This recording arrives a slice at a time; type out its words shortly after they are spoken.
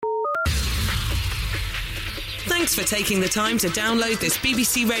Thanks for taking the time to download this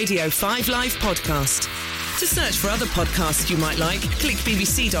BBC Radio 5 Live podcast. To search for other podcasts you might like, click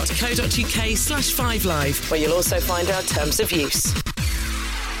bbc.co.uk/5live, where you'll also find our terms of use.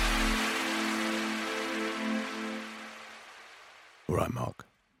 All right, Mark.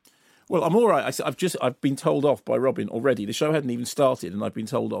 Well, I'm all right. I've been told off by Robin already. The show hadn't even started, and I've been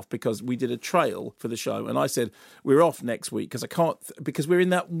told off because we did a trail for the show, and I said we're off next week because we're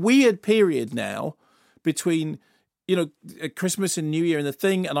in that weird period now between Christmas and New Year and the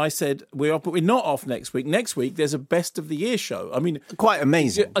thing. And I said we're off, but we're not off next week. Next week there's a best of the year show. I mean, quite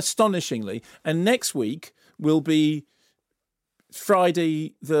amazing, astonishingly. And next week will be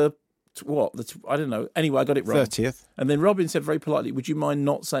Friday I don't know. Anyway, I got it wrong. 30th. And then Robin said very politely, would you mind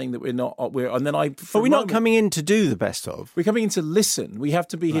not saying that we're not... And then But we're not coming in to do the best of. We're coming in to listen. We have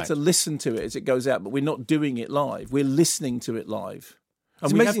to be here to listen to it as it goes out, but we're not doing it live. We're listening to it live.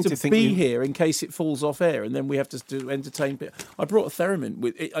 And we have to be here in case it falls off air, and then we have to entertain people. I brought a theremin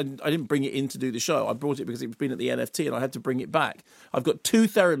with it. I didn't bring it in to do the show. I brought it because it's been at the NFT, and I had to bring it back. I've got 2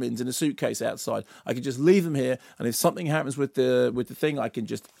 theremins in a suitcase outside. I can just leave them here, and if something happens with the thing, I can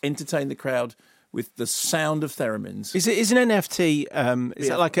just entertain the crowd with the sound of theremins. Is an NFT? Is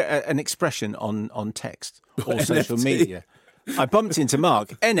that like an expression on text or social media? I bumped into Mark.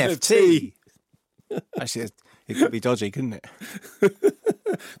 NFT. Actually, it could be dodgy, couldn't it?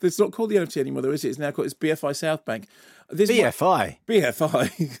 It's not called the NFT anymore, though, is it? It's now called BFI South Bank. BFI.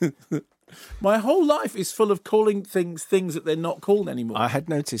 My whole life is full of calling things that they're not called anymore. I had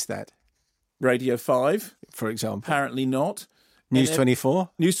noticed that. Radio 5, for example. Apparently not. News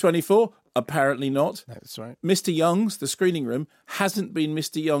 24. News 24, apparently not. That's right. Mr. Young's, the screening room, hasn't been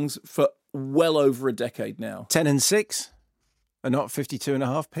Mr. Young's for well over a decade now. 10 and 6 are not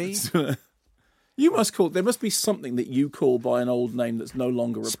 52.5p. There must be something that you call by an old name that's no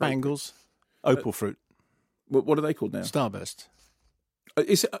longer appropriate. Spangles. Opal fruit. What are they called now? Starburst.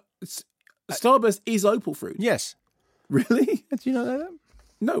 Starburst is opal fruit? Yes. Really? Do you know that?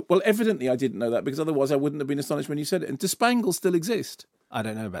 No. Well, evidently I didn't know that, because otherwise I wouldn't have been astonished when you said it. And do spangles still exist? I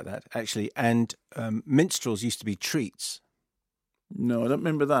don't know about that, actually. And minstrels used to be treats. No, I don't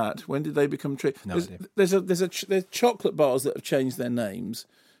remember that. When did they become treats? No, there's chocolate bars that have changed their names.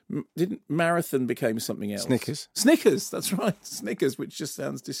 Didn't Marathon became something else? Snickers, that's right. Snickers, which just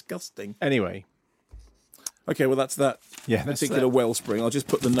sounds disgusting. Anyway. Okay, well, that's that particular that. Wellspring. I'll just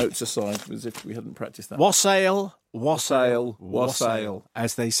put the notes aside as if we hadn't practiced that. Wassail, wassail,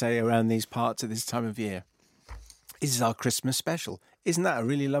 as they say around these parts at this time of year. This is our Christmas special. Isn't that a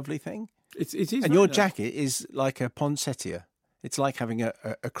really lovely thing? It is. And your jacket is like a poinsettia. It's like having a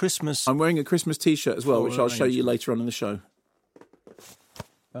Christmas... I'm wearing a Christmas T-shirt as well, which I'll show you later on in the show.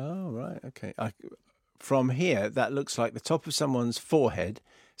 Oh, right, okay. From here, that looks like the top of someone's forehead,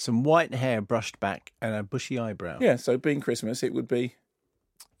 some white hair brushed back, and a bushy eyebrow. Yeah, so being Christmas, it would be...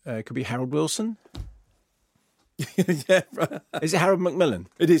 It could be Harold Wilson. Yeah. Is it Harold Macmillan?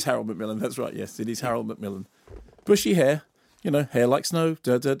 It is Harold Macmillan, that's right, yes. It is Harold Macmillan. Bushy hair, hair like snow,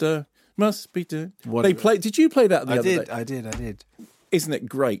 da-da-da, must be... Did you play that the other day? I did. Isn't it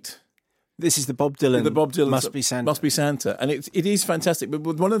great? This is the Bob Dylan Must Be Santa. Must Be Santa. And it is fantastic. But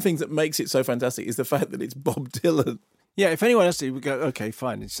one of the things that makes it so fantastic is the fact that it's Bob Dylan. Yeah, if anyone else did, we'd go, okay,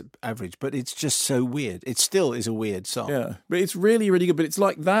 fine, it's average. But it's just so weird. It still is a weird song. Yeah, but it's really, really good. But it's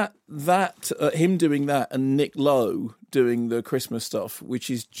like him doing that and Nick Lowe doing the Christmas stuff, which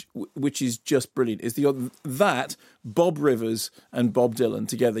is just brilliant. Is that Bob Rivers and Bob Dylan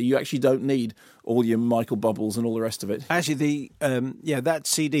together? You actually don't need all your Michael Bubbles and all the rest of it. Actually, that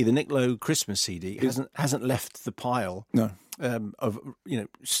CD, the Nick Lowe Christmas CD, hasn't left the pile. No. Of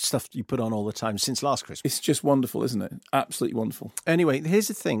stuff you put on all the time since last Christmas. It's just wonderful, isn't it? Absolutely wonderful. Anyway, here's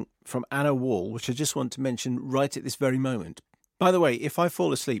the thing from Anna Wall, which I just want to mention right at this very moment. By the way, if I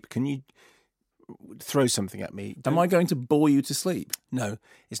fall asleep, can you throw something at me? Am I going to bore you to sleep? No,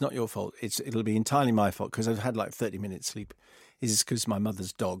 it's not your fault. It'll be entirely my fault because I've had like 30 minutes sleep. It's because my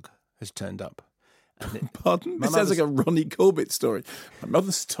mother's dog has turned up. Pardon? This sounds like a Ronnie Corbett story. My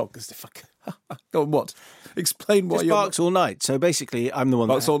mother's dog is the fuck. Go on, what? Explain why you barks all night. So basically, I'm the one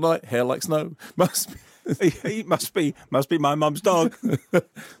barks all night. Hair like snow. Must be. must be my mum's dog.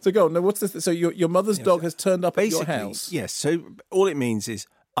 So go on. Now, what's this? So your mother's dog has turned up at your house. Yes. So all it means is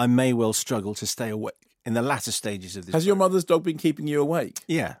I may well struggle to stay awake in the latter stages of this. Has your mother's dog been keeping you awake?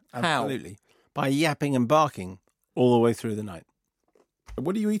 Yeah, absolutely. How? By yapping and barking all the way through the night.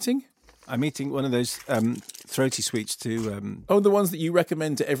 What are you eating? I'm eating one of those throaty sweets to... the ones that you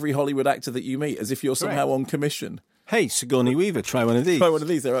recommend to every Hollywood actor that you meet, as if you're somehow on commission. Hey, Sigourney Weaver, try one of these. Try one of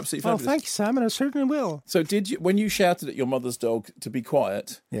these. They're absolutely fabulous. Oh, thank you, Sam, and I certainly will. So when you shouted at your mother's dog to be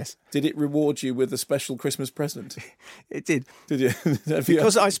quiet, yes, did it reward you with a special Christmas present? It did. Did you?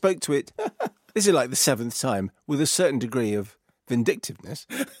 Because I spoke to it, this is like the 7th time, with a certain degree of vindictiveness.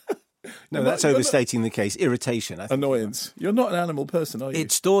 No, that's overstating the case. Irritation. Annoyance. You're not an animal person, are you? It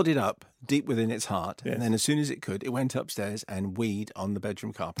stored it up deep within its heart, and then as soon as it could, it went upstairs and weed on the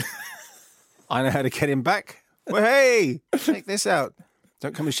bedroom carpet. I know how to get him back. Well, hey, check this out.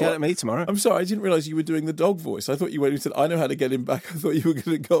 Don't come and shout at me tomorrow. I'm sorry, I didn't realise you were doing the dog voice. I thought you went and said, I know how to get him back. I thought you were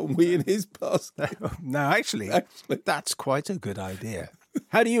going to go and wee in his basket. No, actually, that's quite a good idea.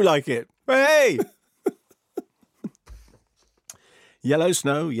 How do you like it? Well, hey! Yellow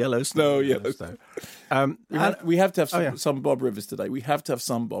snow, yellow snow, yellow snow. We have to have some Bob Rivers today. We have to have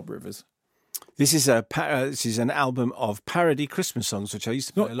some Bob Rivers. This is an album of parody Christmas songs, which I used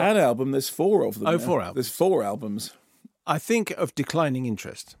to play a lot. Not an album, there's 4 of them. Oh, 4 albums. There's 4 albums. I think of declining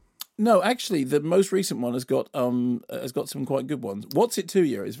interest. No, actually, the most recent one has got some quite good ones. What's It to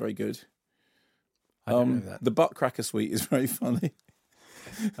You is very good. I don't know that. The Butt Cracker Suite is very funny.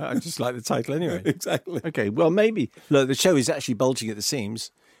 I just like the title anyway. Exactly. Okay, well, maybe. Look, the show is actually bulging at the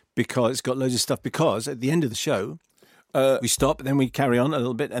seams because it's got loads of stuff. Because at the end of the show, we stop, then we carry on a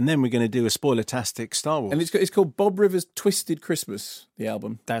little bit, and then we're going to do a spoiler-tastic Star Wars. And it's called Bob Rivers' Twisted Christmas, the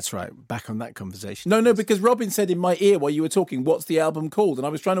album. That's right. Back on that conversation. No, because Robin said in my ear while you were talking, what's the album called? And I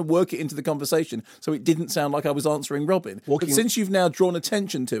was trying to work it into the conversation so it didn't sound like I was answering Robin. But since you've now drawn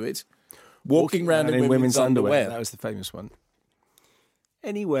attention to it, Walking Around in Women's Underwear. That was the famous one.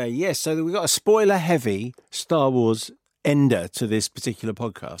 Anyway, yes, so we've got a spoiler-heavy Star Wars ender to this particular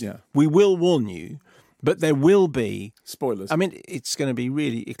podcast. Yeah. We will warn you, but there will be... spoilers. I mean, it's going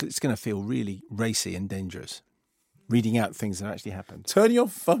to feel really racy and dangerous, reading out things that actually happened. Turn your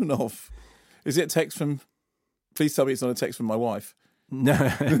phone off. Is it a text from... Please tell me it's not a text from my wife. No.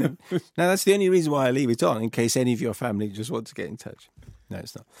 No, that's the only reason why I leave it on, in case any of your family just want to get in touch. No,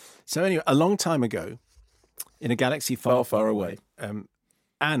 it's not. So anyway, a long time ago, in a galaxy far, far away,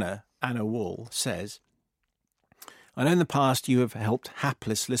 Anna Wall says, I know in the past you have helped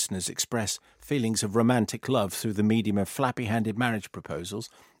hapless listeners express feelings of romantic love through the medium of flappy-handed marriage proposals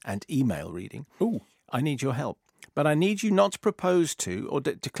and email reading. Ooh. I need your help. But I need you not to propose to or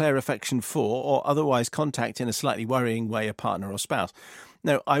declare affection for or otherwise contact in a slightly worrying way a partner or spouse.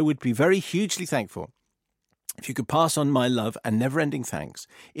 No, I would be very hugely thankful if you could pass on my love and never-ending thanks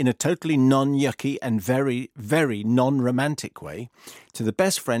in a totally non-yucky and very, very non-romantic way to the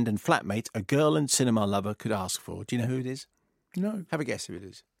best friend and flatmate a girl and cinema lover could ask for. Do you know who it is? No. Have a guess who it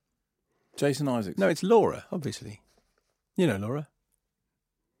is. Jason Isaacs. No, it's Laura, obviously. You know Laura.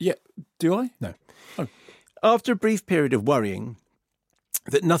 Yeah. Do I? No. Oh. After a brief period of worrying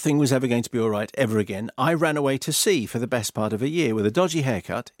that nothing was ever going to be all right ever again, I ran away to sea for the best part of a year with a dodgy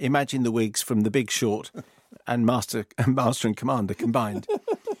haircut. Imagine the wigs from The Big Short and Master and Commander combined.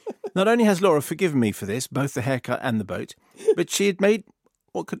 Not only has Laura forgiven me for this, both the haircut and the boat, but she had made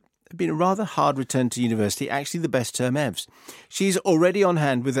what could have been a rather hard return to university actually the best term evs. She's always on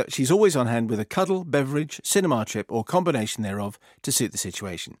hand with a cuddle, beverage, cinema trip, or combination thereof to suit the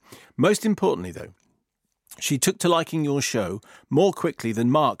situation. Most importantly, though, she took to liking your show more quickly than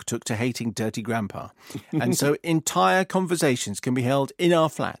Mark took to hating Dirty Grandpa. And so entire conversations can be held in our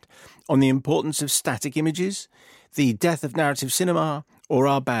flat on the importance of static images, the death of narrative cinema, or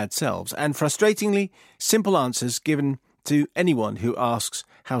our bad selves. And frustratingly, simple answers given to anyone who asks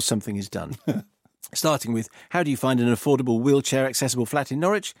how something is done. Starting with, how do you find an affordable wheelchair-accessible flat in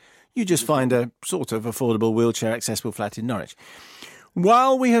Norwich? You just find a sort of affordable wheelchair-accessible flat in Norwich.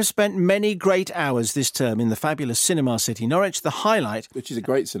 While we have spent many great hours this term in the fabulous cinema city Norwich, the highlight, which is a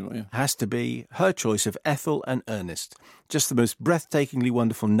great cinema, yeah, has to be her choice of Ethel and Ernest. Just the most breathtakingly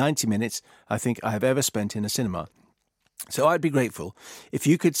wonderful 90 minutes I think I have ever spent in a cinema. So I'd be grateful if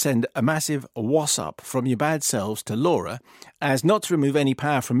you could send a massive what's-up from your bad selves to Laura, as not to remove any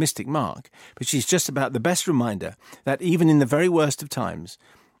power from Mystic Mark, but she's just about the best reminder that even in the very worst of times,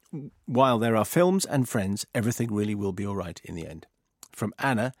 while there are films and friends, everything really will be all right in the end. From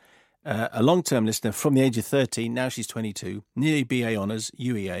Anna, a long-term listener from the age of 13, now she's 22, nearly BA Honours,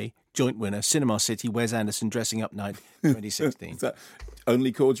 UEA, joint winner, Cinema City, Wes Anderson Dressing Up Night 2016. Is that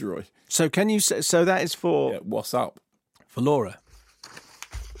only corduroy? So can you say, so that is for... Yeah, what's up? For Laura.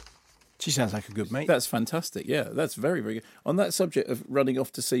 She sounds like a good mate. That's fantastic, yeah. That's very, very good. On that subject of running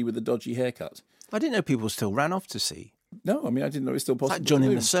off to sea with a dodgy haircut. I didn't know people still ran off to sea. No, I mean, I didn't know it was still possible. It's like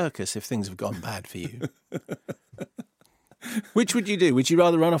joining the circus if things have gone bad for you. Which would you do? Would you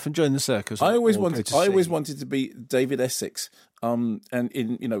rather run off and join the circus? I always wanted to be David Essex And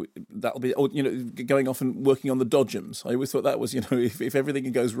that'll be, or, going off and working on the dodgems. I always thought that was, if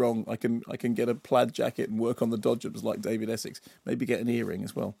everything goes wrong, I can get a plaid jacket and work on the dodgems like David Essex. Maybe get an earring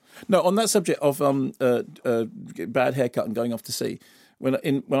as well. No, on that subject of bad haircut and going off to sea. When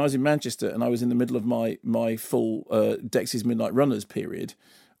I was in Manchester and I was in the middle of my full Dexys Midnight Runners period,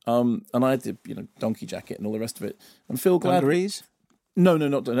 and I had the donkey jacket and all the rest of it. And Phil Glad. Dungarees? No, I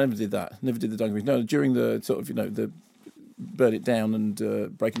never did that. Never did the dungarees. No, during the sort of the burn it down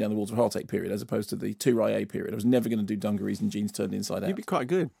and breaking down the walls of heartache period, as opposed to the Touré period. I was never going to do dungarees and jeans turned inside out. You'd be quite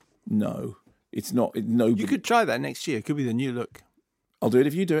good. No, it's not. Nobody. You could try that next year. It could be the new look. I'll do it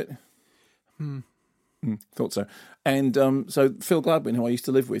if you do it. Thought so. And so Phil Gladwin, who I used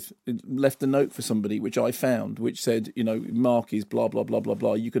to live with, left a note for somebody, which I found, which said, Mark is blah, blah, blah, blah,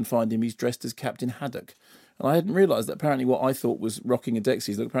 blah. You can find him. He's dressed as Captain Haddock. And I hadn't realised that apparently what I thought was rocking a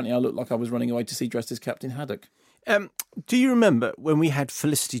Dexys, that apparently I looked like I was running away to sea dressed as Captain Haddock. Do you remember when we had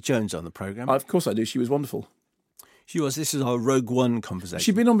Felicity Jones on the programme? Of course I do. She was wonderful. She was. This is our Rogue One conversation.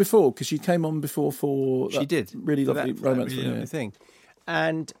 She'd been on before, because she came on before for that she did. Really lovely romance thing.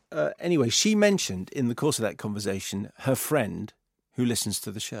 And anyway, she mentioned in the course of that conversation her friend who listens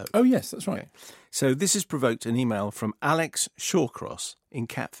to the show. Oh, yes, that's right. Okay. So this has provoked an email from Alex Shawcross in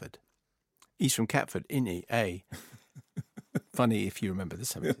Catford. He's from Catford, isn't he? Funny if you remember the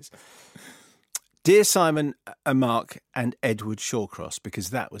 70s. Dear Simon, Mark and Edward Shawcross, because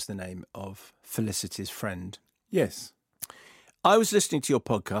that was the name of Felicity's friend. Yes. I was listening to your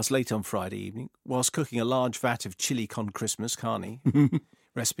podcast late on Friday evening whilst cooking a large vat of chili con Christmas, carne,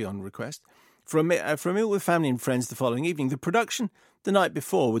 recipe on request, for a meal with family and friends the following evening. The production the night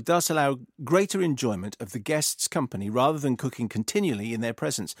before would thus allow greater enjoyment of the guests' company rather than cooking continually in their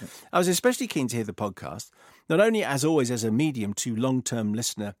presence. I was especially keen to hear the podcast, not only as always as a medium to long-term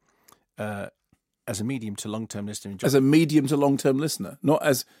listener, enjoyment. As a medium to long-term listener, not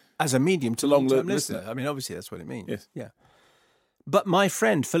as a medium to long-term listener. I mean, obviously that's what it means. Yes. Yeah. But my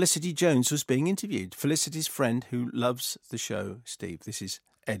friend Felicity Jones was being interviewed. Felicity's friend who loves the show, Steve. This is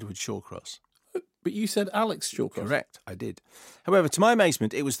Edward Shawcross. But you said Alex Shawcross. Correct, I did. However, to my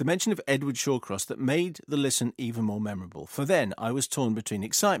amazement, it was the mention of Edward Shawcross that made the listen even more memorable. For then, I was torn between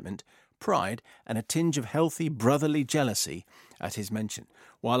excitement, pride, and a tinge of healthy brotherly jealousy at his mention,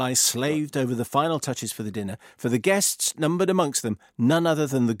 while I slaved over the final touches for the dinner, for the guests numbered amongst them none other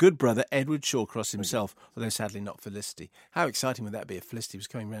than the good brother Edward Shawcross himself, although sadly not Felicity. How exciting would that be if Felicity was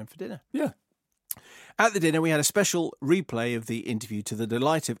coming round for dinner? Yeah. At the dinner, we had a special replay of the interview to the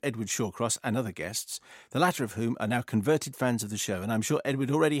delight of Edward Shawcross and other guests, the latter of whom are now converted fans of the show, and I'm sure Edward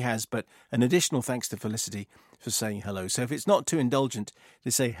already has, but an additional thanks to Felicity for saying hello. So if it's not too indulgent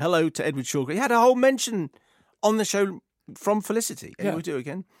to say hello to Edward Shawcross, he had a whole mention on the show from Felicity. And we'll do it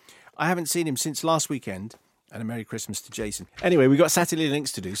again. I haven't seen him since last weekend. And a Merry Christmas to Jason. Anyway, we've got Saturday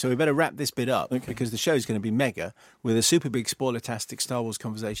links to do, so we better wrap this bit up because the show's going to be mega with a super big spoiler-tastic Star Wars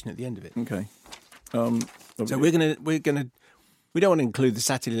conversation at the end of it. Okay. So we don't want to include the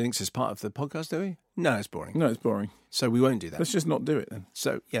Saturday links as part of the podcast, do we? No, it's boring. No, it's boring. So we won't do that. Let's just not do it then.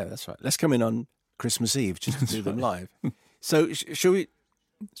 So yeah, that's right. Let's come in on Christmas Eve just to do them live. So shall we?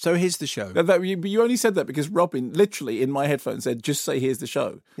 So here's the show. But you only said that because Robin, literally in my headphones, said, "Just say here's the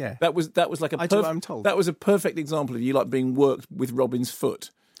show." Yeah, that was like a. I'm told that was a perfect example of you like being worked with Robin's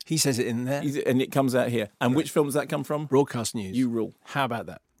foot. He says it in there, and it comes out here. And which film does that come from? Broadcast News. You rule. How about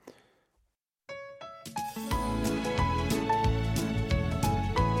that?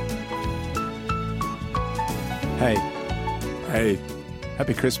 Hey,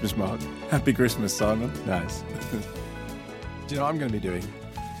 happy Christmas, Mark. Happy Christmas, Simon. Nice. Do you know what I'm going to be doing?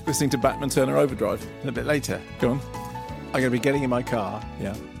 Listening to Batman Turner Overdrive. A little bit later. Go on. I'm going to be getting in my car.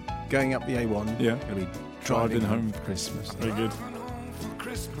 Yeah. Going up the A1. Yeah. I'm going to be driving home for Christmas. Very good.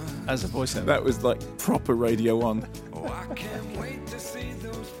 As a voiceover. That was like proper Radio 1. I can't wait to see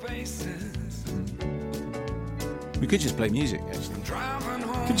those faces. We could just play music, actually.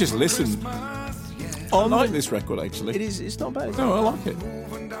 You could just listen. I like this record, actually. It is. It's not bad. No, I like it.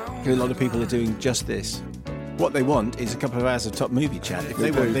 A lot of people are doing just this. What they want is a couple of hours of top movie chat. If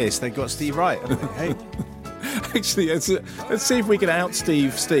they want this, they've got Steve Wright. Hey, actually, let's see if we can out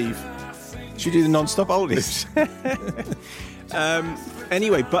Steve. Should we do the non-stop oldies?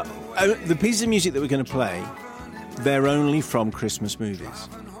 Anyway, but the pieces of music that we're going to play, they're only from Christmas movies.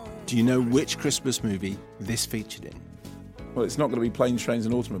 Do you know which Christmas movie this featured in? Well, it's not going to be Planes, Trains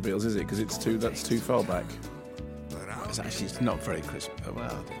and Automobiles, is it? Because that's too far back. It's not very Christmas. Oh,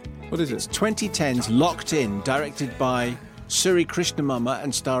 well, what is it? It's 2010's Locked In, directed by Suri Krishnamurma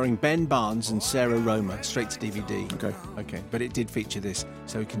and starring Ben Barnes and Sarah Roma, straight to DVD. Okay. But it did feature this,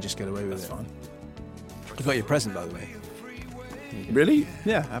 so we can just get away with it. That's fine. You got your present, by the way. Really?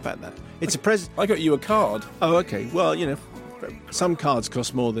 Yeah, how about that? It's a present. I got you a card. Oh, okay. Well, some cards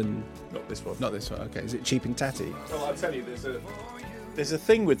cost more than... Not this one. Not this one, okay. Is it cheap and tatty? Well, I'll tell you, there's a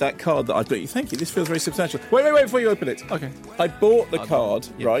thing with that card that I got you. Thank you, this feels very substantial. Wait before you open it. Okay. I bought the card,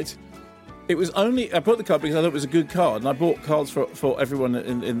 right? I bought the card because I thought it was a good card, and I bought cards for everyone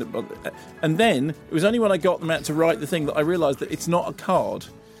in the... And then, it was only when I got them out to write the thing that I realised that it's not a card,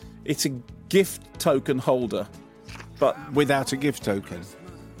 it's a gift token holder. But without a gift token,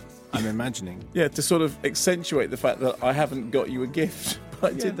 I'm imagining. Yeah, to sort of accentuate the fact that I haven't got you a gift.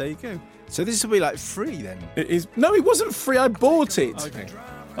 But I did. There you go. So this will be like free then? It is. No, it wasn't free. I bought it. Okay.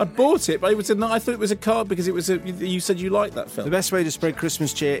 I bought it, but I thought it was a card because it was. You said you liked that film. The best way to spread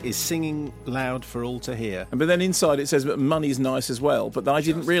Christmas cheer is singing loud for all to hear. But then inside it says, "But money's nice as well." But I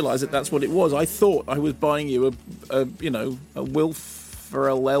didn't realise that that's what it was. I thought I was buying you a Wilf for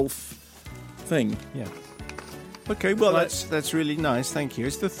a elf thing. Yeah. Okay, well, that's really nice, thank you.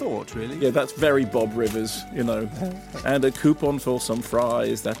 It's the thought, really. Yeah, that's very Bob Rivers, And a coupon for some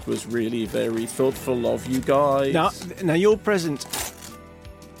fries. That was really very thoughtful of you guys. Now your present...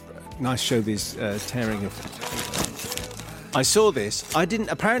 Nice show, this tearing of... I saw this. I didn't...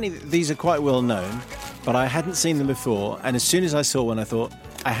 Apparently, these are quite well known, but I hadn't seen them before, and as soon as I saw one, I thought,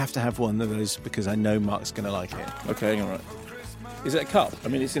 I have to have one of those because I know Mark's going to like it. Okay, all right. Is it a cup? I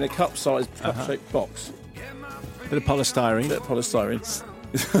mean, it's in a cup-sized, cup-shaped box. Bit of polystyrene.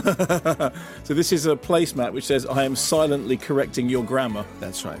 So this is a placemat which says, I am silently correcting your grammar.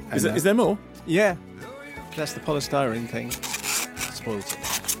 That's right. Is there more? Yeah. That's the polystyrene thing. Spoiled it.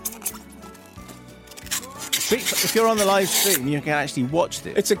 If you're on the live stream, you can actually watch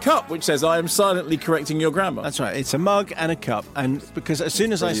this. It's a cup which says, I am silently correcting your grammar. That's right. It's a mug and a cup. And because as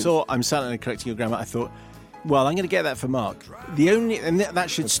soon as I saw I'm silently correcting your grammar, I thought, well, I'm going to get that for Mark. And that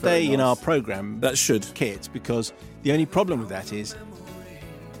should stay in our programme. That should. Kit, because the only problem with that is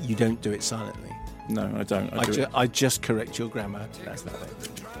you don't do it silently. No, I don't. I just correct your grammar. That's that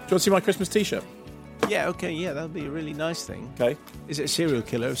thing. Do you want to see my Christmas T-shirt? Yeah, okay, yeah, that'll be a really nice thing. Okay. Is it a serial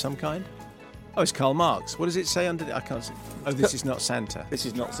killer of some kind? Oh, it's Karl Marx. What does it say under it? I can't see. Oh, this is not Santa. This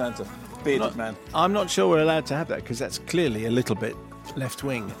is not Santa. Bearded man. I'm not sure we're allowed to have that because that's clearly a little bit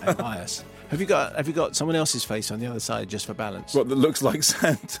left-wing and bias. Have you got someone else's face on the other side just for balance? What, that looks like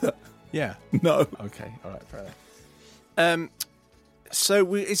Santa? Yeah. No. Okay. All right. Fair enough. So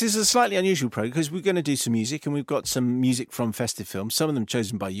this is a slightly unusual program because we're going to do some music, and we've got some music from festive films. Some of them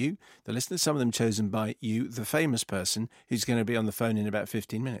chosen by you, the listener. Some of them chosen by you, the famous person who's going to be on the phone in about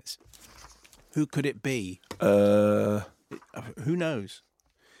 15 minutes. Who could it be? Who knows?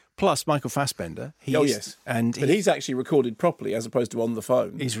 Plus Michael Fassbender. Yes. But he's actually recorded properly as opposed to on the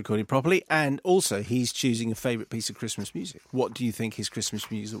phone. He's recorded properly, and also he's choosing a favourite piece of Christmas music. What do you think his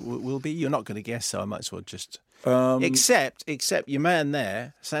Christmas music will be? You're not going to guess, so I might as well just... Except your man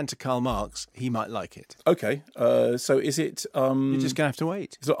there, Santa Karl Marx, he might like it. Okay. So is it... You're just going to have to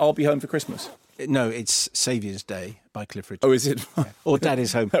wait. So I'll Be Home for Christmas? No, it's Saviour's Day by Clifford. Oh, is it? Yeah. Or Dad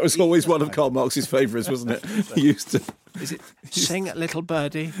is Home. That was always one of Karl Marx's favourites, wasn't it? He used to... Is it Sing Little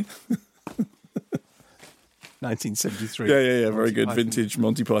Birdie? 1973. Yeah. Very good. Vintage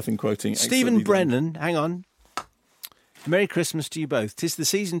Monty Python quoting. Stephen Brennan, hang on. Merry Christmas to you both. 'Tis the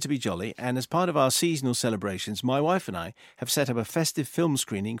season to be jolly, and as part of our seasonal celebrations, my wife and I have set up a festive film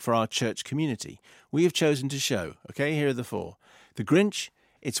screening for our church community. We have chosen to show, okay, here are the four: The Grinch,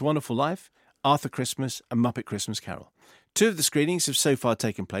 It's a Wonderful Life, Arthur Christmas, and Muppet Christmas Carol. 2 of the screenings have so far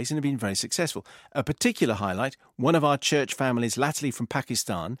taken place and have been very successful. A particular highlight, one of our church families, latterly from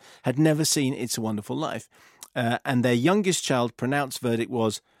Pakistan, had never seen It's a Wonderful Life, and their youngest child pronounced verdict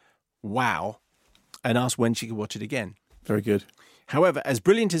was, wow, and asked when she could watch it again. Very good. However, as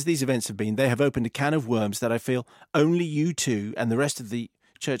brilliant as these events have been, they have opened a can of worms that I feel only you two and the rest of the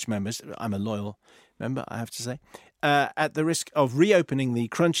church members, I'm a loyal member, I have to say, at the risk of reopening the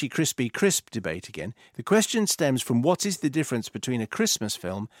crunchy, crispy, crisp debate again. The question stems from what is the difference between a Christmas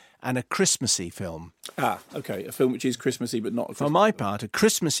film and a Christmassy film? Okay, a film which is Christmassy but not a Christmas. For my part, a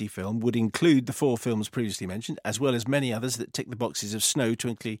Christmassy film would include the 4 films previously mentioned, as well as many others that tick the boxes of snow,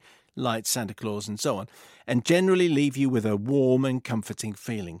 twinkly lights, Santa Claus and so on, and generally leave you with a warm and comforting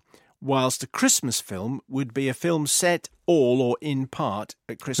feeling. Whilst a Christmas film would be a film set all or in part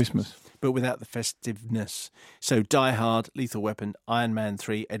at Christmas. But without the festiveness. So Die Hard, Lethal Weapon, Iron Man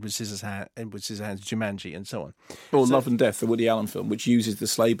 3, Edward Scissorhands, Jumanji, and so on. Or Love and Death, the Woody Allen film, which uses the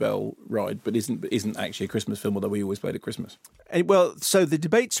sleigh bell ride, but isn't actually a Christmas film, although we always played at Christmas. Well, so the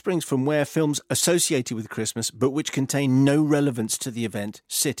debate springs from where films associated with Christmas, but which contain no relevance to the event,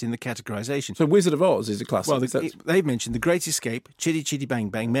 sit in the categorisation. So Wizard of Oz is a classic. Well, they've mentioned The Great Escape, Chitty Chitty Bang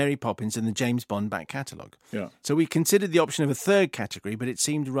Bang, Mary Poppins, and the James Bond back catalogue. Yeah. So we consider considered the option of a third category, but it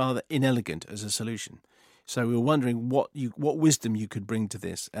seemed rather inelegant as a solution. So we were wondering what wisdom you could bring to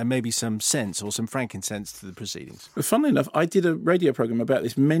this, and maybe some sense or some frankincense to the proceedings. Well, funnily enough, I did a radio programme about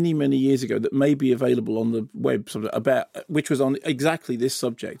this many, many years ago that may be available on the web, which was on exactly this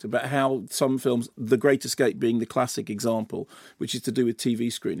subject, about how some films, The Great Escape being the classic example, which is to do with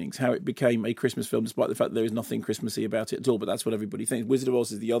TV screenings, how it became a Christmas film despite the fact that there is nothing Christmassy about it at all, but that's what everybody thinks. Wizard of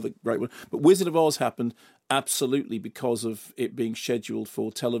Oz is the other great one. But Wizard of Oz happened absolutely because of it being scheduled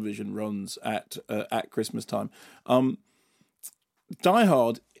for television runs at Christmas time. Die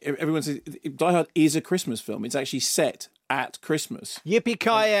Hard, everyone says Die Hard is a Christmas film. It's actually set at Christmas.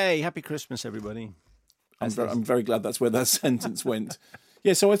 Yippee-ki-yay! Happy Christmas, everybody. I'm very glad that's where that sentence went.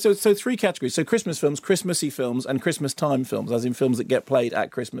 Yeah, so three categories. So Christmas films, Christmassy films, and Christmas time films, as in films that get played at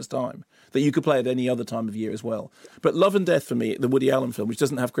Christmas time, that you could play at any other time of year as well. But Love and Death, for me, the Woody Allen film, which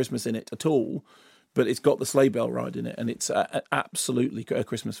doesn't have Christmas in it at all, but it's got the sleigh bell ride in it, and it's absolutely a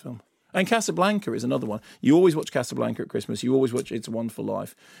Christmas film. And Casablanca is another one. You always watch Casablanca at Christmas. You always watch It's a Wonderful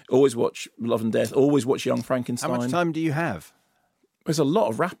Life. Always watch Love and Death. Always watch Young Frankenstein. How much time do you have? There's a lot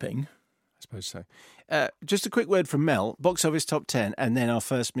of rapping. I suppose so. Just a quick word from Mel, box office top 10, and then our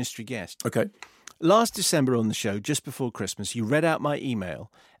first mystery guest. Okay. Last December on the show, just before Christmas, you read out my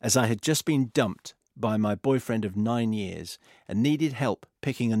email as I had just been dumped by my boyfriend of 9 years and needed help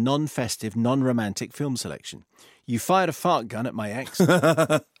picking a non-festive, non-romantic film selection. You fired a fart gun at my ex.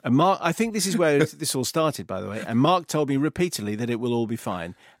 And Mark, I think this is where this all started, by the way. And Mark told me repeatedly that it will all be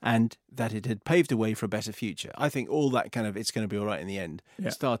fine and that it had paved a way for a better future. I think all that kind of it's going to be all right in the end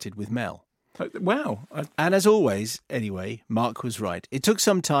started with Mel. Wow. And as always, anyway, Mark was right. It took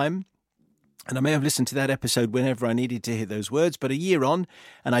some time. And I may have listened to that episode whenever I needed to hear those words, but a year on,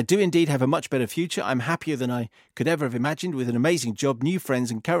 and I do indeed have a much better future. I'm happier than I could ever have imagined, with an amazing job, new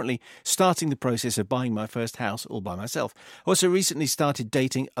friends, and currently starting the process of buying my first house all by myself. Also recently started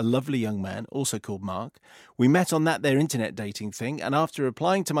dating a lovely young man, also called Mark. We met on their internet dating thing, and after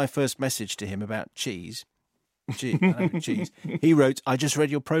replying to my first message to him about cheese, he wrote, I just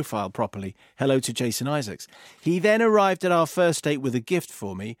read your profile properly. Hello to Jason Isaacs. He then arrived at our first date with a gift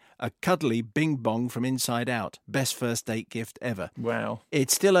for me, a cuddly bing bong from Inside Out. Best first date gift ever. Wow.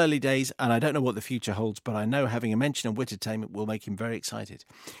 It's still early days and I don't know what the future holds, but I know having a mention of Wittertainment will make him very excited.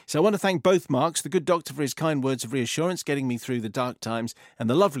 So I want to thank both Marks, the good doctor for his kind words of reassurance, getting me through the dark times, and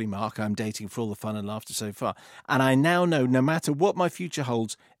the lovely Mark I'm dating for all the fun and laughter so far. And I now know no matter what my future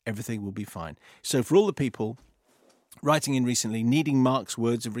holds, everything will be fine. So for all the people writing in recently, needing Mark's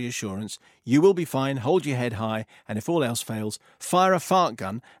words of reassurance, you will be fine, hold your head high, and if all else fails, fire a fart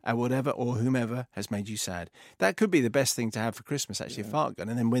gun at whatever or whomever has made you sad. That could be the best thing to have for Christmas, actually, a fart gun.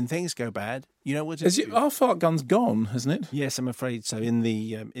 And then when things go bad, you know what to do. Our fart gun's gone, hasn't it? Yes, I'm afraid so. In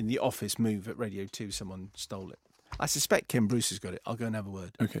the office move at Radio 2, someone stole it. I suspect Ken Bruce has got it. I'll go and have a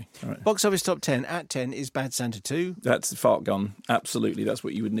word. Okay, all right. Box office top 10 at 10 is Bad Santa 2. That's the fart gun. Absolutely, that's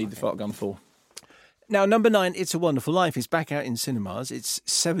what you would need the fart gun for. Now, number 9, It's a Wonderful Life, is back out in cinemas. It's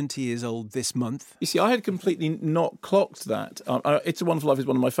 70 years old this month. You see, I had completely not clocked that. It's a Wonderful Life is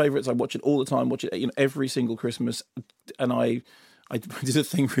one of my favourites. I watch it all the time, watch it every single Christmas. And I did a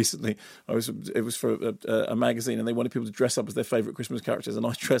thing recently. It was for a magazine, and they wanted people to dress up as their favourite Christmas characters, and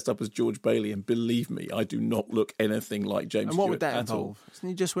I dressed up as George Bailey, and believe me, I do not look anything like James Stewart. And what would that involve? All. Doesn't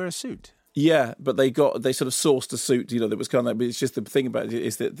he just wear a suit? Yeah, but they sort of sourced a suit, that was kind of. But it's just the thing about it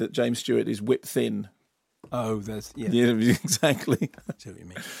is that James Stewart is whip thin. Oh, there's exactly. I see what you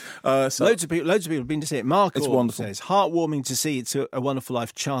mean. Loads of people have been to see it. Mark it's wonderful. Says, heartwarming to see It's a Wonderful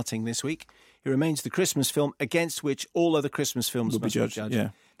Life charting this week. It remains the Christmas film against which all other Christmas films must be judged. Yeah.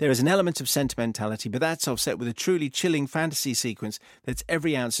 There is an element of sentimentality, but that's offset with a truly chilling fantasy sequence that's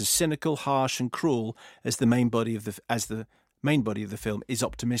every ounce as cynical, harsh, and cruel as the main body of the film is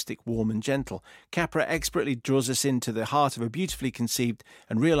optimistic, warm and gentle. Capra expertly draws us into the heart of a beautifully conceived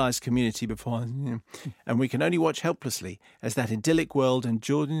and realised community and we can only watch helplessly as that idyllic world and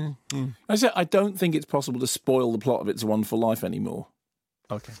Jordan... I don't think it's possible to spoil the plot of It's a Wonderful Life anymore.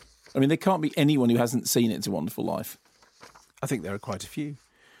 Okay. I mean, there can't be anyone who hasn't seen It's a Wonderful Life. I think there are quite a few.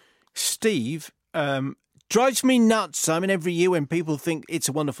 Steve, drives me nuts, Simon, every year when people think It's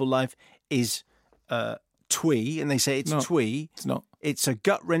a Wonderful Life is... twee, and they say it's twee. It's not. It's a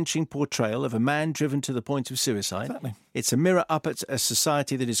gut-wrenching portrayal of a man driven to the point of suicide. Exactly. It's a mirror up at a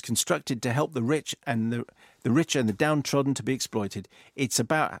society that is constructed to help the rich and the rich and the downtrodden to be exploited. It's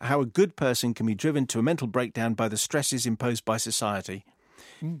about how a good person can be driven to a mental breakdown by the stresses imposed by society.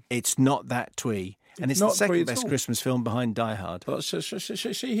 It's not that twee. And it's the second best Christmas film behind Die Hard. Well, see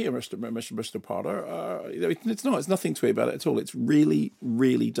here, Mr. Potter. It's not. It's nothing twee about it at all. It's really,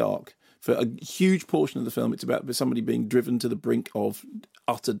 really dark. For a huge portion of the film, it's about somebody being driven to the brink of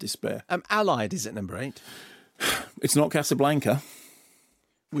utter despair. Allied is at number 8. It's not Casablanca.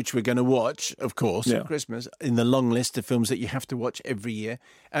 Which we're going to watch, of course, at Christmas, in the long list of films that you have to watch every year.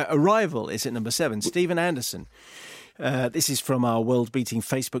 Arrival is at number 7. Stephen Anderson. This is from our world-beating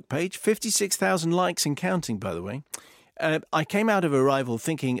Facebook page. 56,000 likes and counting, by the way. I came out of Arrival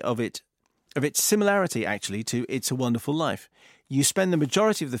thinking of its similarity, actually, to It's a Wonderful Life. You spend the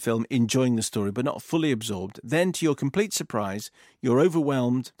majority of the film enjoying the story, but not fully absorbed. Then, to your complete surprise, you're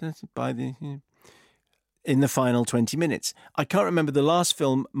overwhelmed in the final 20 minutes. I can't remember the last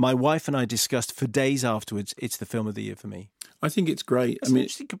film my wife and I discussed for days afterwards. It's the film of the year for me. I think it's great. Do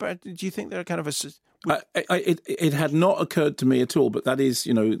you think they're kind of a... It had not occurred to me at all, but that is,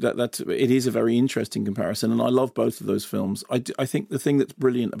 that it is a very interesting comparison, and I love both of those films. I think the thing that's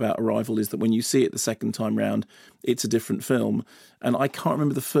brilliant about Arrival is that when you see it the second time round, it's a different film, and I can't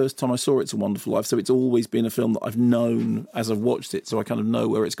remember the first time I saw It's a Wonderful Life, so it's always been a film that I've known as I've watched it, so I kind of know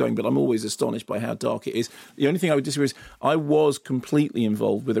where it's going, but I'm always astonished by how dark it is. The only thing I would disagree is I was completely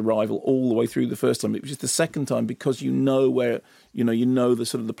involved with Arrival all the way through the first time. It was just the second time, because you know where... you know the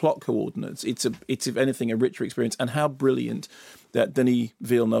sort of the plot coordinates. It's if anything a richer experience, and how brilliant that Denis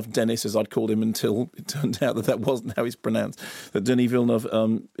Villeneuve, Dennis as I'd called him until it turned out that wasn't how he's pronounced. That Denis Villeneuve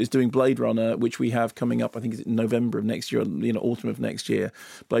is doing Blade Runner, which we have coming up. I think it's in November of next year, autumn of next year.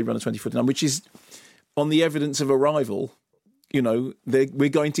 Blade Runner 2049, which is on the evidence of Arrival. We're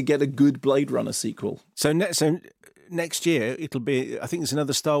going to get a good Blade Runner sequel. So next year, it'll be, I think there's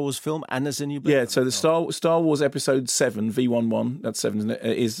another Star Wars film, and there's a new Blade Runner. So the Star Wars Episode 7, V11, that's 7, isn't it,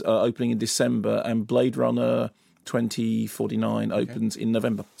 is opening in December, and Blade Runner 2049 opens in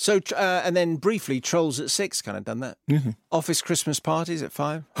November. So, and then briefly, Trolls at 6, kind of done that. Mm-hmm. Office Christmas Parties at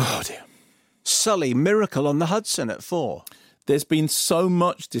 5. Oh, dear. Sully, Miracle on the Hudson at 4. There's been so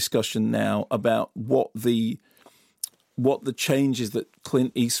much discussion now about what the changes that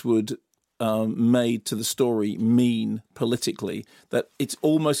Clint Eastwood made to the story mean politically, that it's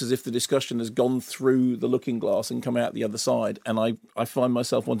almost as if the discussion has gone through the looking glass and come out the other side. And I find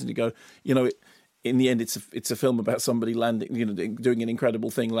myself wanting to go, in the end, it's a film about somebody landing, doing an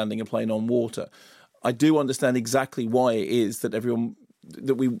incredible thing, landing a plane on water. I do understand exactly why it is that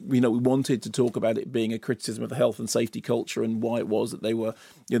we wanted to talk about it being a criticism of the health and safety culture, and why it was that they were,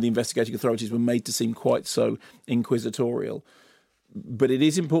 the investigating authorities were made to seem quite so inquisitorial. But it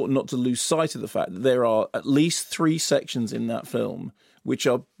is important not to lose sight of the fact that there are at least 3 sections in that film which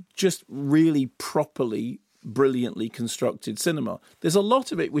are just really properly, brilliantly constructed cinema. There's a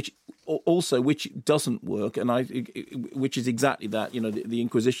lot of it which doesn't work, and which is exactly that, the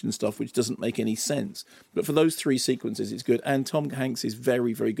Inquisition stuff, which doesn't make any sense. But for those 3 sequences, it's good. And Tom Hanks is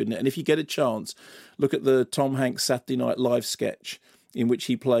very, very good in it. And if you get a chance, look at the Tom Hanks Saturday Night Live sketch in which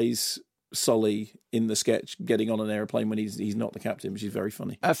he plays Sully in the sketch getting on an aeroplane when he's not the captain, which is very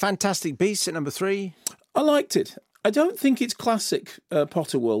funny. Fantastic Beasts at number 3. I liked it. I don't think it's classic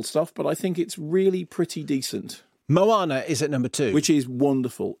Potter World stuff, but I think it's really pretty decent. Moana is at number 2, which is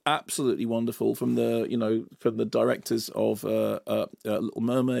wonderful, absolutely wonderful, from the directors of Little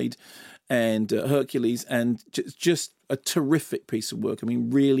Mermaid and Hercules, and just a terrific piece of work. I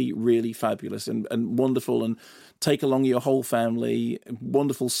mean, really, really fabulous and wonderful, and take along your whole family.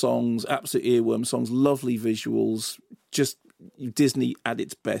 Wonderful songs, absolute earworm songs, lovely visuals, just Disney at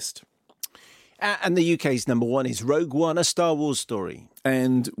its best. And the UK's number 1 is Rogue One, A Star Wars Story.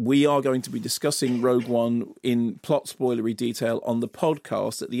 And we are going to be discussing Rogue One in plot spoilery detail on the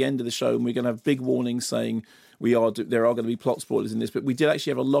podcast at the end of the show, and we're going to have big warnings saying there are going to be plot spoilers in this. But we did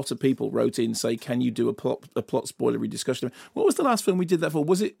actually have a lot of people wrote in say, can you do a plot spoilery discussion? What was the last film we did that for?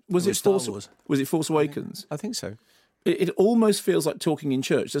 Was it Force Wars? Was it Force Awakens? I think so. It almost feels like talking in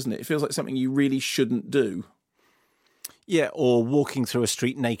church, doesn't it? It feels like something you really shouldn't do. Yeah, or walking through a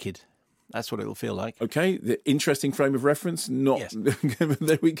street naked. That's what it'll feel like. Okay, the interesting frame of reference. Yes.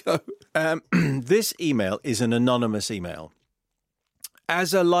 There we go. This email is an anonymous email.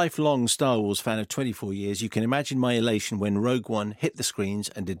 As a lifelong Star Wars fan of 24 years, you can imagine my elation when Rogue One hit the screens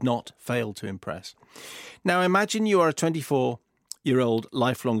and did not fail to impress. Now, imagine you are a 24-year-old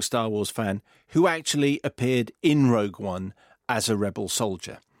lifelong Star Wars fan who actually appeared in Rogue One as a rebel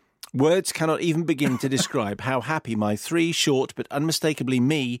soldier. Words cannot even begin to describe how happy my 3 short but unmistakably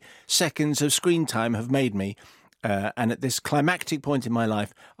me seconds of screen time have made me. And at this climactic point in my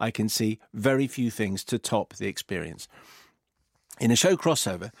life, I can see very few things to top the experience. In a show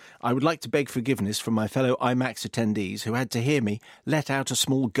crossover, I would like to beg forgiveness from my fellow IMAX attendees who had to hear me let out a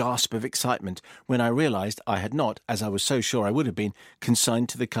small gasp of excitement when I realised I had not, as I was so sure I would have been, consigned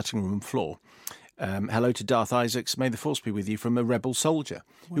to the cutting room floor. hello to Darth Isaacs, may the force be with you, from a rebel soldier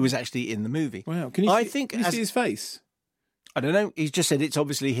who was actually in the movie. Wow. Can you see his face? I don't know. He's just said it's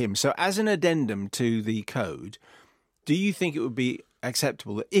obviously him. So as an addendum to the code, do you think it would be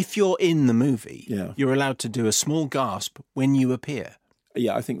acceptable that if you're in the movie, you're allowed to do a small gasp when you appear?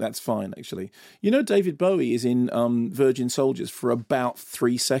 Yeah, I think that's fine, actually. You know, David Bowie is in Virgin Soldiers for about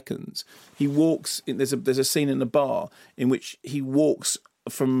 3 seconds. He walks, there's a scene in a bar in which he walks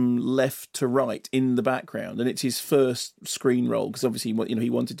from left to right in the background, and it's his first screen role because obviously he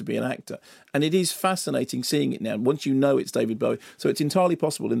wanted to be an actor, and it is fascinating seeing it now. Once you know it's David Bowie, so it's entirely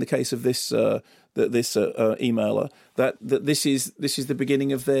possible in the case of this emailer that this is the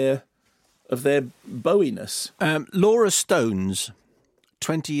beginning of their Bowie-ness. Laura Stones,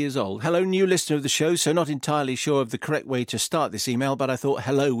 20 years old. Hello, new listener of the show, so not entirely sure of the correct way to start this email, but I thought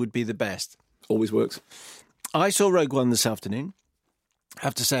hello would be the best. Always works. I saw Rogue One this afternoon. I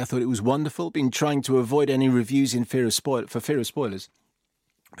have to say I thought it was wonderful. Been trying to avoid any reviews for fear of spoilers.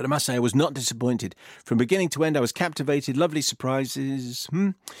 But I must say I was not disappointed. From beginning to end I was captivated. Lovely surprises.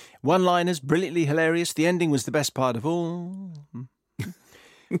 One-liners, brilliantly hilarious. The ending was the best part of all.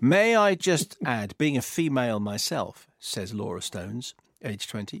 May I just add, being a female myself, says Laura Stones, age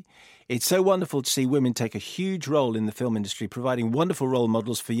 20, it's so wonderful to see women take a huge role in the film industry, providing wonderful role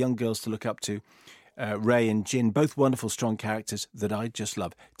models for young girls to look up to. Ray and Jin, both wonderful, strong characters that I just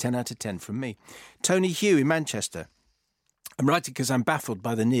love. 10 out of 10 from me. Tony Hugh in Manchester. I'm writing because I'm baffled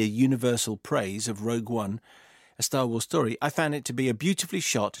by the near universal praise of Rogue One, a Star Wars story. I found it to be a beautifully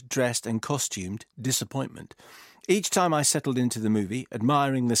shot, dressed and costumed disappointment. Each time I settled into the movie,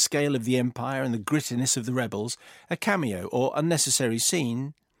 admiring the scale of the Empire and the grittiness of the rebels, a cameo or unnecessary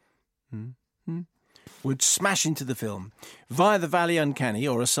scene would smash into the film. Via the Valley Uncanny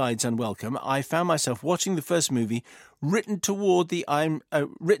or Asides Unwelcome, I found myself watching the first movie written towards the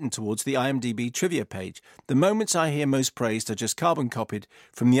IMDb trivia page. The moments I hear most praised are just carbon copied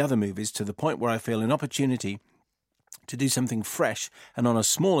from the other movies, to the point where I feel an opportunity to do something fresh and on a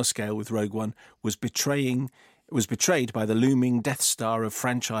smaller scale with Rogue One was betrayed by the looming Death Star of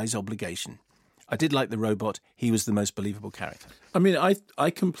franchise obligation. I did like the robot. He was the most believable character. I mean, I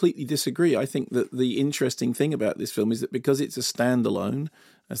completely disagree. I think that the interesting thing about this film is that because it's a standalone,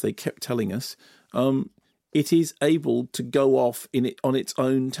 as they kept telling us, it is able to go off on its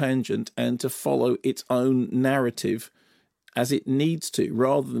own tangent and to follow its own narrative as it needs to,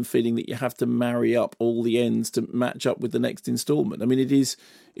 rather than feeling that you have to marry up all the ends to match up with the next instalment. I mean, it is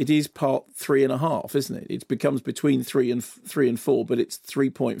part 3.5, isn't it? It becomes between 3 and 4, but it's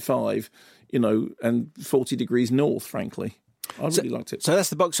 3.5. And 40 degrees north, frankly. I really liked it. So that's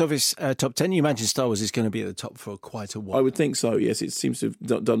the box office top 10. You imagine Star Wars is going to be at the top for quite a while. I would think so, yes. It seems to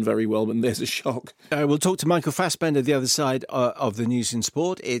have done very well, and there's a shock. We'll talk to Michael Fassbender, the other side of the news in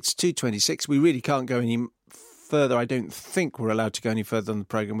sport. It's 2:26. We really can't go any further. I don't think we're allowed to go any further on the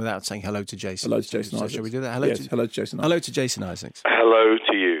programme without saying hello to Jason. Hello to Jason Isaacs. Shall we do that? Hello to Jason Isaacs. Hello to Jason Isaacs. Hello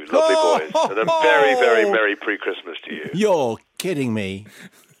to you, lovely boys. And a very, very merry pre-Christmas to you. You're kidding me.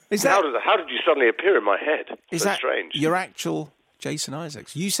 How did you suddenly appear in my head? Is that strange? Your actual Jason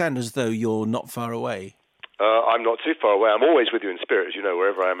Isaacs? You sound as though you're not far away. I'm not too far away. I'm always with you in spirit, as you know,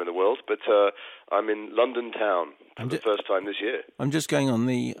 wherever I am in the world. But I'm in London town for the first time this year. I'm just going on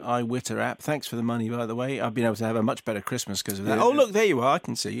the iWitter app. Thanks for the money, by the way. I've been able to have a much better Christmas because of that. Yeah. Oh, look, there you are. I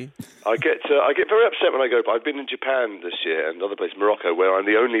can see you. I get very upset when I go. I've been in Japan this year and other places, Morocco, where I'm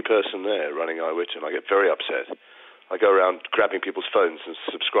the only person there running iWitter, and I get very upset. I go around grabbing people's phones and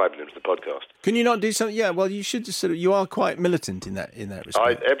subscribing them to the podcast. Can you not do something? Yeah, well, you should just you are quite militant in that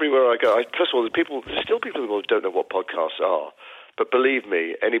respect. Everywhere I go, first of all, there's still people who don't know what podcasts are. But believe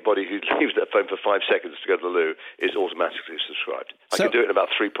me, anybody who leaves their phone for 5 seconds to go to the loo is automatically subscribed. I can do it in about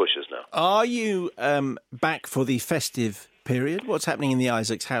 3 pushes now. Are you back for the festive period? What's happening in the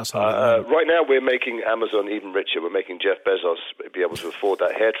Isaacs household? Right now we're making Amazon even richer. We're making Jeff Bezos be able to afford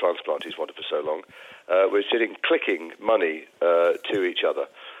that hair transplant he's wanted for so long. We're sitting clicking money to each other.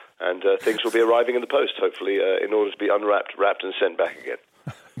 And things will be arriving in the post, hopefully, in order to be unwrapped, wrapped and sent back again.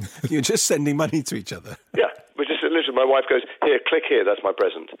 You're just sending money to each other? Yeah. Literally, my wife goes, here, click here, that's my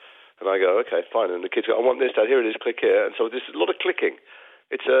present. And I go, okay, fine. And the kids go, I want this, Dad, here it is, click here. And so there's a lot of clicking.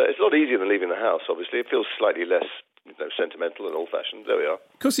 It's a lot easier than leaving the house, obviously. It feels slightly less sentimental and old-fashioned. There we are.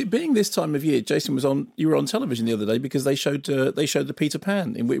 Because it being this time of year, Jason you were on television the other day because they showed the Peter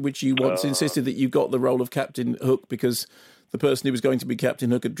Pan, in which you once insisted that you got the role of Captain Hook because the person who was going to be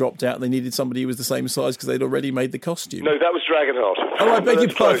Captain Hook had dropped out and they needed somebody who was the same size because they'd already made the costume. No, that was Dragonheart. Oh, I beg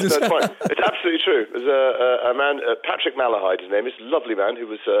your pardon. That's fine. It's absolutely true. There's a man, Patrick Malahide, his name is, lovely man, who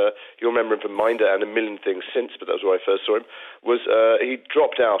was, you'll remember him from Minder and a million things since, but that was where I first saw him, he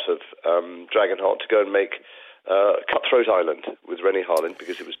dropped out of Dragonheart to go and make Cutthroat Island with Rennie Harlin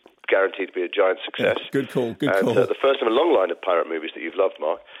because it was guaranteed to be a giant success. Yeah, good call. The first of a long line of pirate movies that you've loved,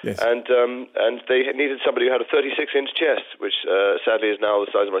 Mark. Yes. And they needed somebody who had a 36-inch chest, which sadly is now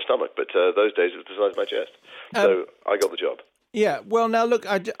the size of my stomach, but those days it was the size of my chest. So I got the job. Yeah, well, now look,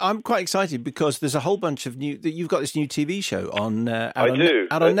 I'm quite excited because there's a whole bunch of you've got this new TV show on out on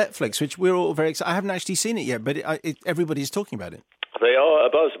Netflix, which we're all very excited. I haven't actually seen it yet, but everybody's talking about it. They are a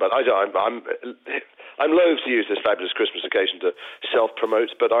buzz about it. I'm loath to use this fabulous Christmas occasion to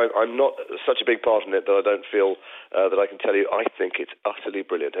self-promote, but I'm not such a big part in it that I don't feel that I can tell you I think it's utterly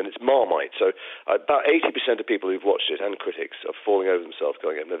brilliant. And it's Marmite, so about 80% of people who've watched it, and critics, are falling over themselves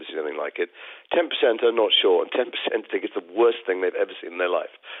going, I've never seen anything like it. 10% are not sure, and 10% think it's the worst thing they've ever seen in their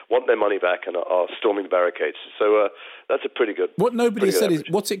life. Want their money back and are storming the barricades. So that's a pretty good... What nobody said is,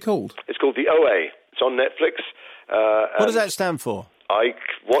 what's it called? It's called The OA. It's on Netflix. What does that stand for?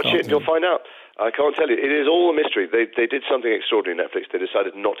 Watch it and you'll find out. I can't tell you. It is all a mystery. They did something extraordinary in Netflix. They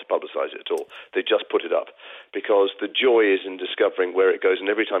decided not to publicise it at all. They just put it up because the joy is in discovering where it goes, and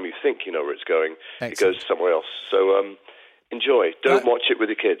every time you think you know where it's going, Excellent. It goes somewhere else. So enjoy. Don't watch it with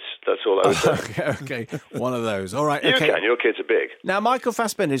your kids. That's all I would say. Okay, one of those. All right. You okay. can. Your kids are big. Now, Michael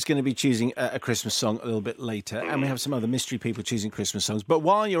Fassbender is going to be choosing a Christmas song a little bit later, and we have some other mystery people choosing Christmas songs. But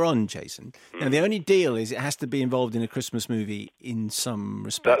while you're on, Jason, now the only deal is it has to be involved in a Christmas movie in some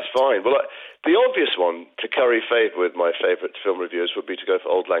respect. That's fine. Well, the obvious one to curry favour with my favourite film reviewers would be to go for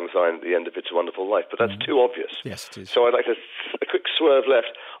Auld Lang Syne at the end of It's a Wonderful Life, but that's too obvious. Yes, it is. So I'd like a quick swerve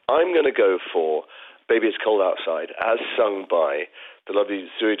left. I'm going to go for Baby It's Cold Outside, as sung by the lovely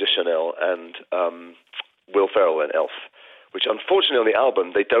Zooey Deschanel and Will Ferrell and Elf, which unfortunately on the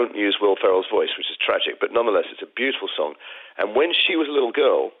album they don't use Will Ferrell's voice, which is tragic, but nonetheless it's a beautiful song. And when she was a little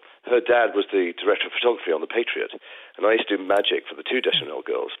girl, her dad was the director of photography on The Patriot, and I used to do magic for the two Deschanel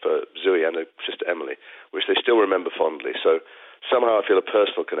girls, for Zooey and her sister Emily, which they still remember fondly. So somehow I feel a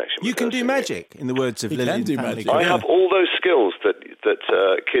personal connection with You can do magic, in the words of Lillian Family. I have all those skills that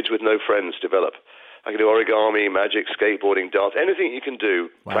kids with no friends develop. I can do origami, magic, skateboarding, dance, anything you can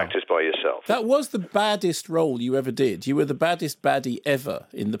do, practice by yourself. That was the baddest role you ever did. You were the baddest baddie ever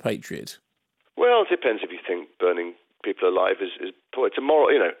in The Patriot. Well, it depends if you think burning people alive is it's a moral,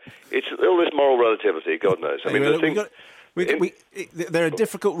 it's all this moral relativity, God knows. I mean, there are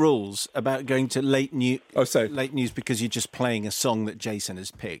difficult rules about going to late news because you're just playing a song that Jason has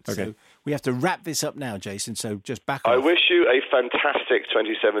picked. Okay. So we have to wrap this up now, Jason, so just back off. I wish you a fantastic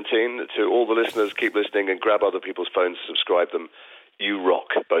 2017. To all the listeners, keep listening and grab other people's phones, subscribe them. You rock,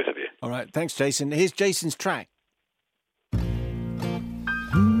 both of you. All right, thanks, Jason. Here's Jason's track.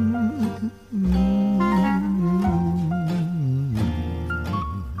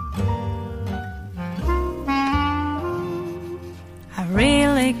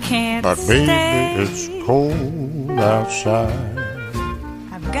 Really can't but baby, stay. It's cold outside.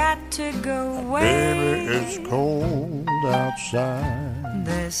 I've got to go away. Baby, it's cold outside.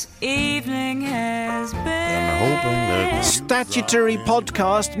 This evening has been And hoping that Statutory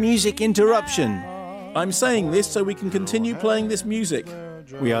podcast music interruption. I'm saying this so we can continue playing this music.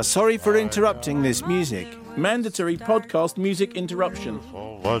 We are sorry for interrupting this music. Mandatory podcast music interruption.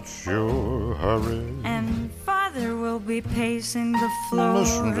 What's your hurry? and Father will be pacing the floor.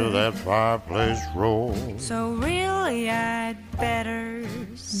 Listen to that fireplace roar. So really I'd better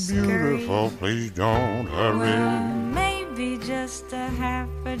scurry. Beautiful, please don't hurry. Well, maybe just a half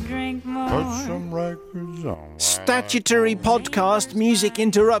a drink more. Put some records on. Statutory podcast music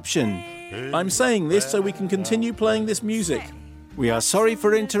interruption. I'm saying this so we can continue playing this music. We are sorry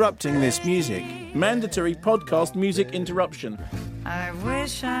for interrupting this music. Mandatory podcast music interruption. I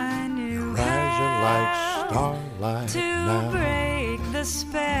wish I knew Rising like how starlight to now. break the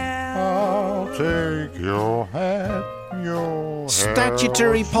spell. I'll take your hat, your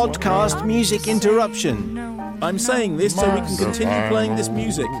Statutory hair. podcast music interruption. I'm saying this so we can continue playing this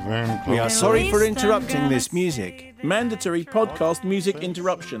music. We are sorry for interrupting this music. Mandatory podcast music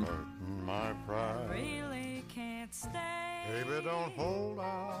interruption. My pride. Really can't stay. Baby, don't hold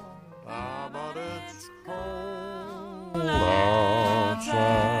out. But it's cold outside.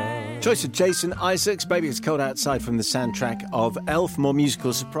 Choice of Jason Isaacs, Baby It's Cold Outside, from the soundtrack of Elf. More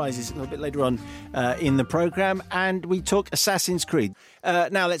musical surprises a little bit later on in the programme. And we talk Assassin's Creed.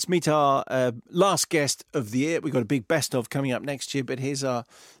 Now let's meet our last guest of the year. We've got a big best-of coming up next year, but here's our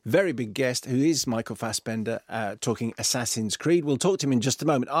very big guest, who is Michael Fassbender, talking Assassin's Creed. We'll talk to him in just a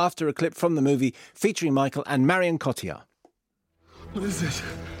moment after a clip from the movie featuring Michael and Marion Cotillard. What is this?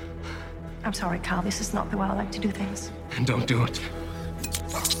 I'm sorry, Carl. This is not the way I like to do things. And don't do it.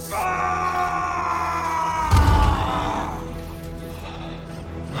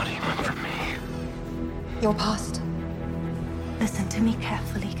 What do you want from me? Your past. Listen to me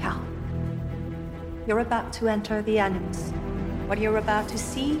carefully, Cal. You're about to enter the Animus. What you're about to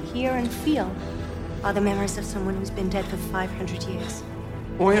see, hear, and feel are the memories of someone who's been dead for 500 years.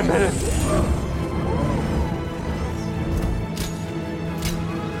 Wait a minute.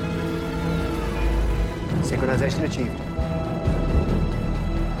 Synchronization achieved.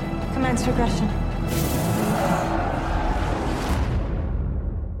 Commence regression.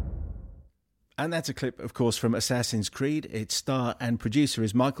 And that's a clip, of course, from Assassin's Creed. Its star and producer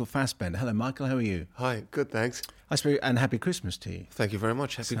is Michael Fassbender. Hello, Michael. How are you? Hi. Good, thanks. I suppose, and happy Christmas to you. Thank you very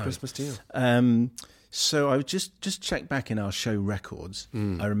much. Happy Christmas to you. So I just checked back in our show records.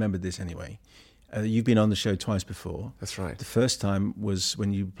 I remembered this anyway. You've been on the show twice before. That's right. The first time was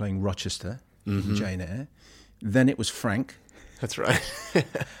when you were playing Rochester in Jane Eyre. Then it was Frank. That's right.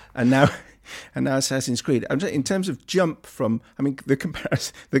 and now Assassin's Creed. In terms of jump from, I mean, the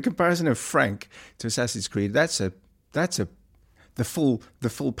comparison of Frank to Assassin's Creed. That's the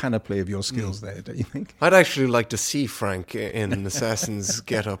full panoply of your skills there, don't you think? I'd actually like to see Frank in an assassin's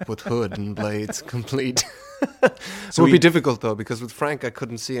get-up with hood and blades, complete. So it would be difficult, though, because with Frank, I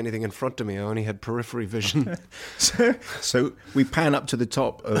couldn't see anything in front of me. I only had periphery vision. So we pan up to the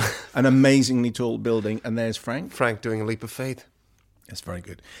top of an amazingly tall building, and there's Frank. Frank doing a leap of faith. That's very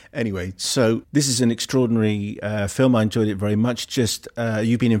good. Anyway, so this is an extraordinary film. I enjoyed it very much. Just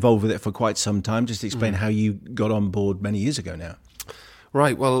you've been involved with it for quite some time. Just explain how you got on board many years ago now.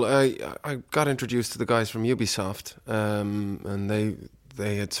 Right. Well, I got introduced to the guys from Ubisoft, and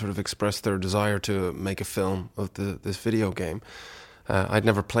they had sort of expressed their desire to make a film of this video game. I'd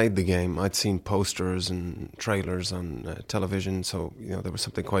never played the game. I'd seen posters and trailers on television, so there was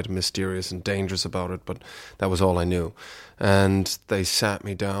something quite mysterious and dangerous about it, but that was all I knew. And they sat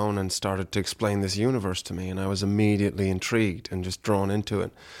me down and started to explain this universe to me, and I was immediately intrigued and just drawn into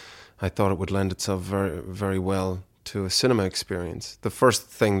it. I thought it would lend itself very, very well to a cinema experience. The first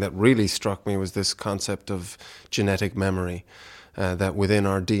thing that really struck me was this concept of genetic memory. That within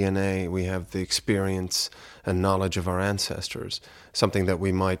our DNA we have the experience and knowledge of our ancestors, something that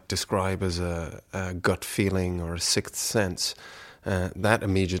we might describe as a gut feeling or a sixth sense. That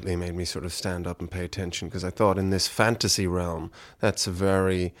immediately made me sort of stand up and pay attention, because I thought in this fantasy realm, that's a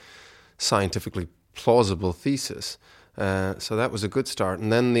very scientifically plausible thesis. So that was a good start.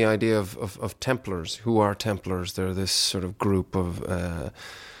 And then the idea of Templars. Who are Templars? They're this sort of group of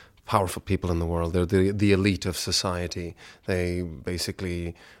powerful people in the world. They're the elite of society. They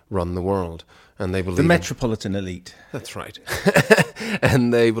basically run the world, and they believe the metropolitan elite. That's right.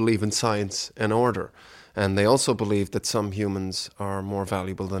 And they believe in science and order, and they also believe that some humans are more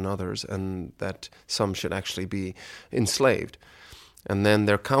valuable than others, and that some should actually be enslaved. And then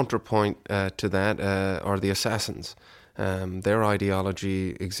their counterpoint to that are the assassins. Their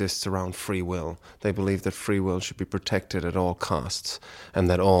ideology exists around free will. They believe that free will should be protected at all costs, and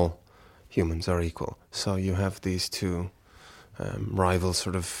that all humans are equal. So you have these two rival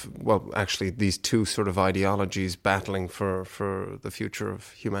sort of, these two sort of ideologies battling for the future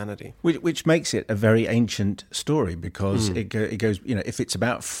of humanity. Which makes it a very ancient story, because it goes, if it's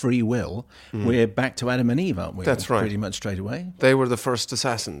about free will, we're back to Adam and Eve, aren't we? That's right. Pretty much straight away. They were the first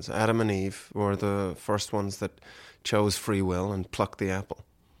assassins. Adam and Eve were the first ones that chose free will and plucked the apple.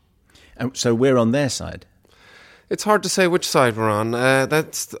 And so we're on their side. It's hard to say which side we're on.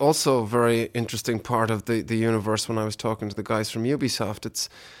 That's also a very interesting part of the universe. When I was talking to the guys from Ubisoft, it's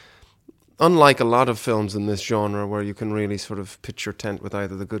unlike a lot of films in this genre where you can really sort of pitch your tent with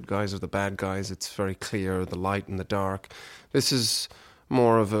either the good guys or the bad guys. It's very clear, the light and the dark. This is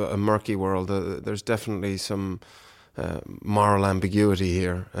more of a murky world. There's definitely some moral ambiguity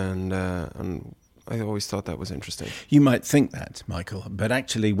here, and I always thought that was interesting. You might think that, Michael, but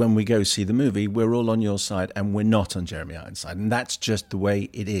actually when we go see the movie, we're all on your side and we're not on Jeremy Irons' side, and that's just the way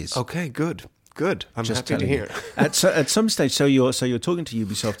it is. Okay, good. I'm just happy to hear. At some stage, so you're talking to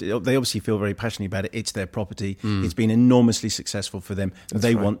Ubisoft. They obviously feel very passionately about it. It's their property. It's been enormously successful for them.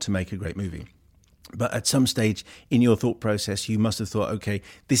 They want to make a great movie. But at some stage in your thought process, you must have thought, okay,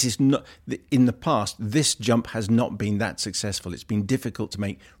 this is not, in the past, this jump has not been that successful. It's been difficult to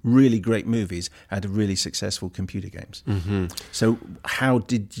make really great movies out of really successful computer games. Mm-hmm. So how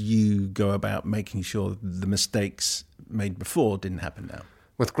did you go about making sure the mistakes made before didn't happen now?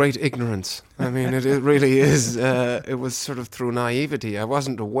 With great ignorance. I mean, it really is. It was sort of through naivety. I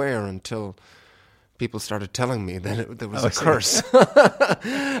wasn't aware until people started telling me that there was a curse.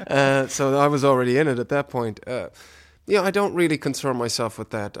 So I was already in it at that point. I don't really concern myself with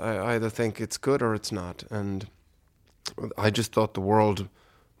that. I either think it's good or it's not. And I just thought the world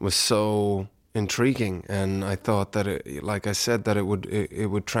was so intriguing, and I thought that, like I said, that it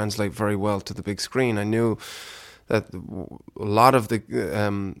would translate very well to the big screen. I knew that a lot of the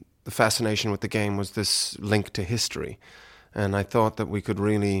fascination with the game was this link to history, and I thought that we could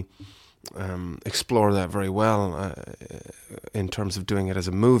really explore that very well in terms of doing it as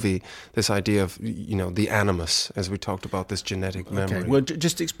a movie. This idea of the animus, as we talked about, this genetic memory. Okay. Well,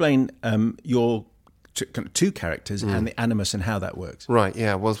 just explain your two characters and the animus and how that works. Right.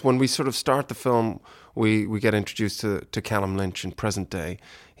 Yeah. Well, when we sort of start the film, we get introduced to Callum Lynch in present day.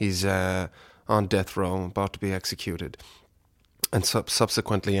 He's on death row, about to be executed, and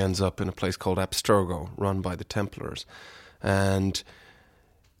subsequently ends up in a place called Abstergo, run by the Templars. And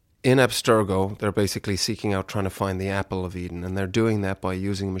in Abstergo, they're basically seeking out, trying to find the apple of Eden, and they're doing that by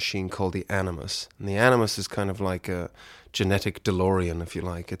using a machine called the Animus. And the Animus is kind of like a genetic DeLorean, if you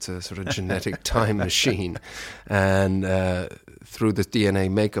like. It's a sort of genetic time machine. And through the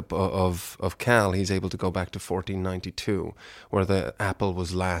DNA makeup of Cal, he's able to go back to 1492, where the apple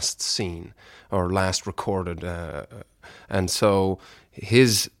was last seen, or last recorded. And so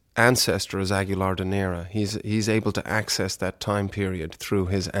his ancestor is Aguilar de Nera. He's able to access that time period through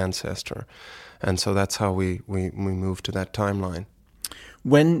his ancestor, and so that's how we move to that timeline.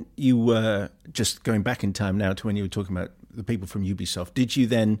 When you were just going back in time now to when you were talking about the people from Ubisoft, did you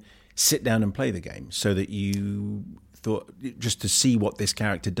then sit down and play the game so that you thought, just to see what this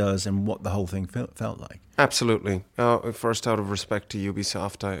character does and what the whole thing felt like? Absolutely. First, out of respect to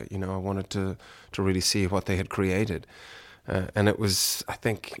Ubisoft, I wanted to really see what they had created. And it was, I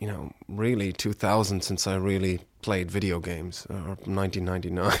think, really 2000 since I really played video games, or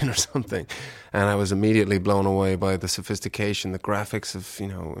 1999 or something. And I was immediately blown away by the sophistication. The graphics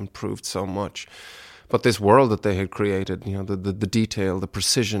have, improved so much. But this world that they had created, the detail, the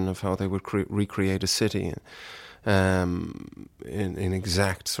precision of how they would recreate a city in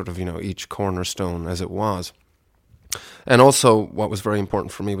exact sort of, each cornerstone as it was. And also, what was very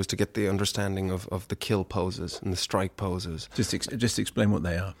important for me was to get the understanding of the kill poses and the strike poses. Just explain what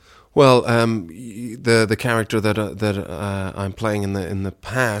they are. Well, the character that I'm playing in the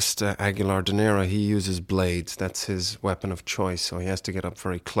past, Aguilar de Nera, he uses blades. That's his weapon of choice. So he has to get up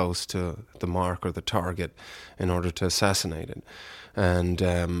very close to the mark or the target in order to assassinate it. And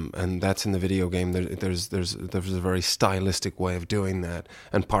that's in the video game. There's a very stylistic way of doing that,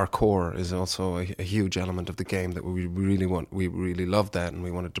 and parkour is also a huge element of the game that we really love that, and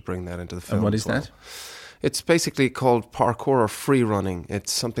we wanted to bring that into the film. And what is that? It's basically called parkour or free running.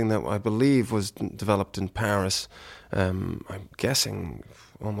 It's something that I believe was developed in Paris. I'm guessing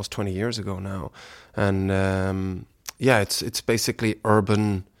almost 20 years ago now, and it's basically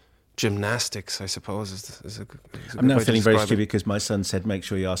urban gymnastics, I suppose, is a I'm now feeling very stupid because my son said, make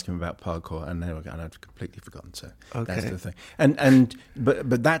sure you ask him about parkour, and I've completely forgotten. So that's the thing.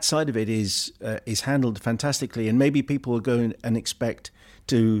 But that side of it is handled fantastically, and maybe people will go and expect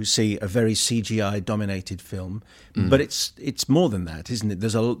to see a very CGI-dominated film, but it's more than that, isn't it?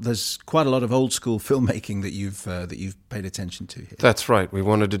 There's quite a lot of old school filmmaking that you've paid attention to here. That's right. We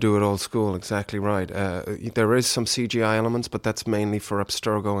wanted to do it old school. Exactly right. There is some CGI elements, but that's mainly for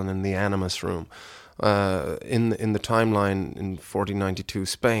Abstergo and in the Animus room. In the timeline in 1492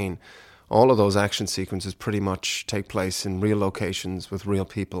 Spain, all of those action sequences pretty much take place in real locations with real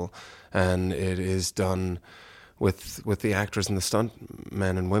people, and it is done with the actors and the stunt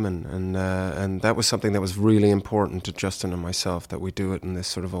men and women, and that was something that was really important to Justin and myself, that we do it in this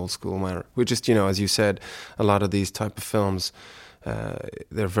sort of old school manner. We just, as you said, a lot of these type of films,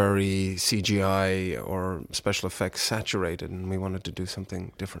 they're very CGI or special effects saturated, and we wanted to do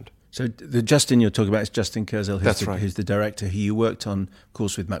something different. So the Justin you're talking about is Justin Kurzel, who's the director, who you worked on, of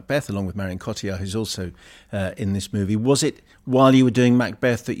course, with Macbeth, along with Marion Cotillard, who's also in this movie. Was it while you were doing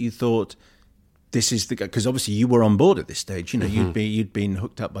Macbeth that you thought, this is the guy? Because obviously you were on board at this stage. You'd been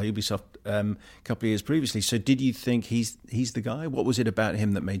hooked up by Ubisoft a couple of years previously. So did you think he's the guy? What was it about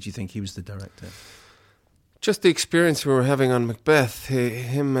him that made you think he was the director? Just the experience we were having on Macbeth.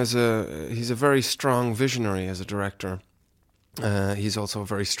 He's a very strong visionary as a director. He's also a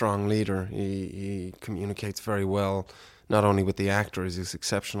very strong leader. He communicates very well, not only with the actors, he's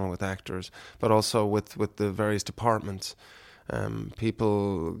exceptional with actors, but also with the various departments.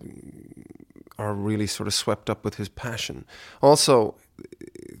 People are really sort of swept up with his passion. Also,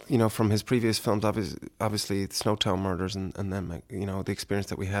 from his previous films, obviously Snowtown Murders and then, the experience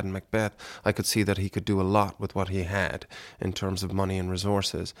that we had in Macbeth, I could see that he could do a lot with what he had in terms of money and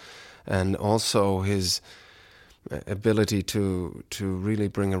resources. And also his ability to really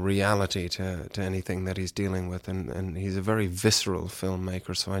bring a reality to anything that he's dealing with. And he's a very visceral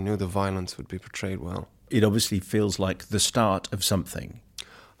filmmaker, so I knew the violence would be portrayed well. It obviously feels like the start of something.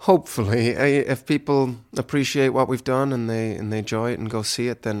 Hopefully, if people appreciate what we've done and they enjoy it and go see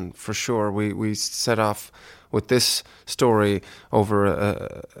it, then for sure we set off with this story over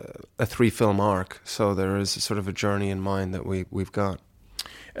a 3-film arc. So there is sort of a journey in mind that we've got.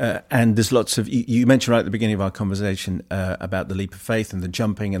 And there's lots of, you mentioned right at the beginning of our conversation about the leap of faith and the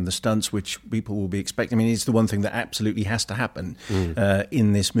jumping and the stunts, which people will be expecting. I mean, it's the one thing that absolutely has to happen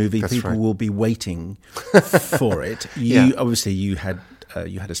in this movie. That's people right. will be waiting for it. Obviously you had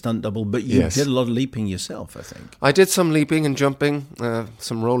a stunt double, but you did a lot of leaping yourself, I think. I did some leaping and jumping,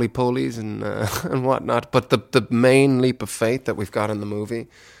 some roly-polies and whatnot. But the main leap of faith that we've got in the movie,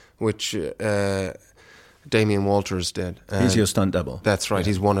 which Damien Walters did. He's your stunt double. That's right. Yeah.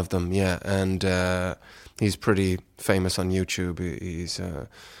 He's one of them. Yeah, and he's pretty famous on YouTube. He's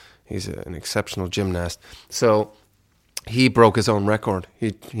an exceptional gymnast. So he broke his own record.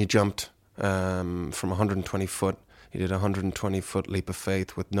 He jumped from 120 foot. He did a 120-foot leap of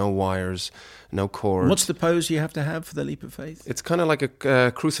faith with no wires, no cord. What's the pose you have to have for the leap of faith? It's kind of like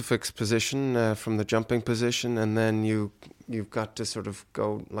a crucifix position from the jumping position, and then you've got to sort of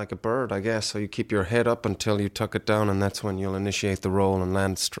go like a bird, I guess. So you keep your head up until you tuck it down, and that's when you'll initiate the roll and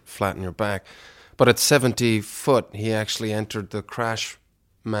land flat on your back. But at 70 foot, he actually entered the crash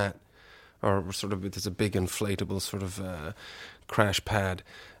mat, or sort of, it's a big inflatable sort of crash pad,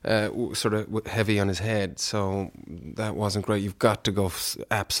 sort of heavy on his head, so that wasn't great. You've got to go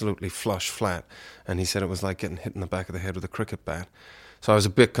absolutely flush flat, and he said it was like getting hit in the back of the head with a cricket bat. So I was a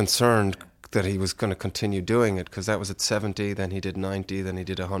bit concerned that he was going to continue doing it, because that was at 70, then he did 90, then he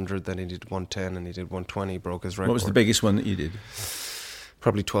did 100, then he did 110, and he did 120, broke his record. What was the biggest one that you did?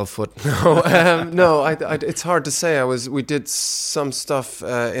 Probably 12 foot. No, it's hard to say. We did some stuff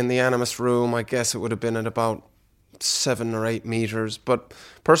in the Animus room. I guess it would have been at about 7 or 8 meters. But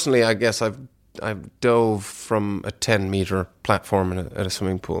personally, I guess I've dove from a 10-meter platform at a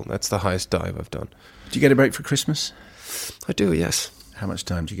swimming pool. That's the highest dive I've done. Do you get a break for Christmas? I do, yes. How much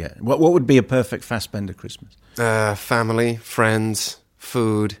time do you get? What would be a perfect Fassbender Christmas? Family, friends,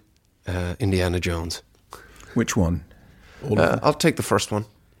 food, Indiana Jones. Which one? I'll take the first one.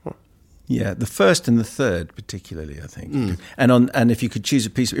 Yeah, the first and the third, particularly, I think. And if you could choose a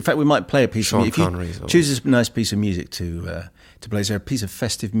piece, in fact, we might play a piece of music. If you choose a nice piece of music to play, is there a piece of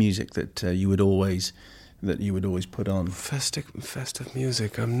festive music that you would always put on? Festive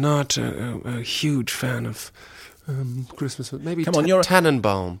music. I'm not a huge fan of Christmas. Maybe come on, you're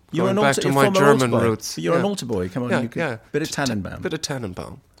Tannenbaum. You're going back to my German roots. You're an altar boy. Come on, yeah. Bit of Tannenbaum. Bit of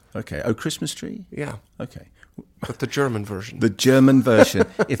Tannenbaum. Okay. Oh, Christmas tree. Yeah. Okay. But the German version. The German version.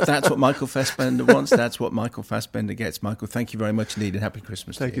 If that's what Michael Fassbender wants, that's what Michael Fassbender gets. Michael, thank you very much indeed, and happy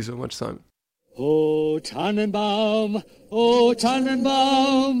Christmas. Thank you so much, Simon. O Tannenbaum,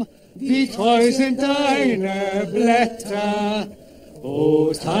 wie treu sind deine Blätter.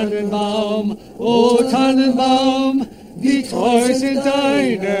 O Tannenbaum, wie treu sind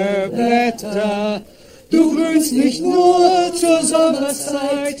deine Blätter. Du grünst nicht nur zur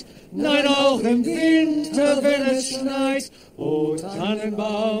Sommerzeit, nein, auch im Winter, wenn es schneit. O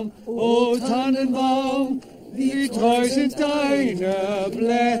Tannenbaum, wie treu sind deine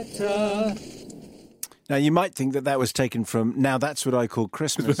Blätter. Now, you might think that was taken from Now That's What I Call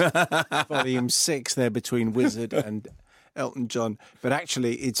Christmas, Volume 6 there between Wizard and Elton John. But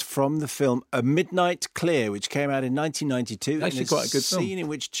actually, it's from the film A Midnight Clear, which came out in 1992. Actually quite a good film. Scene in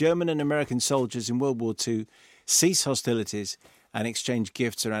which German and American soldiers in World War II cease hostilities and exchange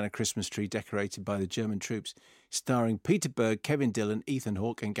gifts around a Christmas tree decorated by the German troops, starring Peter Berg, Kevin Dillon, Ethan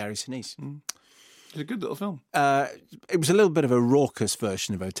Hawke and Gary Sinise. It's a good little film. It was a little bit of a raucous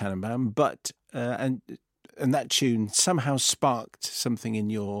version of O Tannenbaum, but and that tune somehow sparked something in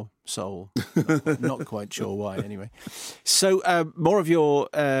your soul. Not quite sure why, anyway. So more of your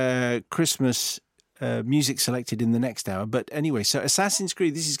Christmas music selected in the next hour. But anyway, so Assassin's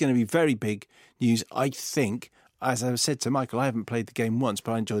Creed, this is going to be very big news, I think. as I said to Michael, I haven't played the game once,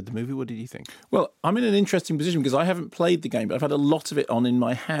 but I enjoyed the movie. What did you think? Well, I'm in an interesting position because I haven't played the game, but I've had a lot of it on in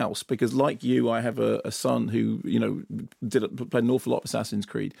my house because, like you, I have a son who, played an awful lot of Assassin's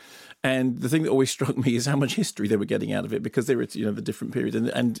Creed. And the thing that always struck me is how much history they were getting out of it because they were, the different periods.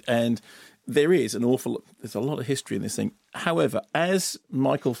 And there's a lot of history in this thing. However, as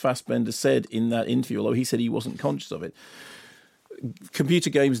Michael Fassbender said in that interview, although he said he wasn't conscious of it,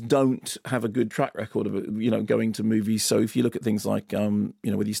 computer games don't have a good track record of going to movies. So if you look at things like whether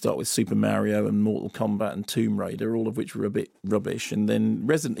you start with Super Mario and Mortal Kombat and Tomb Raider, all of which were a bit rubbish, and then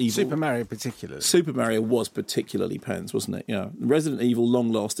Resident Evil. Super Mario was particularly pants, wasn't it? Resident Evil,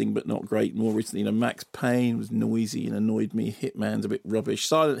 long lasting but not great. More recently, Max Payne was noisy and annoyed me. Hitman's a bit rubbish.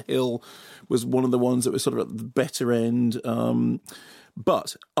 Silent Hill was one of the ones that was sort of at the better end.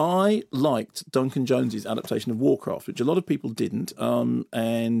 But I liked Duncan Jones's adaptation of Warcraft, which a lot of people didn't,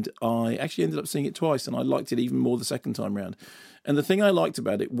 and I actually ended up seeing it twice, and I liked it even more the second time round. And the thing I liked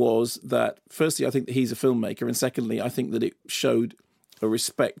about it was that, firstly, I think that he's a filmmaker, and secondly, I think that it showed a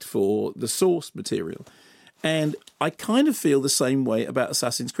respect for the source material. And I kind of feel the same way about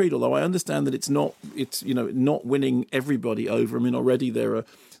Assassin's Creed, although I understand that it's not winning everybody over. I mean, already there are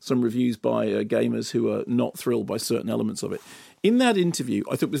some reviews by gamers who are not thrilled by certain elements of it. In that interview,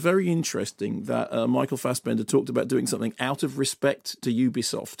 I thought it was very interesting that Michael Fassbender talked about doing something out of respect to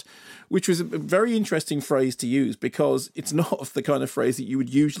Ubisoft, which was a very interesting phrase to use because it's not the kind of phrase that you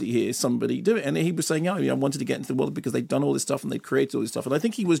would usually hear somebody do it. And he was saying, I wanted to get into the world because they'd done all this stuff and they'd created all this stuff. And I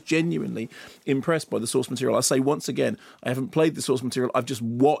think he was genuinely impressed by the source material. I say once again, I haven't played the source material. I've just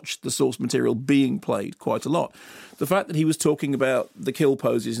watched the source material being played quite a lot. The fact that he was talking about the kill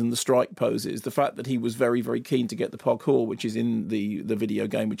poses and the strike poses, the fact that he was very, very keen to get the parkour, which is in the video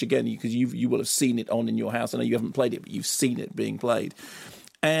game, which again, because you will have seen it on in your house. I know you haven't played it, but you've seen it being played.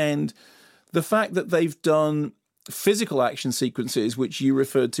 And the fact that they've done physical action sequences, which you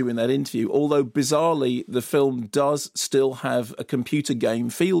referred to in that interview, although bizarrely the film does still have a computer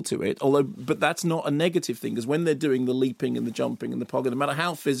game feel to it, but that's not a negative thing, because when they're doing the leaping and the jumping and the pogging, no matter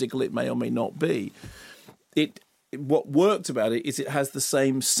how physical it may or may not be, what worked about it is it has the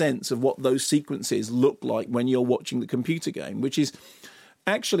same sense of what those sequences look like when you're watching the computer game, which is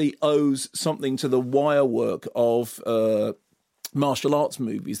actually owes something to the wire work of martial arts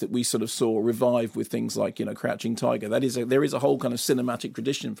movies that we sort of saw revived with things like, Crouching Tiger. There is a whole kind of cinematic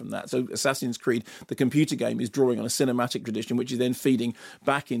tradition from that. So Assassin's Creed, the computer game, is drawing on a cinematic tradition, which is then feeding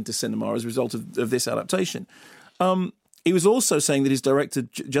back into cinema as a result of this adaptation. He was also saying that his director,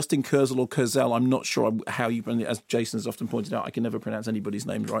 Justin Kurzel or Kurzel, I'm not sure how you pronounce it, as Jason has often pointed out, I can never pronounce anybody's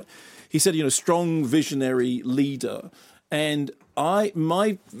names right. He said, strong visionary leader. And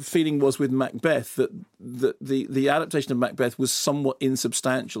my feeling was with Macbeth that the adaptation of Macbeth was somewhat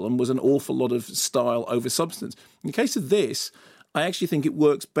insubstantial and was an awful lot of style over substance. In the case of this, I actually think it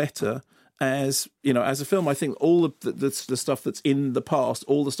works better as a film. I think all of the stuff that's in the past,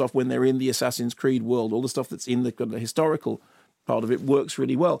 all the stuff when they're in the Assassin's Creed world, all the stuff that's in the historical part of it works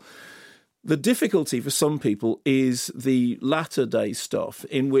really well. The difficulty for some people is the latter day stuff,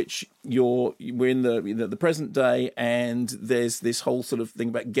 in which we're in the present day, and there's this whole sort of thing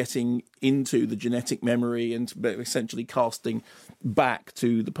about getting into the genetic memory and essentially casting back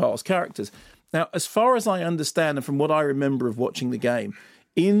to the past characters. Now, as far as I understand, and from what I remember of watching the game,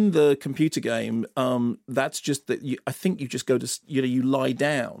 in the computer game, that's just that I think you just go to, you lie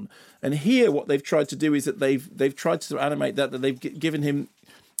down. And here what they've tried to do is that they've tried to animate that they've given him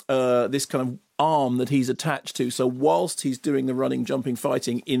this kind of arm that he's attached to. So whilst he's doing the running, jumping,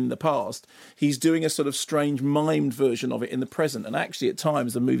 fighting in the past, he's doing a sort of strange mimed version of it in the present. And actually at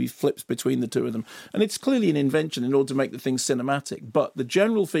times the movie flips between the two of them. And it's clearly an invention in order to make the thing cinematic. But the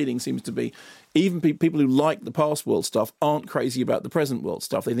general feeling seems to be even people who like the past world stuff aren't crazy about the present world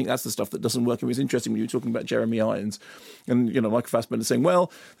stuff. They think that's the stuff that doesn't work. And it was interesting when you were talking about Jeremy Irons and, Michael Fassbender saying,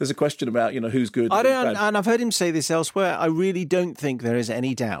 well, there's a question about, who's good. And I've heard him say this elsewhere. I really don't think there is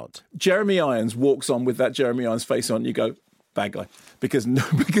any doubt. Jeremy Irons walks on with that Jeremy Irons face on. You go, bad guy. Because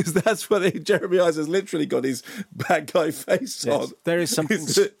that's what Jeremy Irons has literally got his bad guy face on. There is something,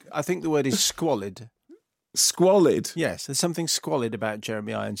 I think the word is squalid. Squalid? Yes, there's something squalid about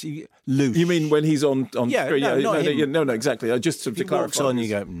Jeremy Irons. Loose. You mean when he's on screen? No, exactly. Just to clarify. Walks on, you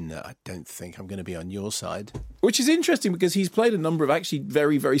go, no, I don't think I'm going to be on your side. Which is interesting because he's played a number of actually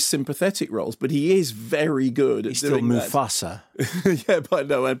very, very sympathetic roles, but he is very good at doing that. He's still Mufasa. Yeah, by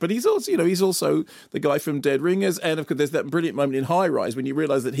no end. But he's also, he's also the guy from Dead Ringers, and of course, there's that brilliant moment in High Rise when you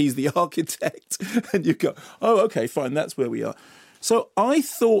realise that he's the architect, and you go, oh, okay, fine, that's where we are. So I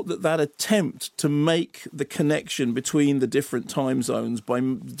thought that attempt to make the connection between the different time zones by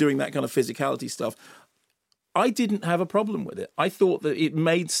doing that kind of physicality stuff, I didn't have a problem with it. I thought that it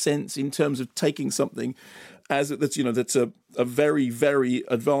made sense in terms of taking something that's a very, very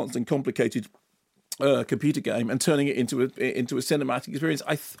advanced and complicated computer game and turning it into a cinematic experience.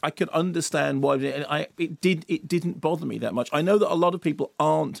 I could understand why it didn't bother me that much. I know that a lot of people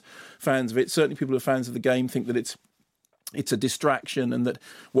aren't fans of it. Certainly, people who are fans of the game think that it's a distraction and that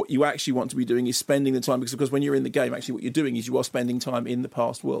what you actually want to be doing is spending the time, because when you're in the game, actually what you're doing is you are spending time in the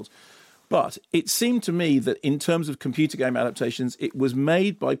past world. But it seemed to me that in terms of computer game adaptations, it was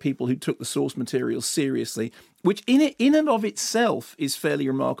made by people who took the source material seriously, which in and of itself is fairly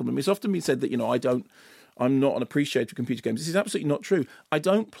remarkable. I mean, it's often been said that, I'm not an appreciator of computer games. This is absolutely not true. I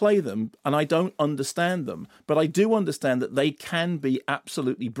don't play them and I don't understand them, but I do understand that they can be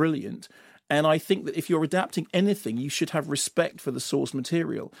absolutely brilliant. And I think that if you're adapting anything, you should have respect for the source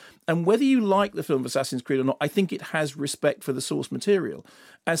material. And whether you like the film Assassin's Creed or not, I think it has respect for the source material.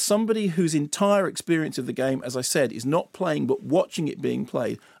 As somebody whose entire experience of the game, as I said, is not playing but watching it being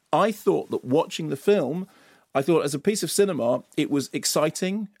played, I thought that watching the film, I thought as a piece of cinema, it was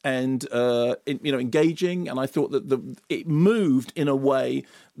exciting and engaging, and I thought that it moved in a way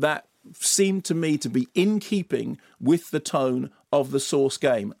that seemed to me to be in keeping with the tone of the source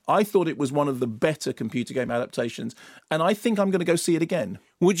game. I thought it was one of the better computer game adaptations, and I think I'm going to go see it again.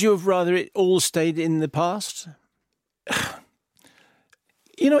 Would you have rather it all stayed in the past?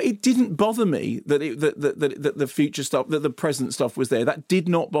 It didn't bother me that the future stuff, that the present stuff was there. That did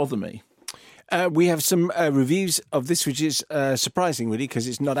not bother me. We have some reviews of this, which is surprising, really, because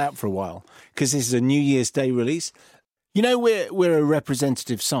it's not out for a while, because this is a New Year's Day release. We're a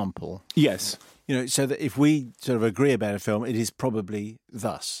representative sample. Yes. So that if we sort of agree about a film, it is probably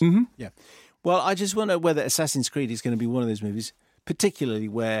thus. Mm-hmm. Yeah. Well, I just wonder whether Assassin's Creed is going to be one of those movies, particularly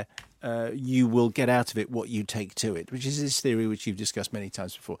where you will get out of it what you take to it, which is this theory which you've discussed many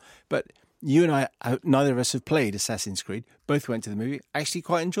times before. But you and I, neither of us have played Assassin's Creed. Both went to the movie, actually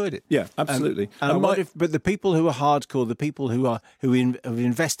quite enjoyed it. Yeah, absolutely. But the people who are hardcore, the people who have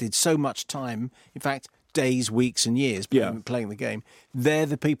invested so much time, in fact, days, weeks and years playing the game, they're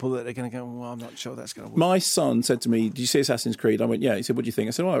the people that are going to go, well, I'm not sure that's going to work. My son said to me, did you see Assassin's Creed? I went, yeah. He said, what do you think?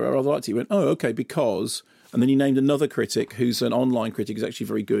 I said, I rather liked it. He went, oh, okay, because... And then he named another critic who's an online critic who's actually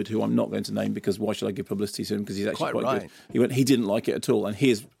very good, who I'm not going to name because why should I give publicity to him, because he's actually quite good. He went, he didn't like it at all, and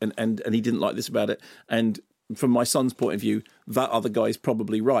he didn't like this about it. And from my son's point of view, that other guy's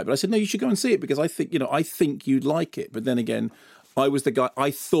probably right. But I said, no, you should go and see it because I think you'd like it. But then again, I was the guy,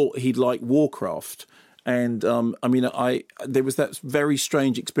 I thought he'd like Warcraft. And there was that very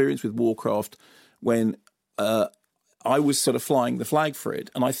strange experience with Warcraft when I was sort of flying the flag for it,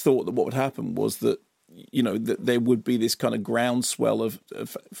 and I thought that what would happen was that that there would be this kind of groundswell of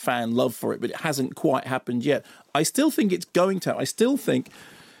fan love for it, but it hasn't quite happened yet. I still think it's going to. I still think,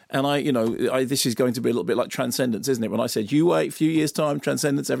 and this is going to be a little bit like Transcendence, isn't it? When I said, you wait a few years' time,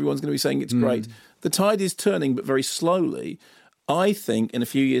 Transcendence, everyone's going to be saying it's great. The tide is turning, but very slowly. I think in a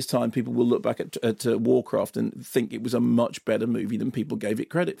few years' time, people will look back at Warcraft and think it was a much better movie than people gave it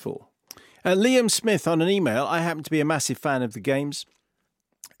credit for. Liam Smith on an email. I happen to be a massive fan of the games.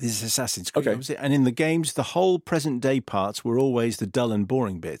 This is Assassin's Creed, obviously. And in the games, the whole present-day parts were always the dull and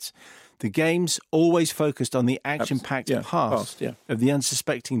boring bits. The games always focused on the action-packed past of the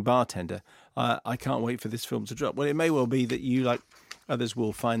unsuspecting bartender. I can't wait for this film to drop. Well, it may well be that you, like others,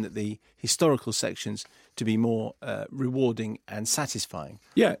 will find that the historical sections to be more rewarding and satisfying.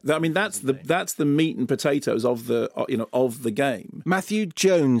 Yeah, I mean that's the meat and potatoes of the game. Matthew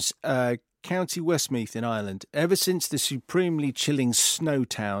Jones, County Westmeath in Ireland. Ever since the supremely chilling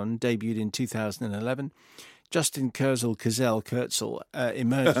Snowtown debuted in 2011, Justin Kurzel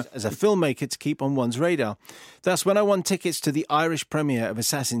emerged as a filmmaker to keep on one's radar. Thus, when I won tickets to the Irish premiere of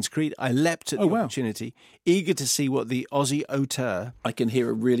Assassin's Creed, I leapt at the opportunity, eager to see what the Aussie auteur... I can hear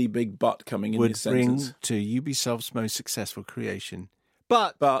a really big but coming in this sentence. ...would bring to Ubisoft's most successful creation.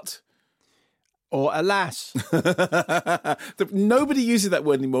 But... Or alas. Nobody uses that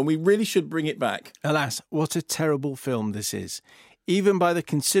word anymore, and we really should bring it back. Alas, what a terrible film this is. Even by the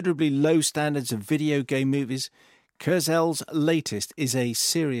considerably low standards of video game movies, Kurzel's latest is a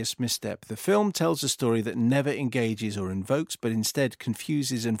serious misstep. The film tells a story that never engages or invokes, but instead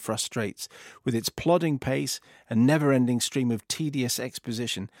confuses and frustrates, with its plodding pace and never-ending stream of tedious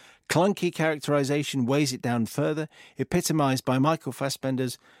exposition. Clunky characterization weighs it down further, epitomised by Michael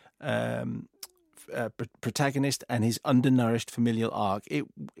Fassbender's protagonist and his undernourished familial arc. It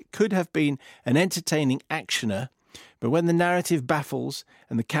could have been an entertaining actioner, but when the narrative baffles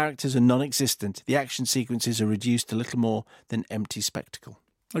and the characters are non-existent, the action sequences are reduced to little more than empty spectacle.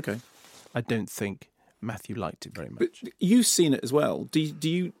 Okay. I don't think Matthew liked it very much. But you've seen it as well.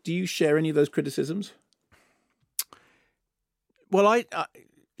 Do you share any of those criticisms? Well,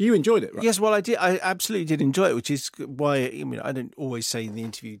 you enjoyed it, right? Yes, well, I did. I absolutely did enjoy it, which is why I don't always say in the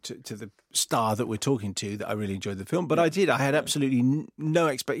interview to the star that we're talking to that I really enjoyed the film, but I did. I had absolutely no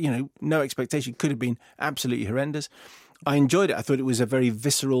expectation. Could have been absolutely horrendous. I enjoyed it. I thought it was a very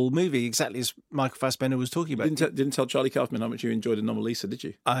visceral movie, exactly as Michael Fassbender was talking about. Didn't tell Charlie Kaufman how much you enjoyed Anomalisa, did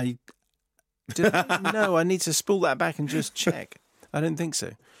you? I didn't. No, I need to spool that back and just check. I don't think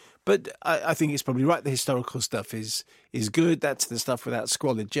so. But I think it's probably right. The historical stuff is good. That's the stuff without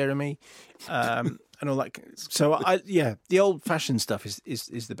Squalid Jeremy and all that. So, the old-fashioned stuff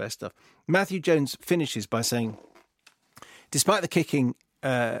is the best stuff. Matthew Jones finishes by saying, despite the kicking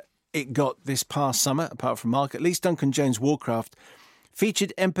it got this past summer, apart from Mark, at least Duncan Jones' Warcraft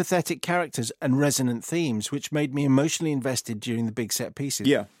featured empathetic characters and resonant themes, which made me emotionally invested during the big set pieces.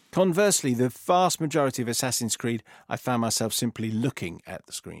 Yeah. Conversely, the vast majority of Assassin's Creed, I found myself simply looking at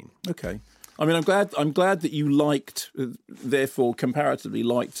the screen. Okay. I mean, I'm glad that you liked, therefore comparatively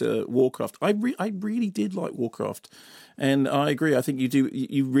liked Warcraft. I really did like Warcraft, and I agree. I think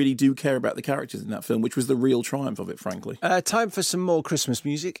you really do care about the characters in that film, which was the real triumph of it, frankly. Time for some more Christmas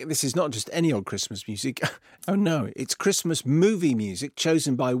music. This is not just any old Christmas music. Oh no, it's Christmas movie music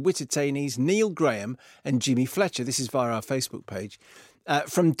chosen by Wittertainees Neil Graham and Jimmy Fletcher. This is via our Facebook page.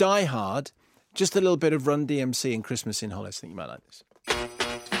 From Die Hard, just a little bit of Run DMC and Christmas in Hollis. I think you might like this.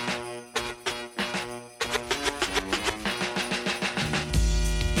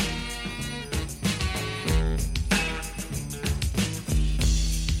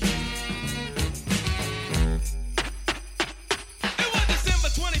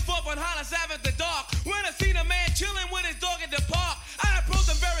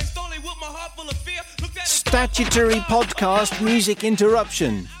 Statutory podcast music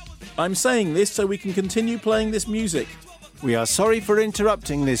interruption. I'm saying this so we can continue playing this music. We are sorry for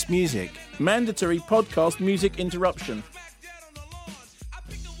interrupting this music. Mandatory podcast music interruption.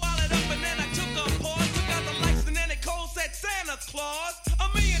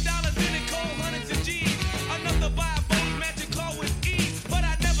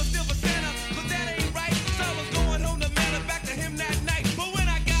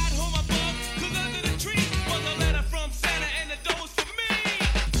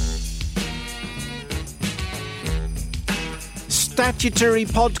 Statutory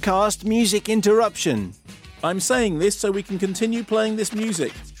podcast music interruption. I'm saying this so we can continue playing this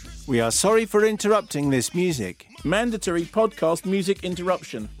music. We are sorry for interrupting this music. Mandatory podcast music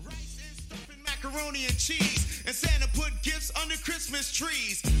interruption. Macaroni and cheese, and Santa put gifts under Christmas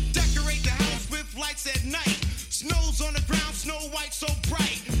trees. Decorate the house with lights at night. Snow's on the ground, snow white so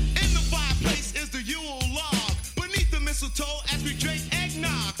bright. In the fireplace is the Yule log. Beneath the mistletoe as we drink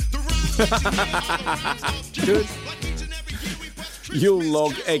eggnog. The rhymes of Good. Yule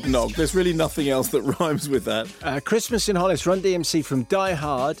log eggnog. There's really nothing else that rhymes with that. Christmas in Hollis, Run DMC from Die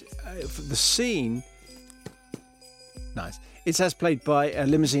Hard. The scene. Nice. It's as played by a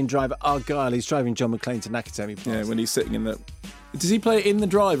limousine driver, Argyle. He's driving John McClane to Nakatomi Plaza. Yeah, when he's sitting in the... Does he play it in the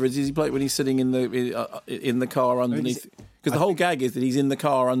driver, or does he play it when he's sitting in the car underneath? Because the whole gag is that he's in the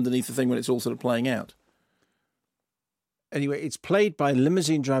car underneath the thing when it's all sort of playing out. Anyway, it's played by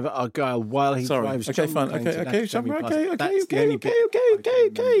limousine driver Argyle while he drives. Okay, John fine. McClane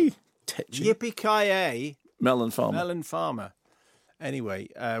Okay. Yippee-ki-yay. Melon Farmer. Anyway,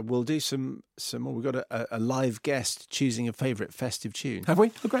 we'll do some more. We've got a live guest choosing a favourite festive tune. Have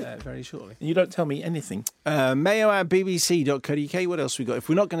we? Oh, great. Very shortly. And you don't tell me anything. mayo@bbc.co.uk. What else we got? If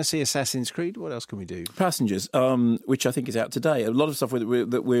we're not going to see Assassin's Creed, what else can we do? Passengers, which I think is out today. A lot of stuff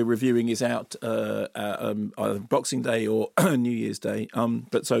that we're reviewing is out either Boxing Day or New Year's Day.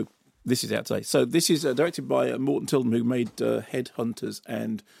 But so this is out today. So this is directed by Morton Tilden, who made Headhunters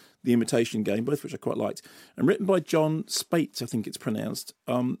and The Imitation Game, both which I quite liked, and written by John Spates, I think it's pronounced.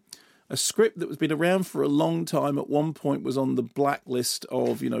 A script that has been around for a long time. At one point was on the blacklist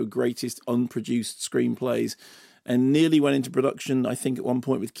of, greatest unproduced screenplays, and nearly went into production, I think, at one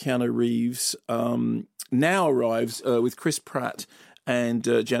point with Keanu Reeves. Now arrives with Chris Pratt and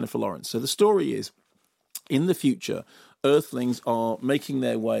Jennifer Lawrence. So the story is, in the future, Earthlings are making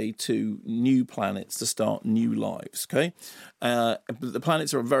their way to new planets to start new lives, okay? But the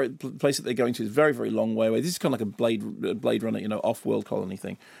planets are the place that they're going to is a very, very long way away. This is kind of like a Blade Runner, off-world colony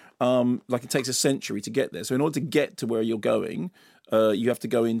thing. Like it takes a century to get there. So in order to get to where you're going, you have to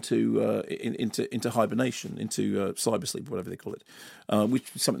go into hibernation, into cybersleep, whatever they call it, which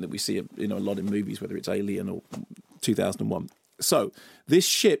is something that we see a lot in movies, whether it's Alien or 2001. So this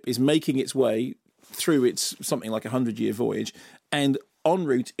ship is making its way through its something like 100-year voyage, and en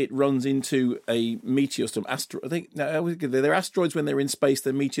route it runs into a meteor storm. I think they're asteroids when they're in space,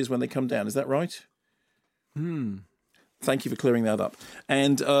 they're meteors when they come down. Is that right? Thank you for clearing that up.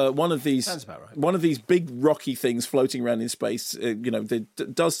 And one of these big rocky things floating around in space,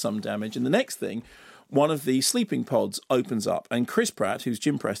 does some damage. And the next thing, one of the sleeping pods opens up, and Chris Pratt, who's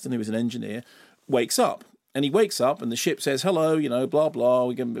Jim Preston, who is an engineer, wakes up. And he wakes up, and the ship says, hello, blah, blah,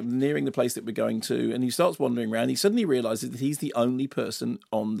 we're nearing the place that we're going to. And he starts wandering around. He suddenly realises that he's the only person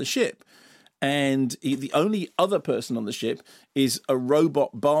on the ship. And the only other person on the ship is a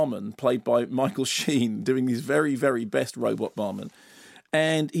robot barman played by Michael Sheen, doing his very, very best robot barman.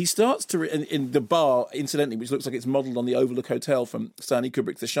 And he starts to, in the bar, incidentally, which looks like it's modelled on the Overlook Hotel from Stanley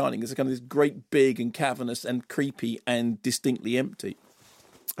Kubrick's The Shining, it's kind of this great, big and cavernous and creepy and distinctly empty.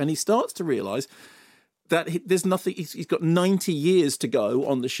 And he starts to realise that there's nothing. He's got 90 years to go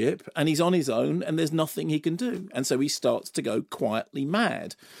on the ship, and he's on his own, and there's nothing he can do. And so he starts to go quietly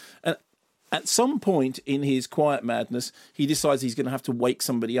mad. And at some point in his quiet madness, he decides he's going to have to wake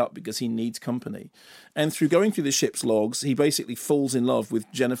somebody up because he needs company. And through going through the ship's logs, he basically falls in love with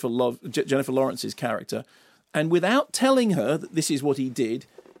Jennifer Lawrence's character. And without telling her that this is what he did,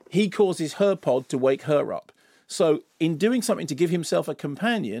 he causes her pod to wake her up. So in doing something to give himself a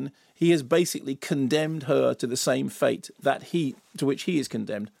companion, he has basically condemned her to the same fate to which he is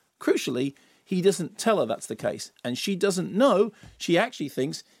condemned. Crucially, he doesn't tell her that's the case. And she doesn't know. She actually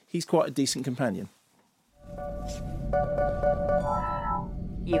thinks he's quite a decent companion.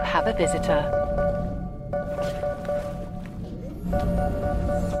 You have a visitor.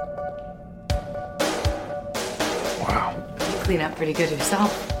 Wow. You clean up pretty good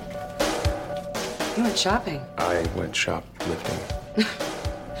yourself. You went shopping. I went shoplifting.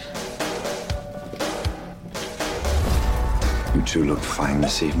 You two look fine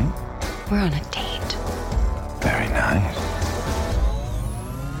this evening. We're on a date. Very nice.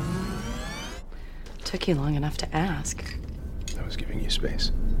 Took you long enough to ask. I was giving you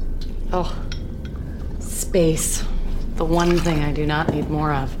space. Oh, space. The one thing I do not need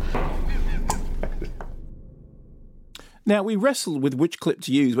more of. Now, we wrestled with which clip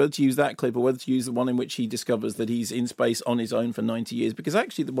to use, whether to use that clip or whether to use the one in which he discovers that he's in space on his own for 90 years, because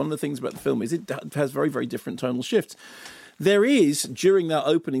actually one of the things about the film is it has very, very different tonal shifts. There is, during that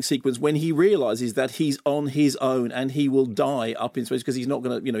opening sequence, when he realises that he's on his own and he will die up in space because he's not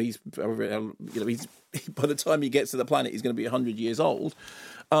going to, he's by the time he gets to the planet, he's going to be 100 years old.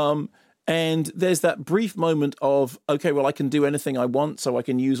 And there's that brief moment of, okay, well, I can do anything I want, so I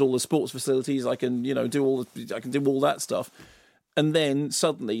can use all the sports facilities, I can, do all that stuff. And then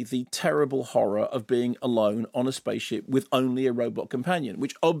suddenly the terrible horror of being alone on a spaceship with only a robot companion,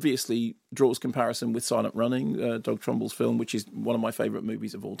 which obviously draws comparison with Silent Running, Doug Trumbull's film, which is one of my favourite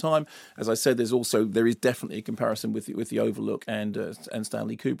movies of all time. As I said, there is definitely a comparison with the Overlook and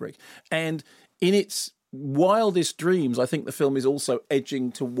Stanley Kubrick. And in its wildest dreams, I think the film is also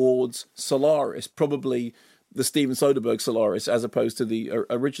edging towards Solaris, probably the Steven Soderbergh Solaris as opposed to the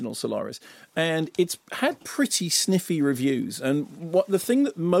original Solaris. And it's had pretty sniffy reviews. And the thing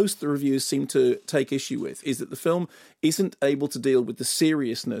that most of the reviews seem to take issue with is that the film isn't able to deal with the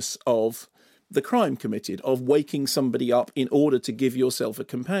seriousness of the crime committed, of waking somebody up in order to give yourself a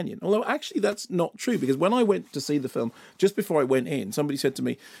companion. Although actually that's not true, because when I went to see the film, just before I went in, somebody said to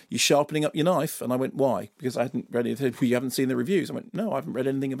me, "You're sharpening up your knife." And I went, "Why?" Because I hadn't read anything. "You haven't seen the reviews." I went, "No, I haven't read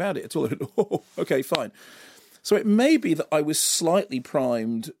anything about it at all." I went, "Oh, okay, fine." So it may be that I was slightly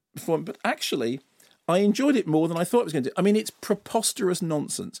primed for it, but actually I enjoyed it more than I thought it was going to. I mean, it's preposterous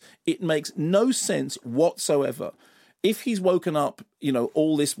nonsense. It makes no sense whatsoever. If he's woken up,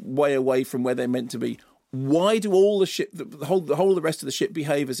 all this way away from where they're meant to be, why do all the ship, the whole of the rest of the ship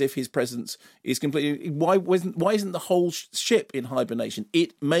behave as if his presence is completely? Why isn't the whole ship in hibernation?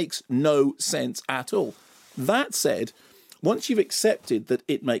 It makes no sense at all. That said, once you've accepted that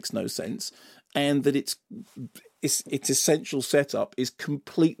it makes no sense and that its essential setup is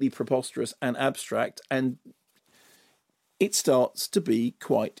completely preposterous and abstract, and it starts to be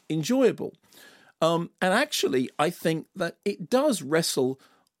quite enjoyable. And actually, I think that it does wrestle,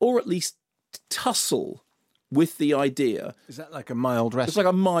 or at least tussle, with the idea. Is that like a mild wrestle? It's like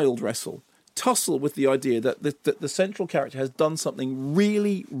a mild wrestle. Tussle with the idea that the central character has done something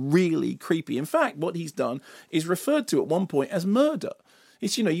really, really creepy. In fact, what he's done is referred to at one point as murder.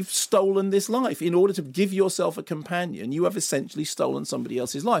 It's, you've stolen this life. In order to give yourself a companion, you have essentially stolen somebody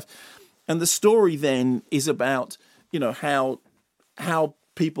else's life. And the story then is about, how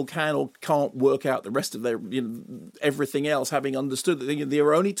people can or can't work out the rest of their, everything else, having understood that there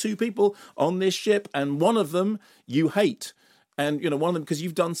are only two people on this ship, and one of them you hate, and one of them because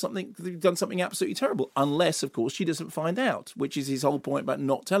you've done something absolutely terrible. Unless, of course, she doesn't find out, which is his whole point about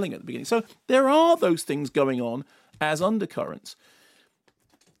not telling at the beginning. So there are those things going on as undercurrents.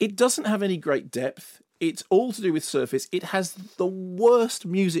 It doesn't have any great depth. It's all to do with surface. It has the worst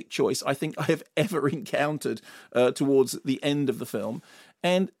music choice I think I have ever encountered towards the end of the film.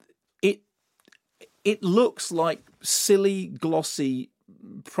 And it looks like silly, glossy,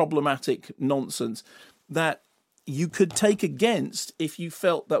 problematic nonsense that you could take against if you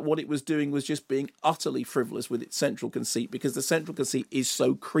felt that what it was doing was just being utterly frivolous with its central conceit, because the central conceit is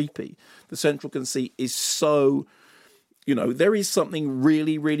so creepy. The central conceit is so, there is something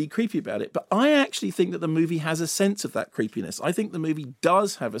really, really creepy about it. But I actually think that the movie has a sense of that creepiness. I think the movie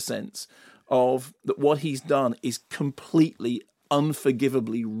does have a sense of that what he's done is completely,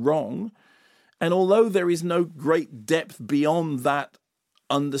 unforgivably wrong. And although there is no great depth beyond that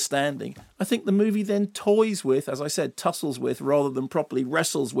understanding, I think the movie then toys with, as I said, tussles with, rather than properly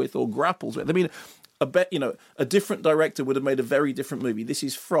wrestles with or grapples with. I mean, a different director would have made a very different movie. This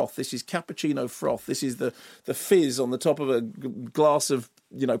is froth. This is cappuccino froth. This is the fizz on the top of a glass of,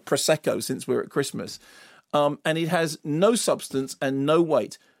 Prosecco, since we're at Christmas. And it has no substance and no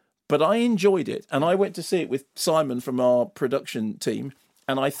weight. But I enjoyed it. And I went to see it with Simon from our production team.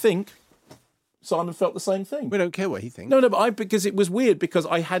 And I think Simon felt the same thing. We don't care what he thinks. No, but because it was weird, because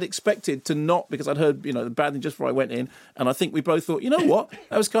I had expected to not, because I'd heard, the bad thing just before I went in, and I think we both thought, you know what,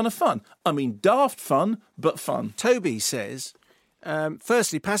 that was kind of fun. I mean, daft fun, but fun. Toby says,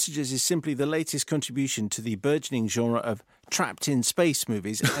 firstly, Passengers is simply the latest contribution to the burgeoning genre of trapped in space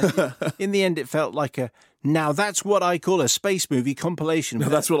movies. And in the end, it felt like now that's what I call a space movie compilation. Now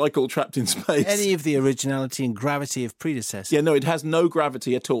that's what I call trapped in space. Any of the originality and gravity of predecessors. Yeah, no, it has no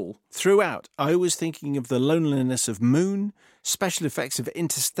gravity at all. Throughout, I was thinking of the loneliness of Moon, special effects of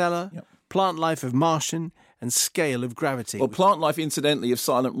Interstellar, plant life of Martian, and scale of Gravity. Well, plant life, incidentally, of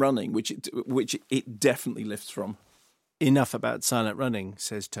Silent Running, which it definitely lifts from. Enough about Silent Running,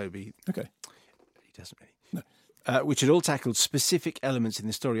 says Toby. Okay. He doesn't really. No. Which had all tackled specific elements in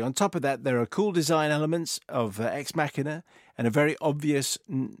the story. On top of that, there are cool design elements of Ex Machina and a very obvious...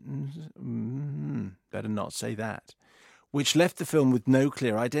 better not say that. Which left the film with no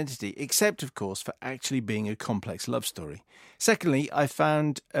clear identity, except, of course, for actually being a complex love story. Secondly, I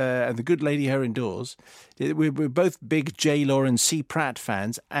found, and the good lady her indoors, we're both big J. Law and C. Pratt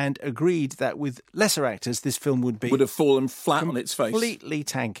fans, and agreed that with lesser actors, this film would have fallen flat on its face. Completely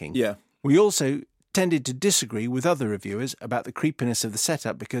tanking. Yeah. We also tended to disagree with other reviewers about the creepiness of the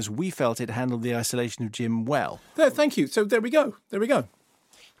setup because we felt it handled the isolation of Jim well. Thank you. So there we go. There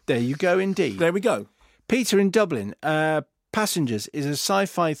you go indeed. There we go. Peter in Dublin, Passengers is a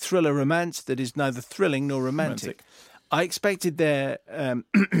sci-fi thriller romance that is neither thrilling nor romantic. I expected there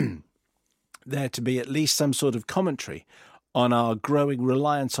to be at least some sort of commentary on our growing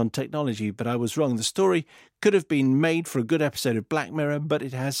reliance on technology, but I was wrong. The story could have been made for a good episode of Black Mirror, but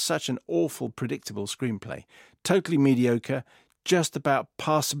it has such an awful, predictable screenplay. Totally mediocre, just about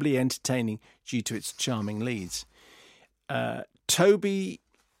passably entertaining due to its charming leads. Toby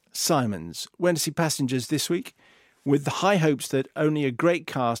Simons went to see Passengers this week with the high hopes that only a great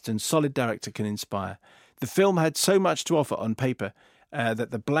cast and solid director can inspire. The film had so much to offer on paper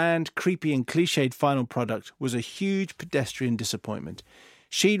that the bland, creepy and cliched final product was a huge pedestrian disappointment.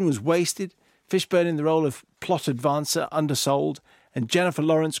 Sheen was wasted, Fishburne in the role of plot advancer undersold, and Jennifer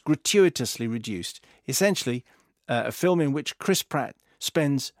Lawrence gratuitously reduced. Essentially, a film in which Chris Pratt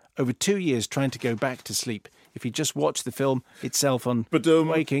spends over 2 years trying to go back to sleep. If you just watch the film itself on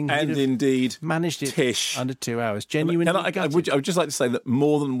waking, and indeed managed it Tish. under 2 hours. Genuinely, I would just like to say that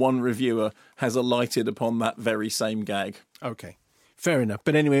more than one reviewer has alighted upon that very same gag. Okay. Fair enough.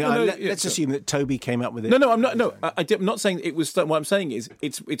 But anyway, let's assume that Toby came up with it. No, I'm not. No, I'm not saying it was. What I'm saying is,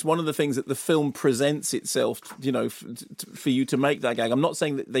 it's one of the things that the film presents itself, for you to make that gag. I'm not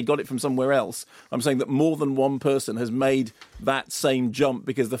saying that they got it from somewhere else. I'm saying that more than one person has made that same jump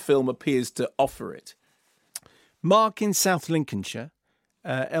because the film appears to offer it. Mark in South Lincolnshire,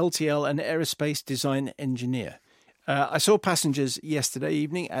 LTL and aerospace design engineer. I saw Passengers yesterday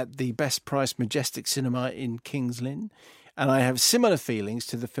evening at the Best Price Majestic Cinema in King's Lynn. And I have similar feelings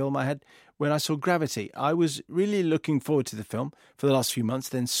to the film I had when I saw Gravity. I was really looking forward to the film for the last few months,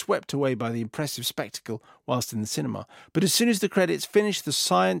 then swept away by the impressive spectacle whilst in the cinema. But as soon as the credits finished, the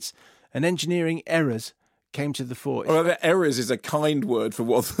science and engineering errors came to the fore. Well, errors is a kind word for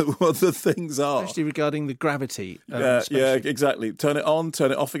what the things are. Especially regarding the gravity. Yeah, exactly. Turn it on,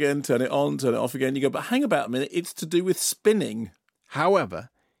 turn it off again, turn it on, turn it off again. You go, but hang about a minute, it's to do with spinning. However,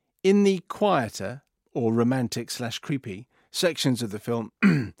 in the quieter or romantic/creepy sections of the film,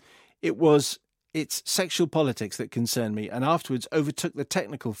 it's sexual politics that concerned me, and afterwards overtook the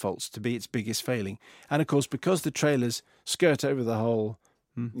technical faults to be its biggest failing. And of course, because the trailers skirt over the whole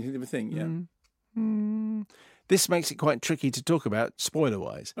thing, yeah. this makes it quite tricky to talk about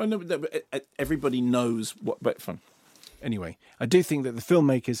spoiler-wise. Oh, no, but everybody knows what... Anyway, I do think that the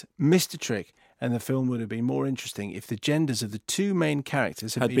filmmakers missed a trick, and the film would have been more interesting if the genders of the two main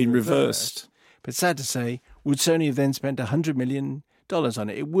characters had been reversed. But sad to say, would Sony have then spent $100 million on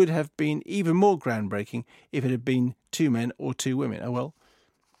it? It would have been even more groundbreaking if it had been two men or two women. Oh, well.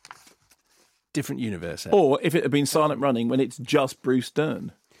 Different universe. Or if it had been silent running when it's just Bruce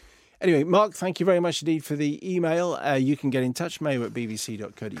Dern. Anyway, Mark, thank you very much indeed for the email. You can get in touch,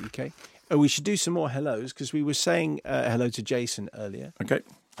 mayo@bbc.co.uk. We should do some more hellos, because we were saying hello to Jason earlier. Okay.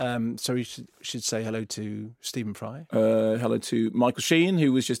 So we should say hello to Stephen Fry. Hello to Michael Sheen,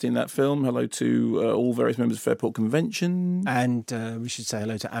 who was just in that film. Hello to all various members of Fairport Convention. And we should say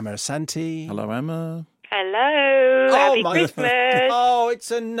hello to Amma Asanti. Hello, Amma. Hello. Happy Christmas. Oh,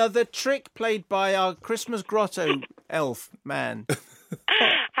 it's another trick played by our Christmas grotto elf man.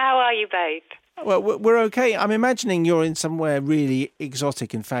 How are you both? Well, we're okay. I'm imagining you're in somewhere really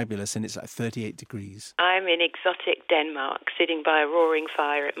exotic and fabulous, and it's like 38 degrees. I'm in exotic Denmark, sitting by a roaring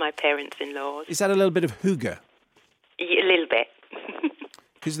fire at my parents-in-law's. Is that a little bit of hygge? A little bit.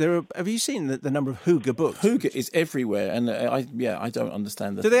 Because have you seen the number of hygge books? Hygge is everywhere, and I don't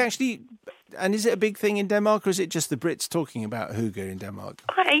understand that. Do they actually? And is it a big thing in Denmark, or is it just the Brits talking about hygge in Denmark?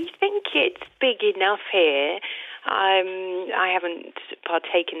 I think it's big enough here. I haven't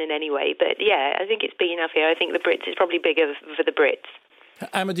partaken in any way, but yeah, I think it's big enough here. I think the Brits is probably bigger for the Brits.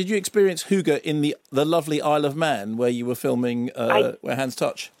 Amma, did you experience hygge in the lovely Isle of Man where you were filming Where Hands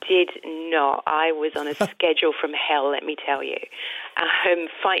Touch? Did not. I was on a schedule from hell, let me tell you.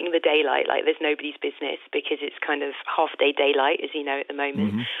 Fighting the daylight like there's nobody's business, because it's kind of half-day daylight, as you know, at the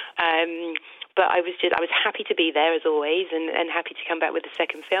moment. Mm-hmm. But I was happy to be there, as always, and happy to come back with the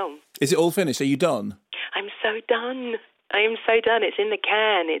second film. Is it all finished? Are you done? I'm so done. I am so done. It's in the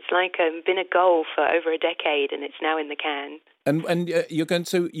can. It's like been a goal for over a decade, and it's now in the can. And you're going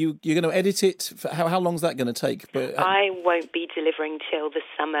to edit it. How long's that going to take? But I won't be delivering till the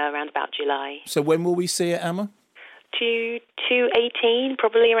summer, around about July. So when will we see it, Amma? 2018,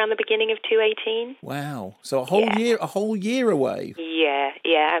 probably around the beginning of 2018. Wow! So a whole year away. Yeah,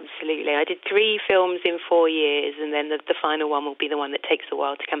 absolutely. I did 3 films in 4 years, and then the final one will be the one that takes a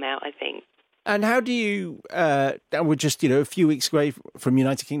while to come out, I think. And how do you, we're just, a few weeks away from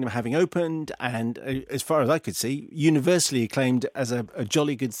United Kingdom having opened, and as far as I could see, universally acclaimed as a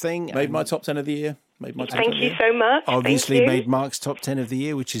jolly good thing. Made my top 10 of the year. Thank you so much. Obviously made Mark's top 10 of the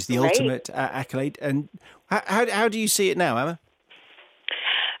year, which is the ultimate accolade. And how do you see it now, Emma?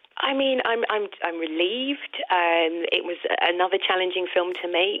 I mean, I'm relieved. It was another challenging film to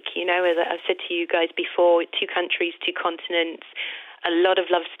make. As I've said to you guys before, 2 countries, 2 continents, a lot of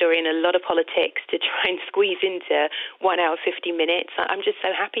love story and a lot of politics to try and squeeze into 1 hour, 50 minutes. I'm just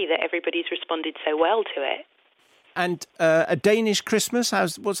so happy that everybody's responded so well to it. And a Danish Christmas,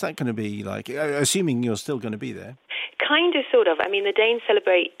 what's that going to be like? Assuming you're still going to be there. Kind of, sort of. I mean, the Danes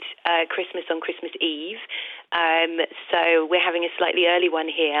celebrate Christmas on Christmas Eve, so we're having a slightly early one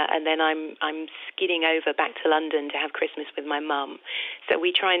here, and then I'm skidding over back to London to have Christmas with my mum. So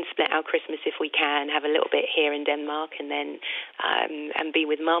we try and split our Christmas if we can, have a little bit here in Denmark, and then and be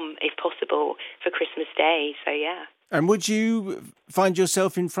with mum if possible for Christmas Day. So yeah. And would you find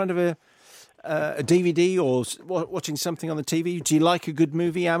yourself in front of a DVD or watching something on the TV? Do you like a good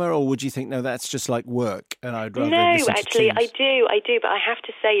movie, Amma, or would you think, no, that's just like work and I'd rather listen to actually, tunes? I do, but I have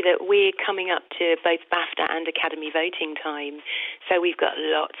to say that we're coming up to both BAFTA and Academy voting time, so we've got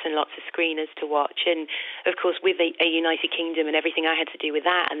lots and lots of screeners to watch, and of course with a United Kingdom and everything I had to do with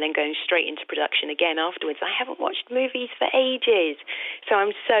that, and then going straight into production again afterwards, I haven't watched movies for ages, so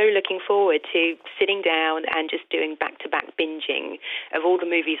I'm so looking forward to sitting down and just doing back-to-back binging of all the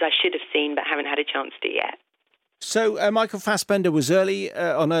movies I should have seen but haven't had a chance to yet. So Michael Fassbender was earlier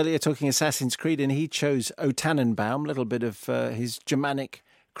talking Assassin's Creed, and he chose O Tannenbaum, a little bit of his Germanic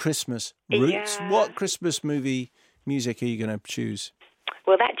Christmas roots. Yeah. What Christmas movie music are you going to choose?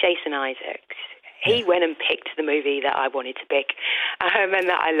 Well, that Jason Isaacs. He went and picked the movie that I wanted to pick and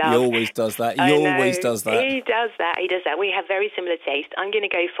that I love. He always does that. He always does that. He does that. We have very similar taste. I'm going to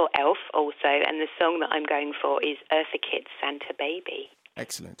go for Elf also, and the song that I'm going for is Eartha Kitt's Santa Baby.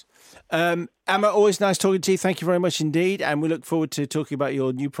 Excellent. Amma, always nice talking to you. Thank you very much indeed. And we look forward to talking about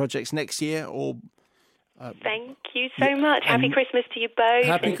your new projects next year. Thank you so much. Happy Christmas to you both.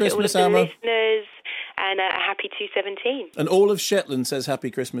 Happy Christmas, to all of the Amma. listeners. And happy 217. And all of Shetland says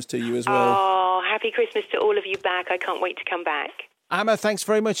happy Christmas to you as well. Oh, happy Christmas to all of you back. I can't wait to come back. Amma, thanks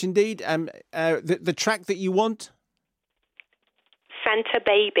very much indeed. The track that you want? Santa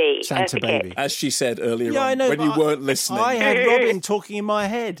Baby. Santa Eartha Baby. Kitt. As she said earlier Yeah, on, I know, when you weren't listening. I had Robin talking in my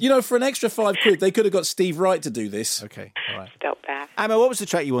head. You know, for an extra £5, they could have got Steve Wright to do this. Okay, all right. Stop that. Emma, what was the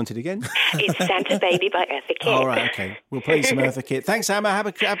track you wanted again? It's Santa Baby by Eartha Kitt. All right, okay. We'll play some Eartha Kitt. Thanks, Emma.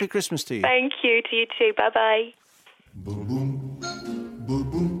 Happy Christmas to you. Thank you. To you too. Bye-bye.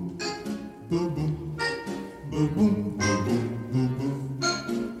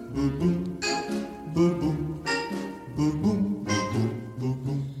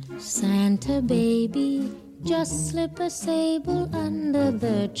 Santa baby, just slip a sable under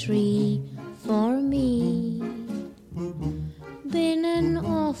the tree for me. Been an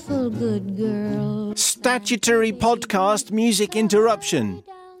awful good girl. Statutory podcast music interruption.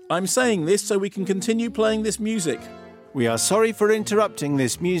 I'm saying this so we can continue playing this music. We are sorry for interrupting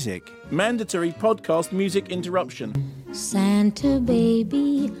this music. Mandatory podcast music interruption. Santa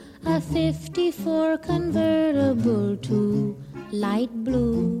baby, a 54 convertible to light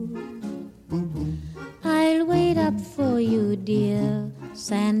blue. I'll wait up for you, dear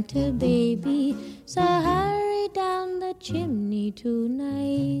Santa baby, so hurry down the chimney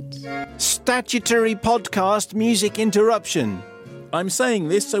tonight. Statutory podcast music interruption. I'm saying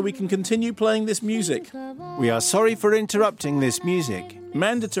this so we can continue playing this music. We are sorry for interrupting this music.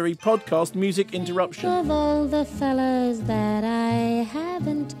 Mandatory podcast music interruption. Of all the fellas that I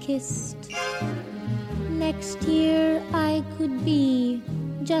haven't kissed, next year I could be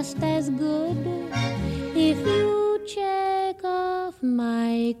just as good if you check off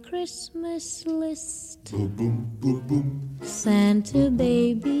my Christmas list. Santa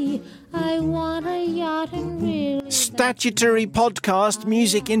baby, I want a yacht and really... Statutory podcast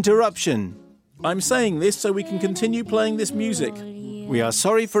music interruption. I'm saying this so we can continue playing this music. We are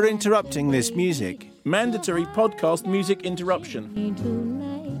sorry for interrupting this music. Mandatory podcast music interruption.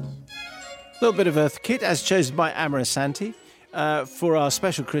 A little bit of Eartha Kitt, as chosen by Amara Santi, for our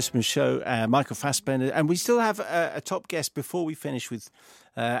special Christmas show, Michael Fassbender. And we still have a top guest before we finish with,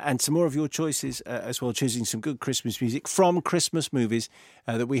 and some more of your choices as well, choosing some good Christmas music from Christmas movies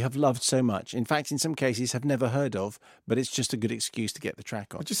that we have loved so much. In fact, in some cases, have never heard of, but it's just a good excuse to get the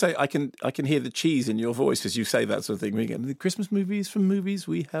track on. I'd just say I can hear the cheese in your voice as you say that sort of thing. The Christmas movies from movies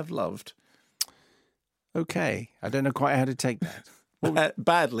we have loved. Okay, I don't know quite how to take that.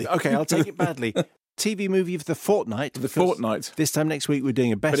 Badly. Okay, I'll take it badly. TV movie of the fortnight. The fortnight. This time next week we're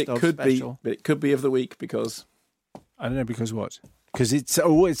doing a best of special. But it could be of the week because... I don't know, because what? Because it's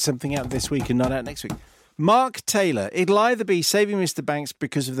something out this week and not out next week. Mark Taylor. It'll either be Saving Mr. Banks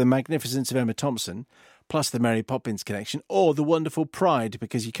because of the magnificence of Emma Thompson, plus the Mary Poppins connection, or The Wonderful Pride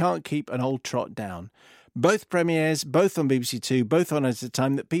because you can't keep an old trot down. Both premieres, both on BBC Two, both on at a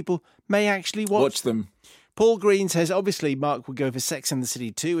time that people may actually watch them. Paul Green says, obviously, Mark will go for Sex and the City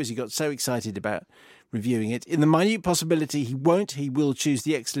 2 as he got so excited about reviewing it. In the minute possibility he won't, he will choose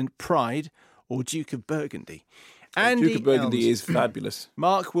the excellent Pride or Duke of Burgundy. Duke of Burgundy is fabulous.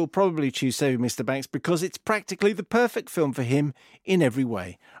 Mark will probably choose Saving Mr. Banks because it's practically the perfect film for him in every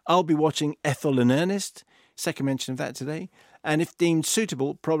way. I'll be watching Ethel and Ernest, second mention of that today, and if deemed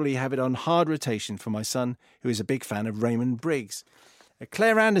suitable, probably have it on hard rotation for my son, who is a big fan of Raymond Briggs.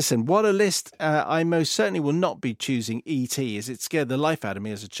 Claire Anderson, what a list. I most certainly will not be choosing E.T. as it scared the life out of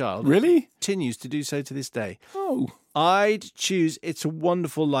me as a child. Really? It continues to do so to this day. Oh. I'd choose It's a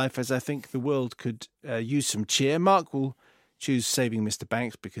Wonderful Life as I think the world could use some cheer. Mark will choose Saving Mr.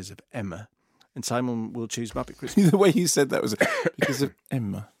 Banks because of Emma. And Simon will choose Muppet Christmas. The way you said that was because of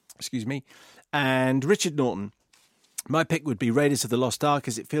Emma. Excuse me. And Richard Norton. My pick would be Raiders of the Lost Ark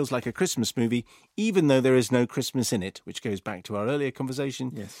as it feels like a Christmas movie, even though there is no Christmas in it, which goes back to our earlier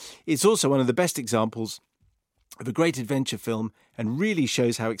conversation. Yes. It's also one of the best examples of a great adventure film and really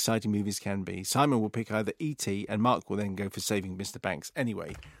shows how exciting movies can be. Simon will pick either E.T. and Mark will then go for Saving Mr. Banks.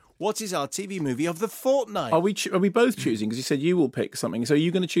 Anyway, what is our TV movie of the fortnight? Are we both choosing? Because you said you will pick something. So are you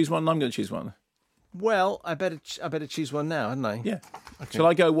going to choose one and I'm going to choose one? Well, I better choose one now, hadn't I? Yeah. Okay. Shall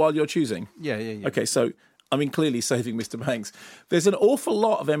I go while you're choosing? Yeah. Okay, so... I mean, clearly Saving Mr. Banks. There's an awful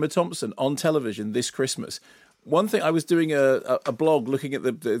lot of Emma Thompson on television this Christmas. One thing, I was doing a blog looking at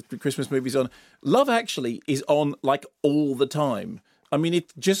the Christmas movies on. Love Actually is on like all the time. I mean,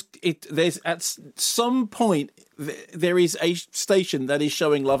 there's at some point there is a station that is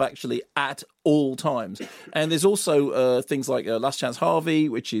showing Love Actually at all times. And there's also things like Last Chance Harvey,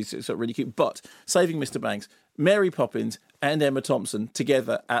 which is sort of really cute. But Saving Mr. Banks, Mary Poppins and Emma Thompson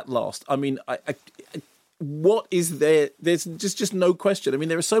together at last. I mean, what is there? There's just no question. I mean,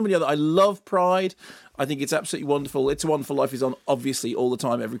 there are so many other... I love Pride. I think it's absolutely wonderful. It's a Wonderful Life is on, obviously, all the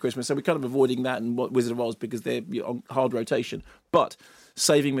time, every Christmas. So we're kind of avoiding that and Wizard of Oz because they're on hard rotation. But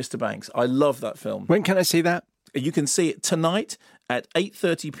Saving Mr. Banks, I love that film. When can I see that? You can see it tonight at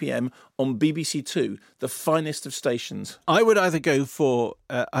 8:30 p.m. on BBC Two, the finest of stations. I would either go for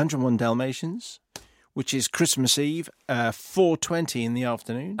 101 Dalmatians, which is Christmas Eve, 4:20 in the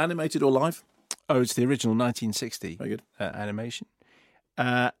afternoon. Animated or live? Oh, it's the original 1960 Very good. animation.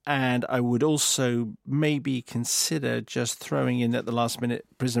 And I would also maybe consider just throwing in at the last minute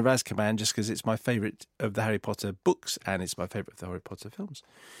Prisoner of Azkaban, just because it's my favourite of the Harry Potter books and it's my favourite of the Harry Potter films.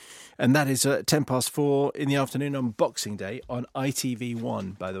 And that is at 4:10 in the afternoon on Boxing Day on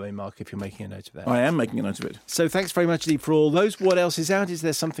ITV1, by the way, Mark, if you're making a note of that. I am making a note of it. So thanks very much, Lee, for all those. What else is out? Is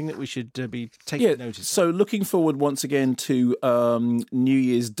there something that we should be taking notice of? So looking forward once again to New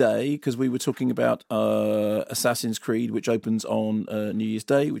Year's Day, because we were talking about Assassin's Creed, which opens on New Year's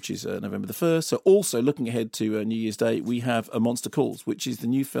Day, which is November the 1st. So also looking ahead to New Year's Day, we have A Monster Calls, which is the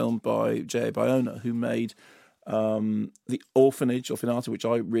new film by J.A. Bayona, who made The Orphanage, Orphanata, which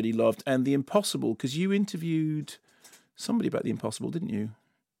I really loved, and The Impossible, because you interviewed somebody about The Impossible, didn't you?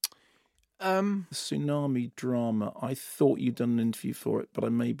 The tsunami drama. I thought you'd done an interview for it, but I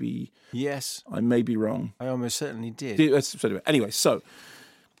may be... Yes. I may be wrong. I almost certainly did. Anyway, so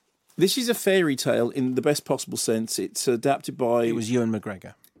this is a fairy tale in the best possible sense. It's adapted by... It was Ewan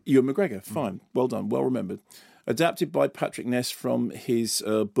McGregor. Ewan McGregor, fine. Well done, well remembered. Adapted by Patrick Ness from his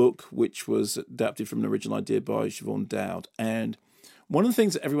book, which was adapted from an original idea by Siobhan Dowd. And one of the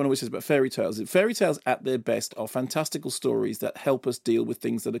things that everyone always says about fairy tales is fairy tales at their best are fantastical stories that help us deal with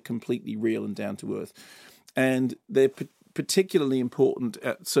things that are completely real and down to earth. And they're particularly important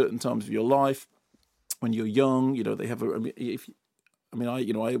at certain times of your life. When you're young, they have I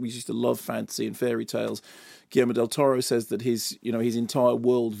always used to love fantasy and fairy tales. Guillermo del Toro says that his entire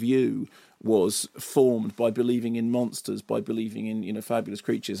worldview was formed by believing in monsters, by believing in fabulous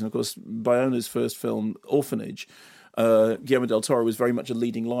creatures. And of course, Bayona's first film, Orphanage, Guillermo del Toro was very much a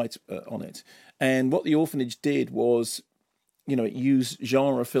leading light on it. And what The Orphanage did was, it used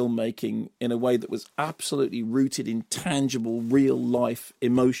genre filmmaking in a way that was absolutely rooted in tangible, real-life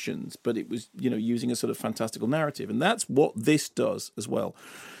emotions, but it was, using a sort of fantastical narrative. And that's what this does as well.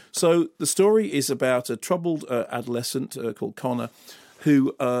 So the story is about a troubled adolescent called Connor,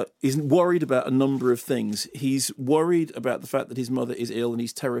 who is worried about a number of things. He's worried about the fact that his mother is ill, and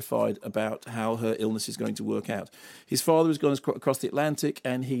he's terrified about how her illness is going to work out. His father has gone across the Atlantic,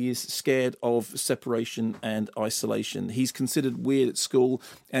 and he is scared of separation and isolation. He's considered weird at school,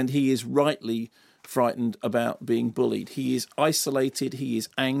 and he is rightly frightened about being bullied. He is isolated, he is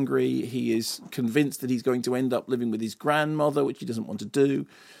angry, he is convinced that he's going to end up living with his grandmother, which he doesn't want to do.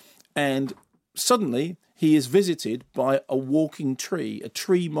 And suddenly he is visited by a walking tree, a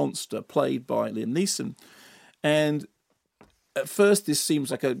tree monster played by Liam Neeson. And at first this seems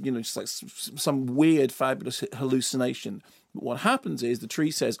like just like some weird, fabulous hallucination. But what happens is the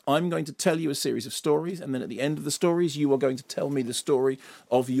tree says, I'm going to tell you a series of stories, and then at the end of the stories, you are going to tell me the story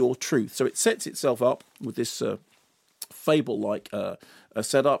of your truth. So it sets itself up with this fable-like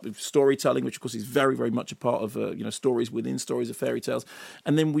setup of storytelling, which of course is very, very much a part of stories within stories of fairy tales.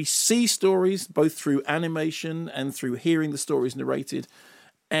 And then we see stories both through animation and through hearing the stories narrated.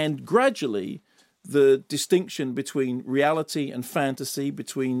 And gradually, the distinction between reality and fantasy,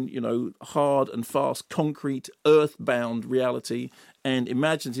 between hard and fast, concrete, earthbound reality and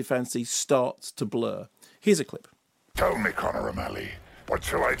imaginative fantasy starts to blur. Here's a clip. Tell me, Connor O'Malley, what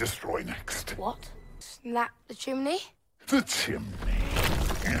shall I destroy next? What? Snap the chimney? The chimney.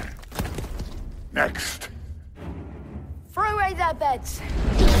 Next. Throw away their beds.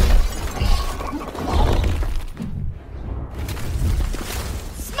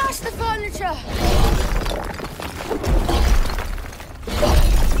 Smash the furniture.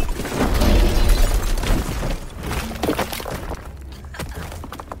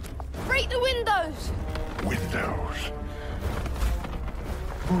 Break the windows. Windows.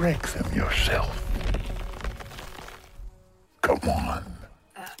 Break them yourself. Come on.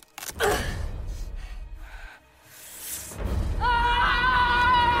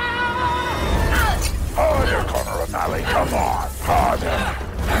 Harder, Connor O'Malley. Come on. Harder.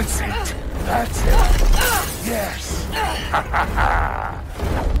 That's it. That's it. Yes.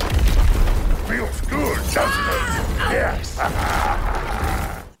 Feels good, doesn't it? Yes.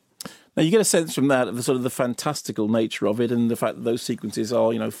 Now, you get a sense from that of the sort of the fantastical nature of it and the fact that those sequences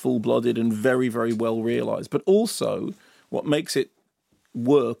are, full-blooded and very, very well realised. But also, what makes it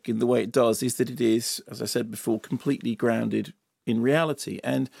work in the way it does is that it is, as I said before, completely grounded in reality.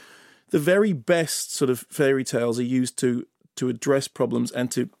 And the very best sort of fairy tales are used to address problems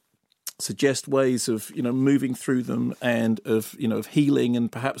and to suggest ways of, moving through them and of healing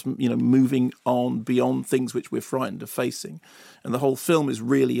and perhaps, moving on beyond things which we're frightened of facing. And the whole film is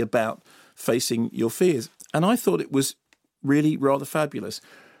really about facing your fears. And I thought it was really rather fabulous.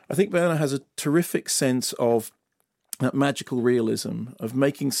 I think Werner has a terrific sense of that magical realism, of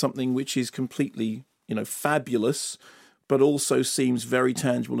making something which is completely, fabulous, but also seems very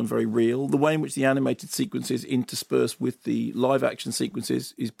tangible and very real. The way in which the animated sequences intersperse with the live-action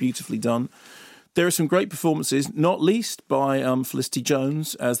sequences is beautifully done. There are some great performances, not least by Felicity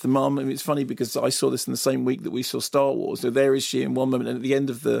Jones as the mum. I mean, it's funny because I saw this in the same week that we saw Star Wars. So there is she in one moment, and at the end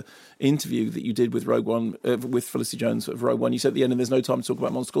of the interview that you did with Rogue One, with Felicity Jones of Rogue One, you said at the end, and there's no time to talk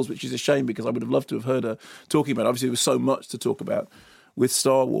about Monster Calls, which is a shame because I would have loved to have heard her talking about it. Obviously, there was so much to talk about with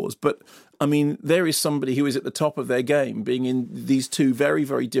Star Wars. But, I mean, there is somebody who is at the top of their game, being in these two very,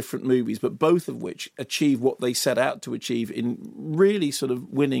 very different movies, but both of which achieve what they set out to achieve in really sort of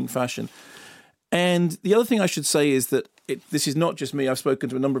winning fashion. And the other thing I should say is that this is not just me. I've spoken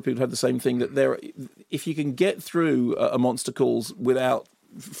to a number of people who have the same thing, that if you can get through a Monster Calls without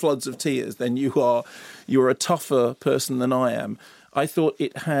floods of tears, then you're a tougher person than I am. I thought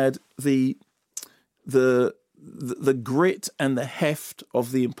it had the grit and the heft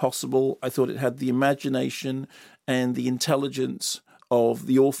of the impossible. I thought it had the imagination and the intelligence of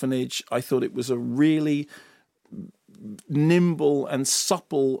The Orphanage. I thought it was a really nimble and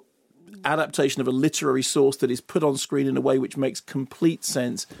supple adaptation of a literary source that is put on screen in a way which makes complete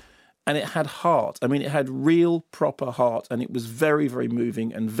sense. And it had heart. I mean, it had real, proper heart. And it was very, very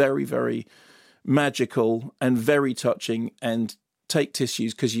moving and very, very magical and very touching. And take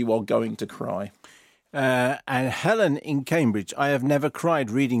tissues because you are going to cry. And Helen in Cambridge, I have never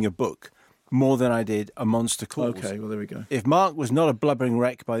cried reading a book more than I did a Monster Calls. Okay, well, there we go. If Mark was not a blubbering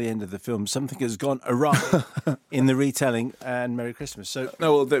wreck by the end of the film, something has gone awry in the retelling, and Merry Christmas. So,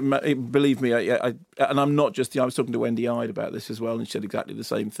 no, well, believe me, I and I'm not just. I was talking to Wendy Ide about this as well, and she said exactly the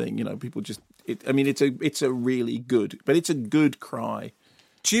same thing. People just. It's a really good, but it's a good cry.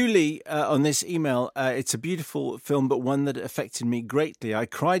 Julie, on this email, it's a beautiful film, but one that affected me greatly. I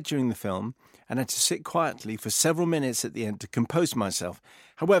cried during the film and had to sit quietly for several minutes at the end to compose myself.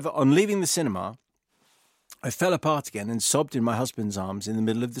 However, on leaving the cinema, I fell apart again and sobbed in my husband's arms in the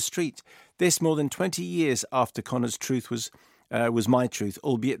middle of the street. This more than 20 years after Connor's truth was my truth,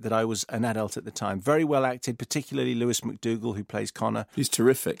 albeit that I was an adult at the time. Very well acted, particularly Lewis McDougall, who plays Connor. He's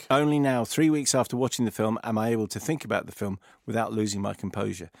terrific. Only now, 3 weeks after watching the film, am I able to think about the film without losing my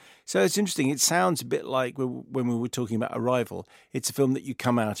composure. So it's interesting. It sounds a bit like when we were talking about Arrival. It's a film that you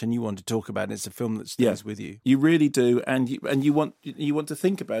come out and you want to talk about, and it's a film that stays with you. You really do, and you want to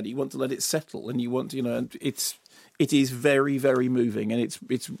think about it. You want to let it settle, and you want to, and it is very, very moving, and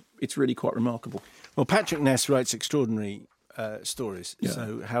it's really quite remarkable. Well, Patrick Ness writes extraordinary stories. Yeah.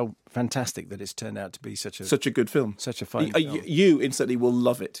 So how fantastic that it's turned out to be such a good film, such a fine film. You instantly will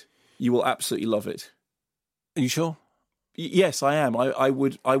love it. You will absolutely love it. Are you sure? Yes, I am. I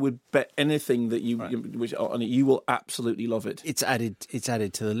would bet anything that you will absolutely love it. It's added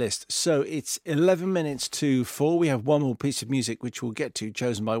to the list. So it's 11 minutes to 4. We have one more piece of music which we'll get to,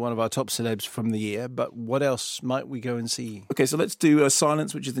 chosen by one of our top celebs from the year. But what else might we go and see? Okay, so let's do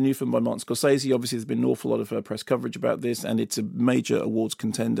Silence, which is the new film by Martin Scorsese. Obviously, there's been an awful lot of press coverage about this, and it's a major awards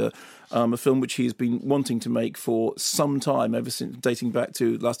contender. A film which he's been wanting to make for some time, ever since dating back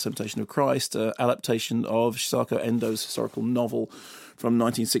to Last Temptation of Christ, adaptation of Shisako Endo's historical novel from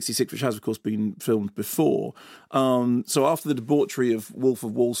 1966, which has, of course, been filmed before. So after the debauchery of Wolf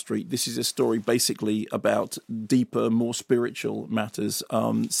of Wall Street, this is a story basically about deeper, more spiritual matters.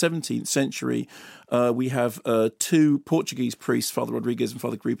 17th century, we have two Portuguese priests, Father Rodriguez and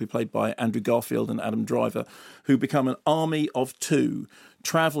Father Grupo, played by Andrew Garfield and Adam Driver, who become an army of two,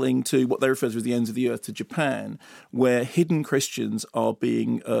 travelling to what they refer to as the ends of the earth, to Japan, where hidden Christians are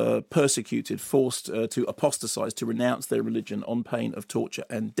being persecuted, forced to apostatize, to renounce their religion on pain of torture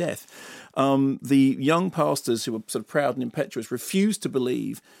and death. The young pastors, who are sort of proud and impetuous, refuse to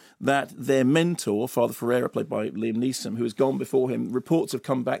believe that their mentor, Father Ferreira, played by Liam Neeson, who has gone before him, reports have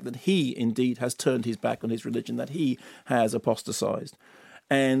come back that he indeed has turned his back on his religion, that he has apostatized.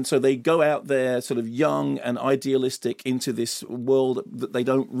 And so they go out there sort of young and idealistic into this world that they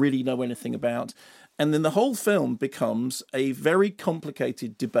don't really know anything about. And then the whole film becomes a very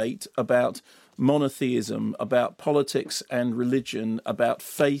complicated debate about monotheism, about politics and religion, about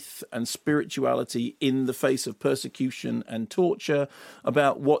faith and spirituality in the face of persecution and torture,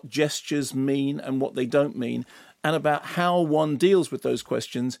 about what gestures mean and what they don't mean, and about how one deals with those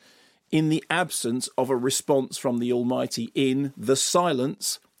questions in the absence of a response from the Almighty, in the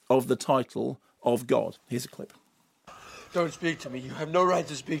silence of the title of God. Here's a clip. Don't speak to me. You have no right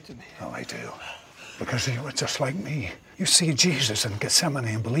to speak to me. Oh, I do. Because you were just like me. You see Jesus in Gethsemane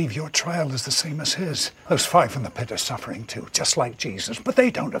and believe your trial is the same as his. Those 5 in the pit are suffering too, just like Jesus. But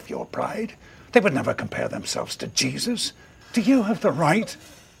they don't have your pride. They would never compare themselves to Jesus. Do you have the right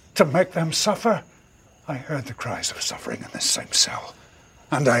to make them suffer? I heard the cries of suffering in this same cell,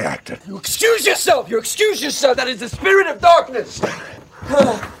 and I acted. You excuse yourself! You excuse yourself! That is the spirit of darkness!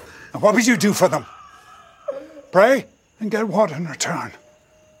 And what would you do for them? Pray and get what in return?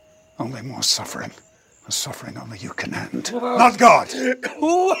 Only more suffering. A suffering only you can end. Not God!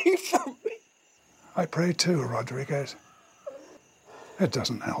 Go away from me! I pray too, Rodriguez. It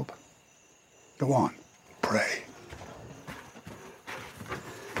doesn't help. Go on, pray.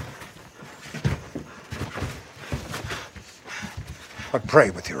 But pray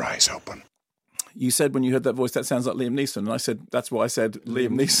with your eyes open. You said when you heard that voice, that sounds like Liam Neeson. And I said, that's why I said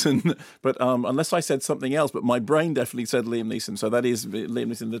Liam Neeson. But unless I said something else, but my brain definitely said Liam Neeson. So that is Liam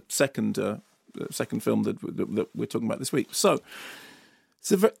Neeson, the second film that we're talking about this week. So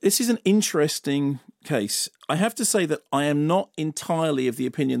this is an interesting case. I have to say that I am not entirely of the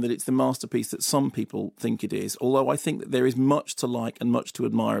opinion that it's the masterpiece that some people think it is, although I think that there is much to like and much to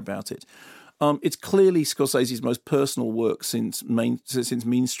admire about it. It's clearly Scorsese's most personal work since Mean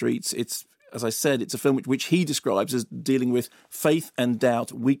Streets. It's, as I said, it's a film which he describes as dealing with faith and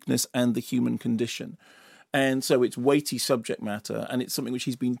doubt, weakness and the human condition. And so it's weighty subject matter, and it's something which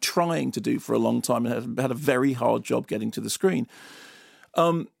he's been trying to do for a long time and has had a very hard job getting to the screen.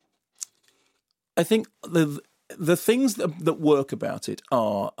 I think the things that work about it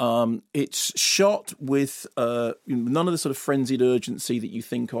are it's shot with none of the sort of frenzied urgency that you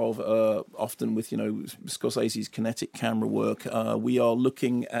think of often with, Scorsese's kinetic camera work. We are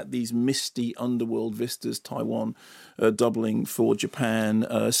looking at these misty underworld vistas, Taiwan doubling for Japan,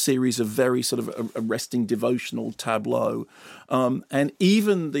 a series of very sort of arresting devotional tableau. And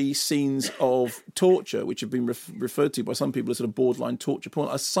even the scenes of torture, which have been referred to by some people as sort of borderline torture porn,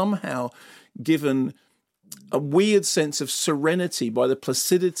 are somehow given a weird sense of serenity by the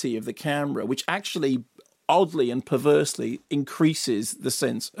placidity of the camera, which actually, oddly and perversely, increases the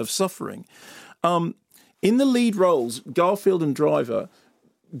sense of suffering. In the lead roles, Garfield and Driver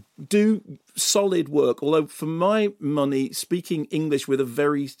do solid work, although for my money, speaking English with a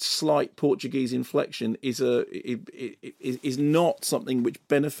very slight Portuguese inflection is not something which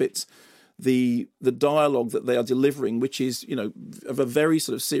benefits the dialogue that they are delivering, which is, of a very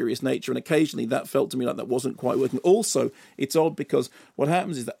sort of serious nature. And occasionally that felt to me like that wasn't quite working. Also, it's odd because what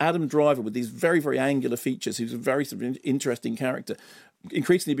happens is that Adam Driver, with these very, very angular features, who's a very sort of interesting character,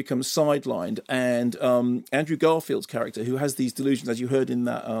 increasingly becomes sidelined. And Andrew Garfield's character, who has these delusions, as you heard in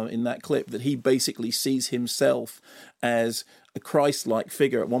that clip, that he basically sees himself as a Christ-like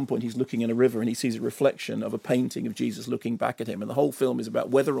figure. At one point he's looking in a river and he sees a reflection of a painting of Jesus looking back at him, and the whole film is about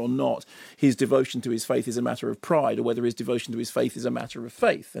whether or not his devotion to his faith is a matter of pride or whether his devotion to his faith is a matter of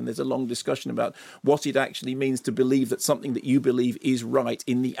faith. And there's a long discussion about what it actually means to believe that something that you believe is right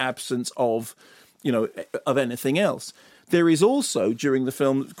in the absence of anything else. There is also, during the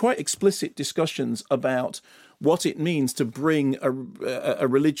film, quite explicit discussions about what it means to bring a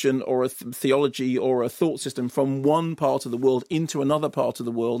religion or a theology or a thought system from one part of the world into another part of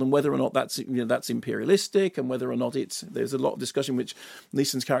the world, and whether or not that's imperialistic, and whether or not there's a lot of discussion which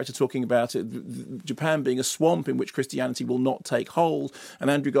Neeson's character talking about Japan being a swamp in which Christianity will not take hold, and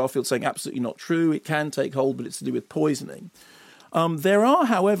Andrew Garfield saying absolutely not true, it can take hold, but it's to do with poisoning. There are,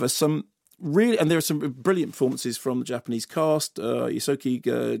 however, and there are some brilliant performances from the Japanese cast. Yusuke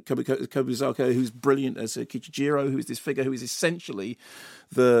Kobuzako, who's brilliant as Kichijiro, who is this figure who is essentially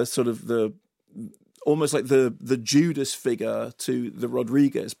almost like the Judas figure to the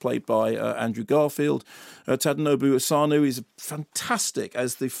Rodriguez, played by Andrew Garfield. Tadanobu Asano is fantastic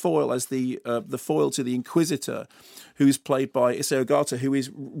as the foil to the Inquisitor, who's played by Issei Ogata, who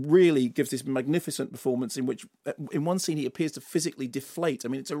really gives this magnificent performance in which, in one scene, he appears to physically deflate. I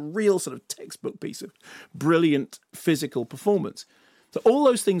mean, it's a real sort of textbook piece of brilliant physical performance. So all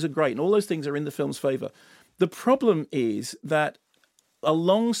those things are great, and all those things are in the film's favour. The problem is that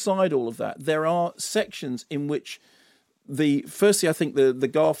alongside all of that, there are sections in which firstly, I think the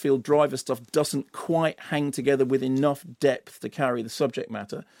Garfield Driver stuff doesn't quite hang together with enough depth to carry the subject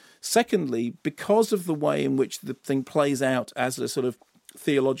matter. Secondly, because of the way in which the thing plays out as a sort of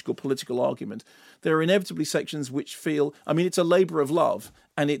theological, political argument, there are inevitably sections which feel, it's a labour of love,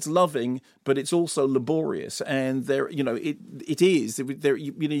 and it's loving, but it's also laborious. And it is.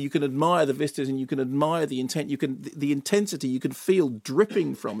 You can admire the vistas, and you can admire the intent. The intensity you can feel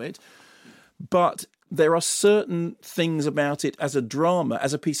dripping from it, but there are certain things about it as a drama,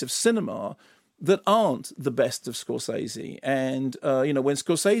 as a piece of cinema, that aren't the best of Scorsese. And when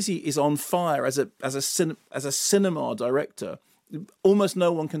Scorsese is on fire as a cinema director, almost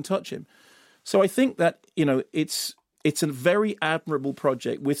no one can touch him. So I think that it's a very admirable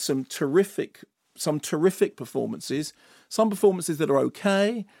project with some terrific performances, some performances that are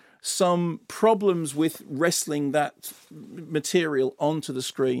okay, some problems with wrestling that material onto the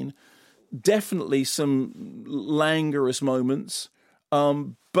screen, definitely some languorous moments,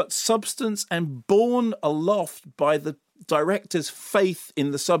 but substance and borne aloft by the director's faith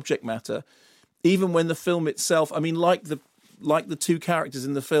in the subject matter, even when the film itself, I mean, like the two characters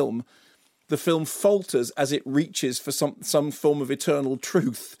in the film falters as it reaches for some form of eternal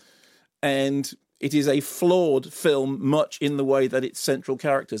truth. And it is a flawed film, much in the way that its central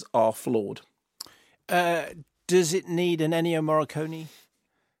characters are flawed. Does it need an Ennio Morricone?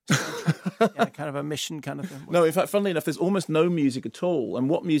 Kind of a mission kind of thing? No, in fact, funnily enough, there's almost no music at all. And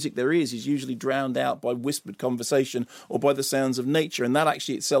what music there is usually drowned out by whispered conversation or by the sounds of nature. And that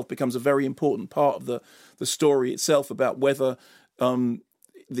actually itself becomes a very important part of the story itself about whether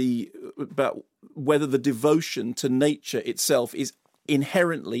the devotion to nature itself is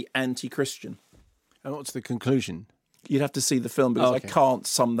inherently anti-Christian. And what's the conclusion? You'd have to see the film because I can't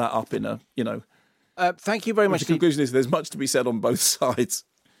sum that up in a, thank you very much. The conclusion is there's much to be said on both sides.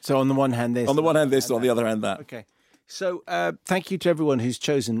 So on the one hand this. On the one hand this, on the other hand that. Okay. So thank you to everyone who's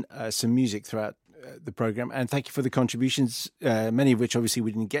chosen some music throughout the programme. And thank you for the contributions, many of which obviously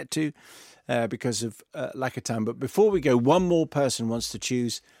we didn't get to because of lack of time. But before we go, one more person wants to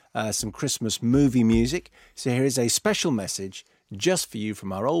choose some Christmas movie music. So here is a special message just for you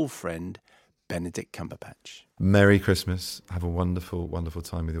from our old friend, Benedict Cumberbatch. Merry Christmas. Have a wonderful, wonderful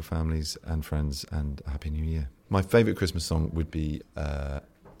time with your families and friends, and a Happy New Year. My favourite Christmas song would be, I've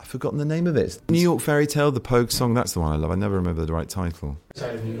forgotten the name of it. New York Fairy Tale, the Pogue song. That's the one I love. I never remember the right title. Fairy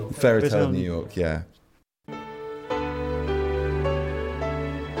Tale of New York. Fairy Tale of New York, yeah.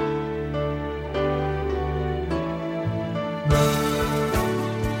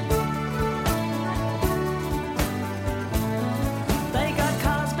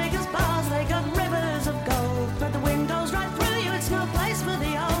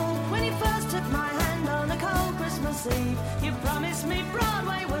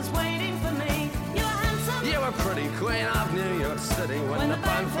 When the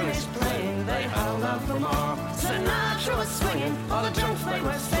band finished playing, they held out for more. Sinatra was swinging, all the junk they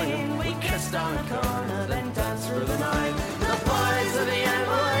were singing. We kissed on a corner, then danced through the night. The boys of the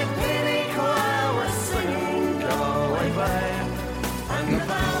NYPD choir were singing "Go Away, Babe," and the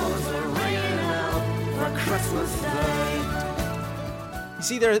bells were ringing out for Christmas Day. You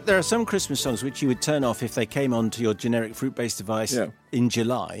see, there are some Christmas songs which you would turn off if they came onto your generic fruit-based device in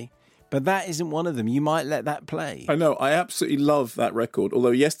July. But that isn't one of them. You might let that play. I know. I absolutely love that record.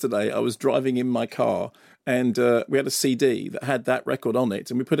 Although yesterday I was driving in my car and we had a CD that had that record on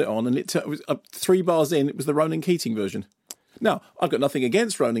it, and we put it on, and it was 3 bars in. It was the Ronan Keating version. Now, I've got nothing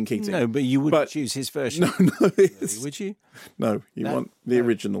against Ronan Keating. No, but you wouldn't choose his version. No, would you? No, you want the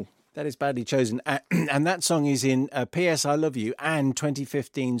original. That is badly chosen. And that song is in P.S. I Love You and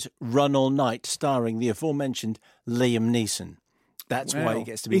 2015's Run All Night, starring the aforementioned Liam Neeson. That's why he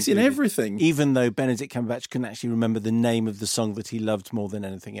gets to be He's in everything. Even though Benedict Cumberbatch couldn't actually remember the name of the song that he loved more than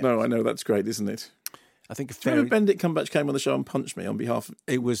anything else. No, I know. That's great, isn't it? I think Benedict Cumberbatch came on the show and punched me on behalf of...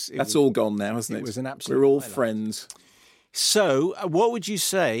 That's all gone now, hasn't it? It was an absolute We're all highlight. friends. So, what would you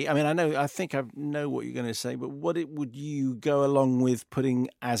say? I mean, I think I know what you're going to say, but would you go along with putting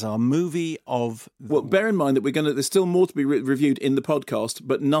as our movie of... Well, bear in mind that there's still more to be reviewed in the podcast,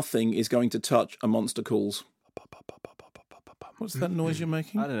 but nothing is going to touch A Monster Calls. What's that noise you're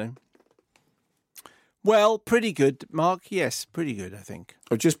making? I don't know. Well, pretty good, Mark. Yes, pretty good, I think.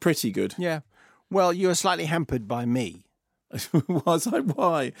 Oh, just pretty good? Yeah. Well, you were slightly hampered by me. Was I?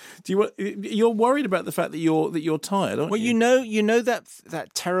 Why? You're worried about the fact that you're tired, aren't you? Well, you know that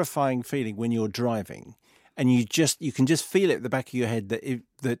terrifying feeling when you're driving, and you can just feel it at the back of your head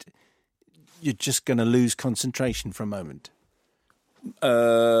that you're just going to lose concentration for a moment.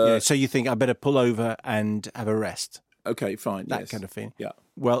 So you think I better pull over and have a rest. Okay, fine. That kind of feeling. Yeah.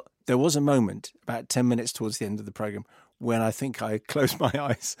 Well, there was a moment about 10 minutes towards the end of the programme when I think I closed my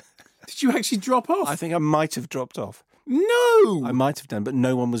eyes. Did you actually drop off? I think I might have dropped off. No! I might have done, but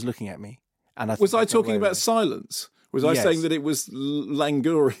no one was looking at me. And was I talking about silence? Was I saying that it was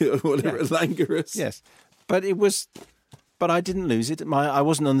languorous or whatever, languorous? Yes. But it was... But I didn't lose it. I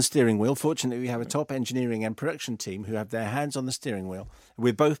wasn't on the steering wheel. Fortunately, we have a top engineering and production team who have their hands on the steering wheel.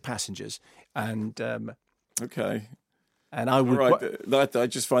 We're both passengers. And... okay. And I would... Right, I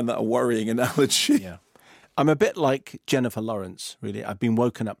just find that a worrying analogy. Yeah. I'm a bit like Jennifer Lawrence, really. I've been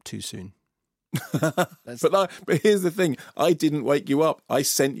woken up too soon. But here's the thing. I didn't wake you up. I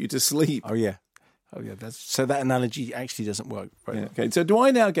sent you to sleep. Oh, yeah. So that analogy actually doesn't work. Right? Yeah, okay. So do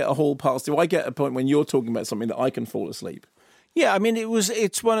I now get a hall pass? Do I get a point when you're talking about something that I can fall asleep? Yeah, I mean,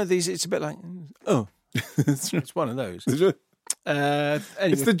 it's one of these, it's a bit like, oh, It's one of those. Anyway.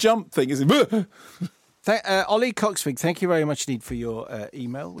 It's the jump thing, isn't it? Ollie Coxfig, thank you very much indeed for your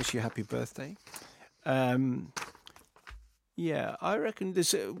email. Wish you a happy birthday. Yeah, I reckon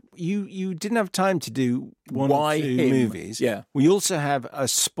this. You didn't have time to do one or two movies. Yeah, we also have a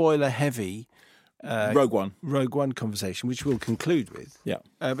spoiler-heavy Rogue One conversation, which we'll conclude with. Yeah,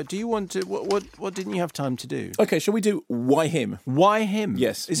 but do you want to? What didn't you have time to do? Okay, shall we do why him? Why him?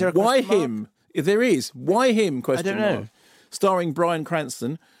 Yes. Is there a why question him? If there is, why him? Question I don't know. mark. Starring Bryan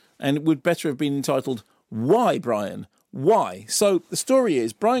Cranston, and it would better have been entitled "Why Bryan." Why? So the story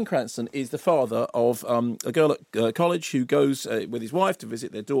is Bryan Cranston is the father of a girl at college who goes with his wife to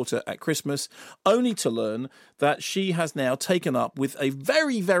visit their daughter at Christmas, only to learn that she has now taken up with a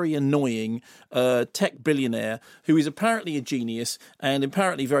very, very annoying tech billionaire who is apparently a genius and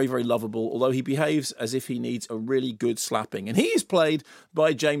apparently very, very lovable, although he behaves as if he needs a really good slapping. And he is played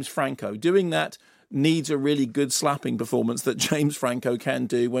by James Franco, doing that needs a really good slapping performance that James Franco can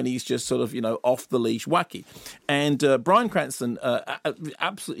do when he's just sort of, off the leash wacky. And Bryan Cranston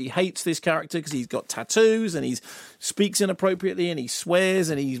absolutely hates this character because he's got tattoos and he speaks inappropriately and he swears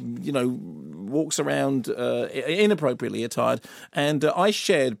and he, walks around inappropriately attired. And I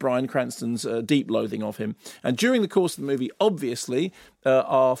shared Bryan Cranston's deep loathing of him. And during the course of the movie, obviously,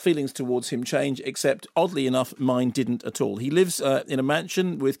 our feelings towards him change, except oddly enough, mine didn't at all. He lives in a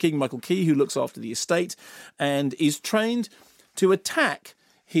mansion with Keegan-Michael Key, who looks after the estate, and is trained to attack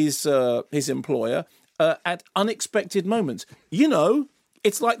his employer at unexpected moments.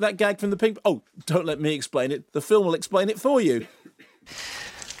 It's like that gag from the Pink... Oh, don't let me explain it. The film will explain it for you.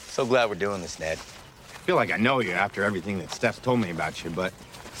 So glad we're doing this, Ned. I feel like I know you after everything that Steph's told me about you, but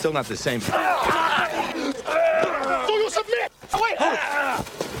still not the same. So you submit! Oh, wait!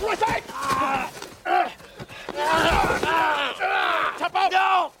 Right side! Tap out!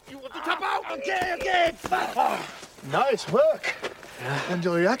 No! You want to tap out? Okay. Nice work. And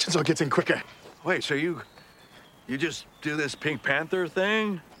your reactions are getting quicker. Wait, so you just do this Pink Panther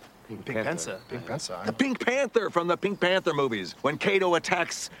thing? Pink Panther. The Pink Panther from the Pink Panther movies. When Kato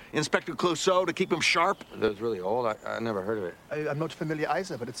attacks Inspector Clouseau to keep him sharp. That's really old. I never heard of it. I'm not familiar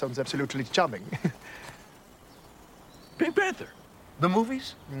either, but it sounds absolutely charming. Pink Panther? The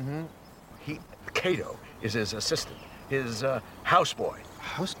movies? Mm-hmm. Kato is his assistant, his houseboy.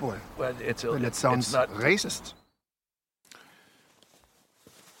 Houseboy? Well, that sounds not racist.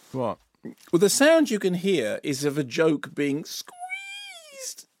 What? Well, the sound you can hear is of a joke being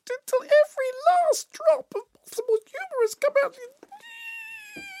squeezed until every last drop of possible humour has come out.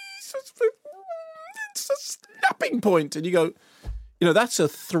 It's a snapping point. And you go, that's a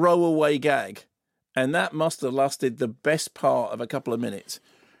throwaway gag. And that must have lasted the best part of a couple of minutes.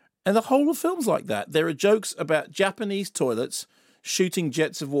 And the whole of the film's like that. There are jokes about Japanese toilets shooting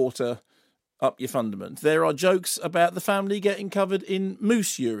jets of water up your fundament. There are jokes about the family getting covered in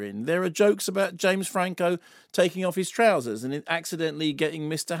moose urine. There are jokes about James Franco taking off his trousers and accidentally getting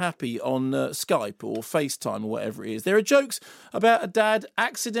Mr. Happy on Skype or FaceTime or whatever it is. There are jokes about a dad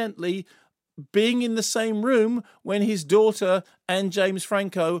accidentally being in the same room when his daughter and James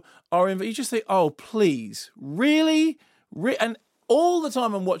Franco are in. You just think, oh, please, really? And all the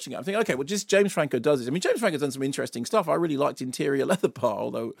time I'm watching it, I'm thinking, okay, well, just James Franco does this. I mean, James Franco's done some interesting stuff. I really liked Interior Leather Bar,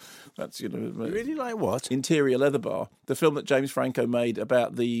 although that's, You really like what? Interior Leather Bar, the film that James Franco made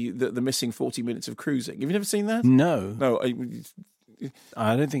about the missing 40 minutes of cruising. Have you never seen that? No. No.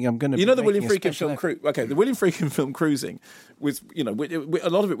 I don't think I'm going to. The William Friedkin film the William Friedkin film Cruising was, a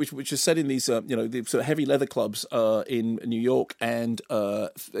lot of it which is set in these, the sort of heavy leather clubs in New York. And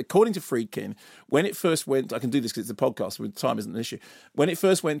according to Friedkin, when it first went, I can do this because it's a podcast, so time isn't an issue. When it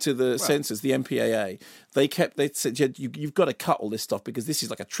first went to the censors, the MPAA, they said you've got to cut all this stuff because this is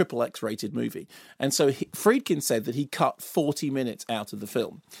like a triple X rated movie. And so Friedkin said that he cut 40 minutes out of the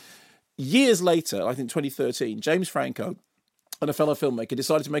film. Years later, I think 2013, James Franco and a fellow filmmaker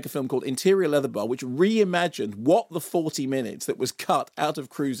decided to make a film called Interior Leather Bar, which reimagined what the 40 minutes that was cut out of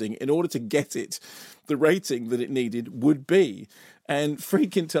Cruising in order to get it the rating that it needed would be. And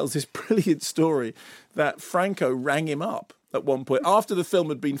Friedkin tells this brilliant story that Franco rang him up at one point after the film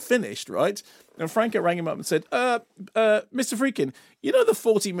had been finished, right? And Franco rang him up and said, Mr. Friedkin, the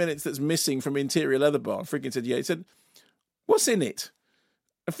 40 minutes that's missing from Interior Leather Bar? And Friedkin said, yeah. He said, what's in it?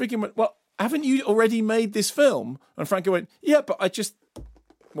 And Friedkin went, well, haven't you already made this film? And Franco went, yeah, but I just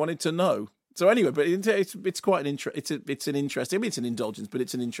wanted to know. So anyway, but it's quite an it's an interesting. I mean, it's an indulgence, but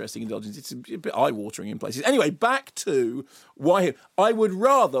it's an interesting indulgence. It's a bit eye-watering in places. Anyway, back to Why Him. I would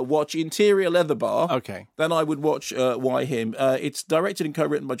rather watch Interior Leather Bar than I would watch Why Him. It's directed and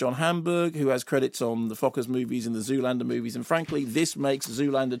co-written by John Hamburg, who has credits on the Fockers movies and the Zoolander movies. And frankly, this makes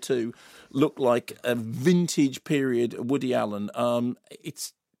Zoolander 2 look like a vintage period Woody Allen.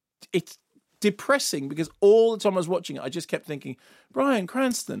 It's depressing because all the time I was watching it, I just kept thinking, Bryan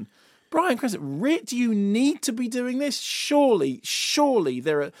Cranston, do you need to be doing this? Surely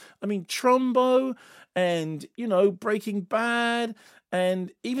there are, I mean, Trumbo and, Breaking Bad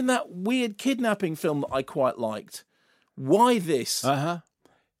and even that weird kidnapping film that I quite liked. Why this? And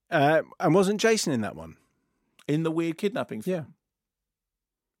wasn't Jason in that one? In the weird kidnapping film? Yeah.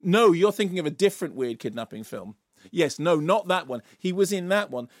 No, you're thinking of a different weird kidnapping film. Yes, no, not that one. He was in that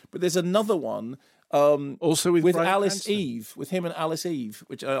one, but there's another one. Also with Alice Eve, with him and Alice Eve,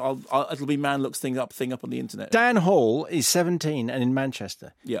 which it'll be Man Looks thing up on the internet. Dan Hall is 17 and in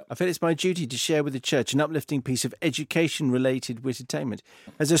Manchester. Yeah. I feel it's my duty to share with the church an uplifting piece of education-related wittertainment.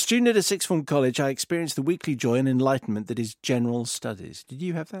 As a student at a sixth form college, I experienced the weekly joy and enlightenment that is general studies. Did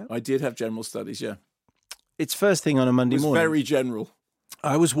you have that? I did have general studies, yeah. It's first thing on a Monday morning. Very general.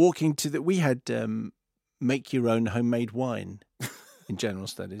 I was walking to we had make your own homemade wine in general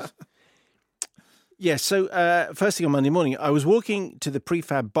studies. Yeah, so first thing on Monday morning, I was walking to the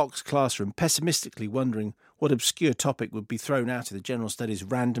prefab box classroom, pessimistically wondering what obscure topic would be thrown out of the general studies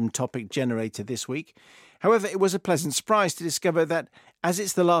random topic generator this week. However, it was a pleasant surprise to discover that, as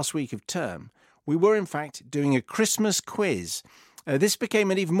it's the last week of term, we were in fact doing a Christmas quiz. This became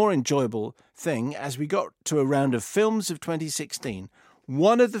an even more enjoyable thing as we got to a round of films of 2016.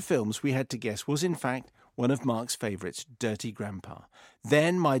 One of the films we had to guess was, in fact, one of Mark's favourites, Dirty Grandpa.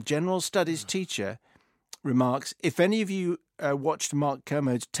 Then my general studies teacher remarks, if any of you watched Mark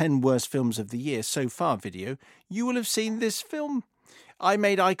Kermode's 10 Worst Films of the Year so far video, you will have seen this film. I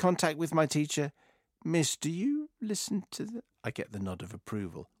made eye contact with my teacher. Miss, do you listen to the... I get the nod of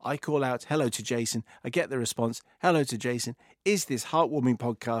approval. I call out, hello to Jason. I get the response, hello to Jason. Is this heartwarming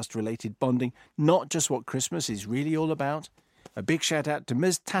podcast-related bonding not just what Christmas is really all about? A big shout out to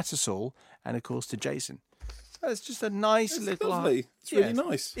Ms. Tattersall and, of course, to Jason. It's just a nice little... lovely. It's really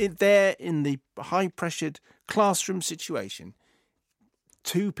nice. There in the high-pressured classroom situation,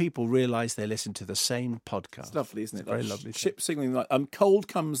 two people realise they listen to the same podcast. It's lovely, isn't it? It's very lovely. Ship signalling light. Cold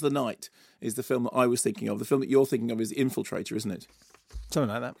Comes the Night is the film that I was thinking of. The film that you're thinking of is Infiltrator, isn't it? Something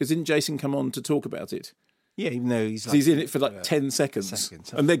like that. Because didn't Jason come on to talk about it? Yeah, even though he's in it for 10 seconds.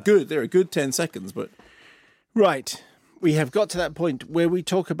 And they're good. They're a good 10 seconds, but... Right. We have got to that point where we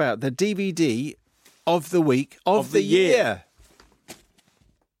talk about the DVD of the week of the year.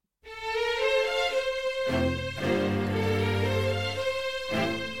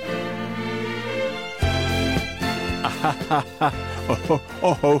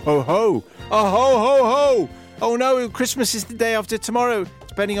 Oh ho ho ho! Oh ho ho ho! Oh no! Christmas is the day after tomorrow,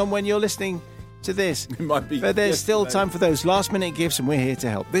 depending on when you're listening to this. It might be. But there's still time for those last-minute gifts, and we're here to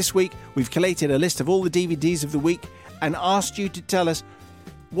help. This week, we've collated a list of all the DVDs of the week and asked you to tell us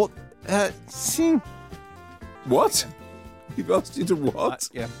what. What? You've asked you to what?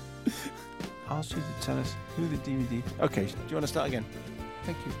 Yeah. Asked you to tell us who the DVD. Okay. Do you want to start again?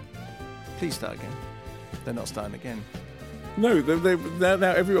 Thank you. Please start again. They're not starting again. No,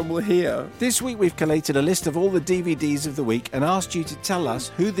 now everyone will hear. This week we've collated a list of all the DVDs of the week and asked you to tell us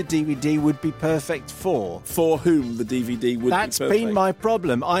who the DVD would be perfect for. For whom the DVD would be perfect. That's been my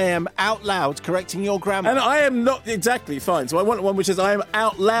problem. I am out loud correcting your grammar. And I am not exactly fine. So I want one which says I am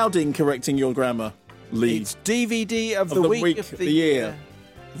out louding correcting your grammar. Lead. It's DVD of the week of the year.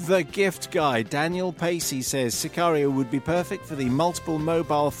 The Gift Guy. Daniel Pacey says Sicario would be perfect for the multiple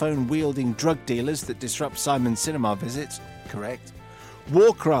mobile phone wielding drug dealers that disrupt Simon's cinema visits. Correct.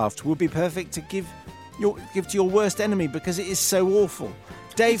 Warcraft would be perfect to give to your worst enemy because it is so awful.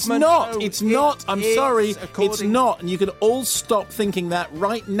 Dave Munro. It's not. I'm sorry. It's not. And you can all stop thinking that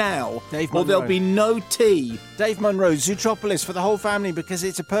right now. Or there'll be no tea. Dave Munro, Zootropolis for the whole family because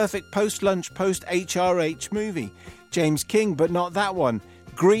it's a perfect post-lunch, post-HRH movie. James King, but not that one.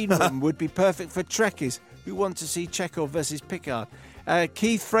 Green Room would be perfect for Trekkies who want to see Chekhov versus Picard.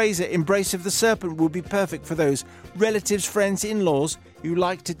 Keith Fraser, Embrace of the Serpent would be perfect for those relatives, friends, in-laws who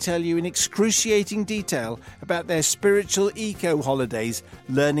like to tell you in excruciating detail about their spiritual eco-holidays,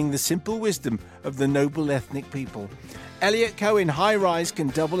 learning the simple wisdom of the noble ethnic people. Elliot Cohen, High Rise can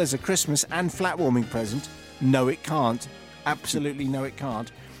double as a Christmas and flat-warming present. No, it can't. Absolutely no, it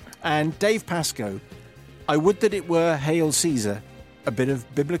can't. And Dave Pascoe, I would that it were Hail Caesar, a bit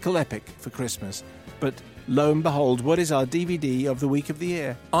of biblical epic for Christmas. But lo and behold, what is our DVD of the week of the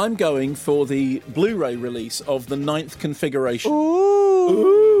year? I'm going for the Blu-ray release of The Ninth Configuration.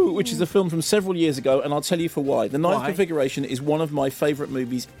 Ooh, which is a film from several years ago, and I'll tell you for why. The Ninth Configuration is one of my favourite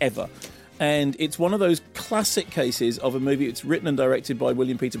movies ever. And it's one of those classic cases of a movie. It's written and directed by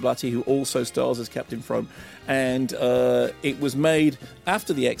William Peter Blatty, who also stars as Captain Frome. And it was made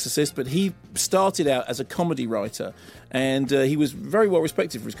after The Exorcist, but he started out as a comedy writer. And he was very well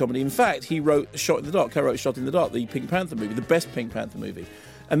respected for his comedy. In fact, he wrote Shot in the Dark, co-wrote Shot in the Dark, the Pink Panther movie, the best Pink Panther movie.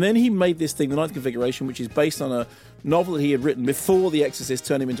 And then he made this thing, The Ninth Configuration, which is based on a novel that he had written before The Exorcist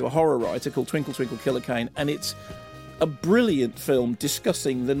turned him into a horror writer, called Twinkle Twinkle Killer Kane. And it's a brilliant film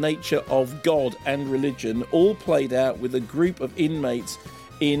discussing the nature of God and religion, all played out with a group of inmates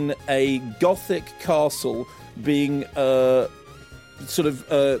in a Gothic castle being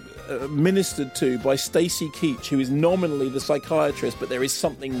ministered to by Stacy Keach, who is nominally the psychiatrist, but there is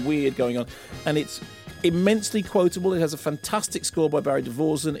something weird going on. And it's immensely quotable. It has a fantastic score by Barry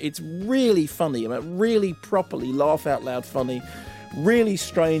Dvorzen. It's really funny, really properly laugh-out-loud funny, really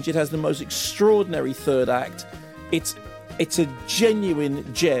strange. It has the most extraordinary third act. It's a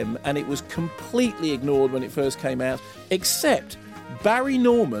genuine gem, and it was completely ignored when it first came out, except Barry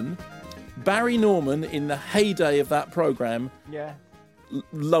Norman in the heyday of that programme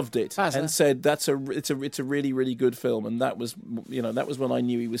loved it and said it's a really, really good film, and that was when I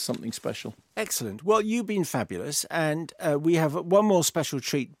knew he was something special. Excellent. Well, you've been fabulous, and we have one more special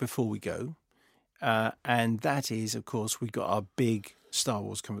treat before we go, and that is, of course, we've got our big Star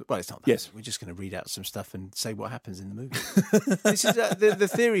Wars coming. Well, it's not that. Yes. We're just going to read out some stuff and say what happens in the movie. This is the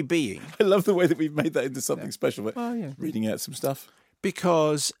theory being. I love the way that we've made that into something special. But reading out some stuff.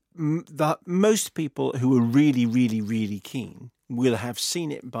 Because most people who are really, really, really keen will have seen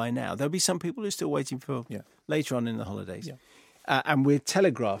it by now. There'll be some people who are still waiting for later on in the holidays. Yeah. And we're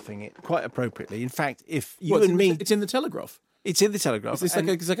telegraphing it quite appropriately. In fact, if you and me... It's in the Telegraph. It's in the Telegraph. It's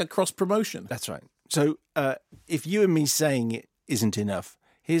like a cross-promotion. That's right. So if you and me saying it isn't enough,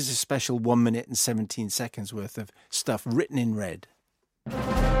 here's a special 1 minute and 17 seconds worth of stuff written in red.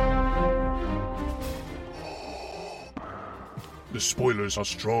 The spoilers are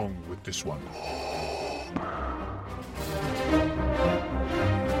strong with this one.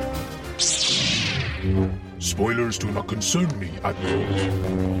 Spoilers do not concern me, Admiral.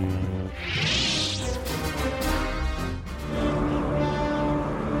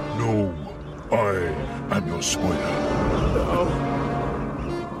 No, I am your spoiler. No.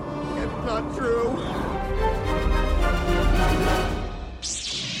 It's not true.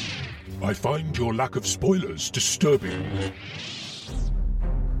 I find your lack of spoilers disturbing.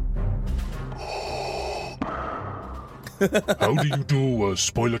 How do you do a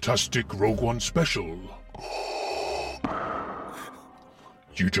spoiler-tastic Rogue One special?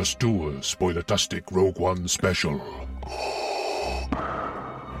 You just do a spoiler-tastic Rogue One special.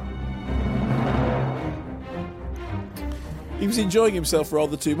 He was enjoying himself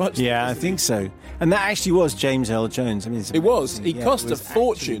rather too much. Yeah, I think so. And that actually was James Earl Jones. I mean, it was. He cost a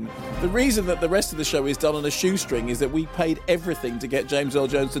fortune. The reason that the rest of the show is done on a shoestring is that we paid everything to get James Earl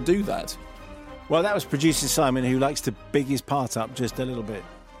Jones to do that. Well, that was producer Simon, who likes to big his part up just a little bit.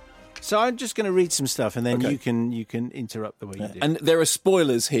 So I'm just going to read some stuff, and then you can interrupt the way you do. And there are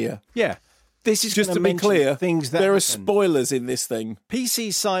spoilers here. Yeah. This is just to be clear. Things that there are happen. Spoilers in this thing.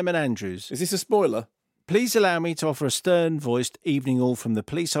 PC Simon Andrews. Is this a spoiler? Please allow me to offer a stern-voiced evening all from the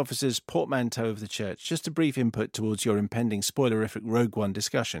police officer's portmanteau of the church. Just a brief input towards your impending spoilerific Rogue One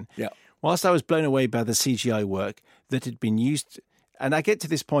discussion. Yeah. Whilst I was blown away by the CGI work that had been used, and I get to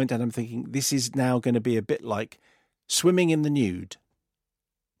this point and I'm thinking this is now going to be a bit like swimming in the nude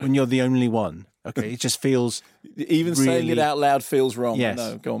when you're the only one. Okay, it just feels even really, saying it out loud feels wrong. Yes.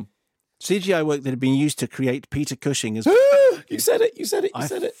 No, go on. CGI work that had been used to create Peter Cushing as You said it. You said it. You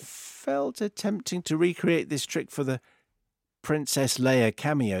said it. Felt attempting to recreate this trick for the Princess Leia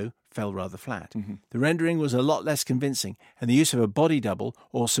cameo fell rather flat. Mm-hmm. The rendering was a lot less convincing, and the use of a body double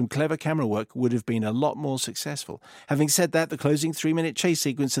or some clever camera work would have been a lot more successful. Having said that, the closing 3-minute chase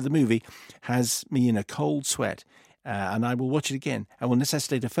sequence of the movie has me in a cold sweat, and I will watch it again. I will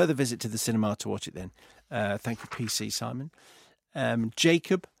necessitate a further visit to the cinema to watch it then. Thank you, PC Simon.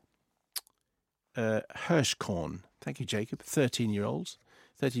 Jacob Hirschkorn. Thank you, Jacob. 13-year-old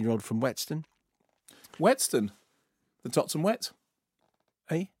from Whetstone. Whetstone? The Tots and Wet?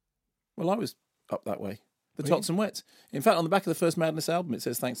 Eh? Well, I was up that way. The Tots and Wets. In fact, on the back of the first Madness album, it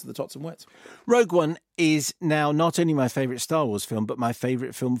says thanks to the Tots and Wets. Rogue One is now not only my favourite Star Wars film, but my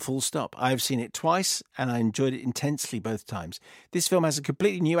favourite film full stop. I have seen it twice, and I enjoyed it intensely both times. This film has a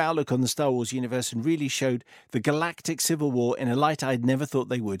completely new outlook on the Star Wars universe and really showed the galactic civil war in a light I'd never thought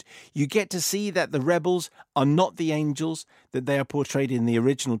they would. You get to see that the rebels are not the angels that they are portrayed in the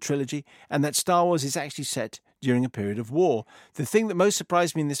original trilogy, and that Star Wars is actually set during a period of war. The thing that most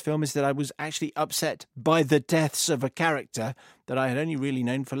surprised me in this film is that I was actually upset by the deaths of a character that I had only really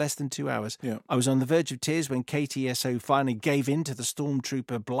known for less than 2 hours. Yeah. I was on the verge of tears when KTSO finally gave in to the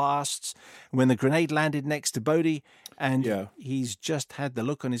stormtrooper blasts, when the grenade landed next to Bodhi, and he's just had the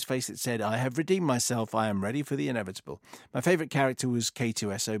look on his face that said, I have redeemed myself, I am ready for the inevitable. My favourite character was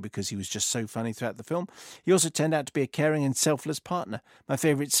K2SO because he was just so funny throughout the film. He also turned out to be a caring and selfless partner. My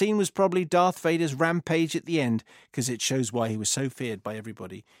favourite scene was probably Darth Vader's rampage at the end, because it shows why he was so feared by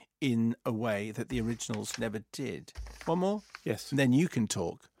everybody in a way that the originals never did. One more? Yes. And then you can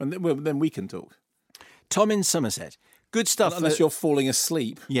talk. And then we can talk. Tom in Somerset. Good stuff. Unless you're falling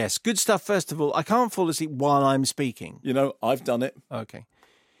asleep. Yes, good stuff, first of all. I can't fall asleep while I'm speaking. You know, I've done it. Okay.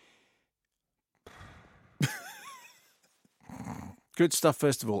 Good stuff,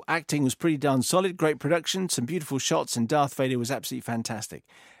 first of all. Acting was pretty darn solid, great production, some beautiful shots, and Darth Vader was absolutely fantastic.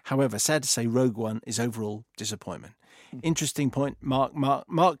 However, sad to say, Rogue One is overall disappointment. Interesting point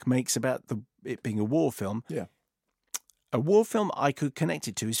Mark makes about it being a war film. Yeah. A war film I could connect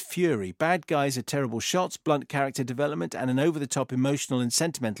it to is Fury. Bad guys are terrible shots, blunt character development, and an over-the-top emotional and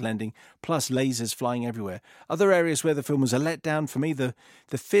sentimental ending, plus lasers flying everywhere. Other areas where the film was a letdown for me, the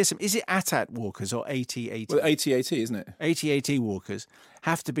fearsome... Is it AT-AT walkers or AT-AT? Well, AT-AT, isn't it? AT-AT walkers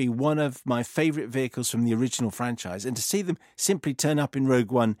have to be one of my favourite vehicles from the original franchise, and to see them simply turn up in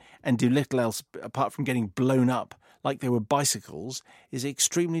Rogue One and do little else apart from getting blown up like they were bicycles is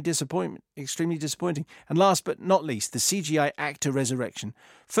extremely disappointing. And last but not least, the CGI actor resurrection.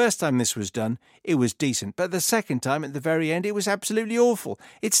 First time this was done, it was decent, but the second time, at the very end, it was absolutely awful.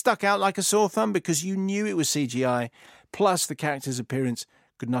 It stuck out like a sore thumb because you knew it was CGI, plus the character's appearance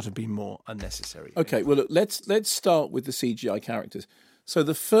could not have been more unnecessary. Okay, well, look, let's start with the CGI characters. So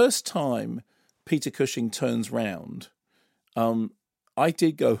the first time Peter Cushing turns round, I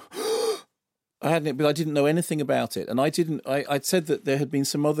did go... I hadn't it, but I didn't know anything about it, and I'd said that there had been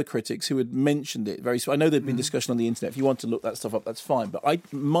some other critics who had mentioned it I know there'd been discussion on the internet. If you want to look that stuff up, that's fine. But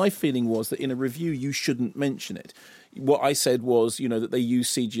my feeling was that in a review you shouldn't mention it. What I said was, that they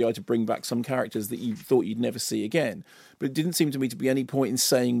use CGI to bring back some characters that you thought you'd never see again. But it didn't seem to me to be any point in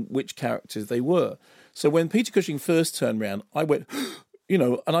saying which characters they were. So when Peter Cushing first turned round, I went,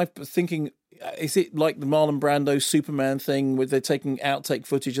 and I was thinking, is it like the Marlon Brando Superman thing where they're taking outtake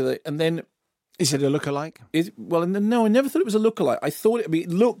footage of it, and then. Is it a lookalike? No, I never thought it was a lookalike. I thought it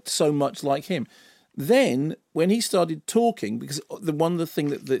looked so much like him. Then, when he started talking, because one of the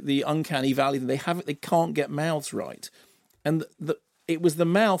things that the uncanny valley that they can't get mouths right, and it was the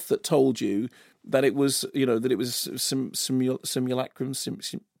mouth that told you that it was, that it was simulacrum,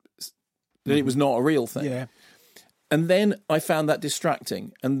 that it was not a real thing. Yeah. And then I found that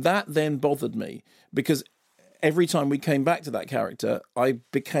distracting, and that then bothered me because. Every time we came back to that character, I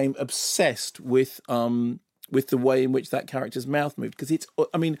became obsessed with the way in which that character's mouth moved. Because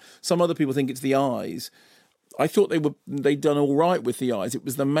some other people think it's the eyes. I thought they'd done all right with the eyes. It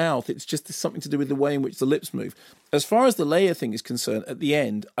was the mouth. It's just something to do with the way in which the lips move. As far as the Leia thing is concerned, at the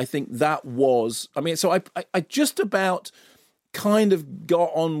end, I think that was... So I just about kind of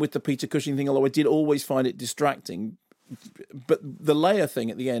got on with the Peter Cushing thing, although I did always find it distracting. But the Leia thing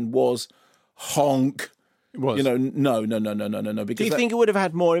at the end was honk... It was. No. Because do you think it would have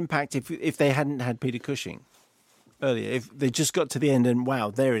had more impact if they hadn't had Peter Cushing earlier? If they just got to the end and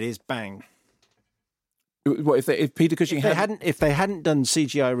wow, there it is, bang. What if Peter Cushing if they hadn't done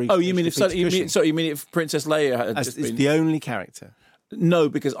CGI? Oh, you mean if Princess Leia had just been the only character? No,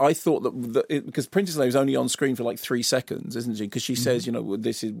 because I thought because Princess Leia was only on screen for like 3 seconds, isn't she? Because she says,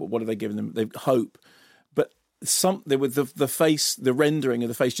 this is what are they giving them? They hope, but. Something with the face, the rendering of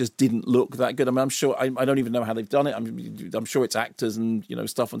the face just didn't look that good. I'm sure I don't even know how they've done it. I'm sure it's actors and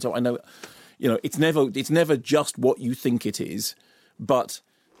stuff and so. I know, it's never just what you think it is, but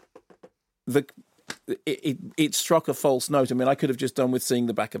it struck a false note. I could have just done with seeing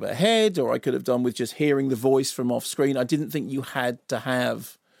the back of her head, or I could have done with just hearing the voice from off screen. I didn't think you had to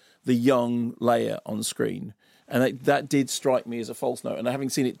have the young Leia on screen, and that did strike me as a false note. And having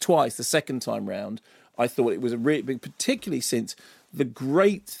seen it twice, the second time round. I thought it was a really big, particularly since the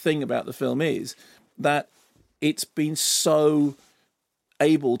great thing about the film is that it's been so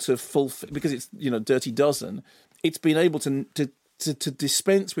able to fulfill, because it's Dirty Dozen, it's been able to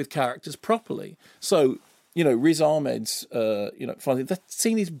dispense with characters properly. So Riz Ahmed's, finally, that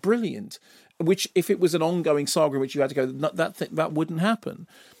scene is brilliant. Which, if it was an ongoing saga in which you had to go, that wouldn't happen.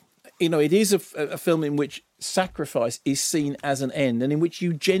 It is a film in which sacrifice is seen as an end, and in which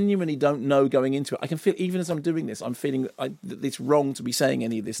you genuinely don't know going into it. I can feel, even as I'm doing this, I'm feeling that it's wrong to be saying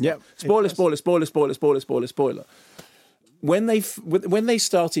any of this. Yeah. Spoiler. When they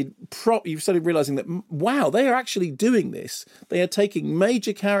started, you started realising that, wow, they are actually doing this. They are taking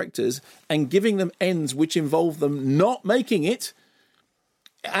major characters and giving them ends which involve them not making it,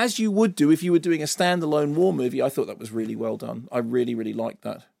 as you would do if you were doing a standalone war movie. I thought that was really well done. I really, really liked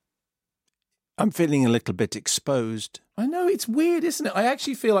that. I'm feeling a little bit exposed. I know, it's weird, isn't it? I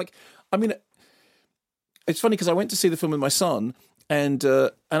actually feel like, it's funny because I went to see the film with my son, and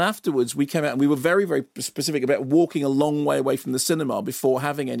afterwards we came out and we were very, very specific about walking a long way away from the cinema before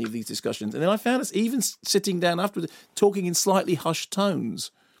having any of these discussions. And then I found us even sitting down afterwards talking in slightly hushed tones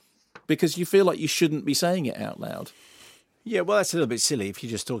because you feel like you shouldn't be saying it out loud. Yeah, well, that's a little bit silly if you're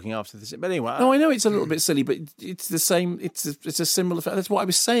just talking after this. But anyway... No, I know it's a little bit silly, but it's the same... It's a similar... That's what I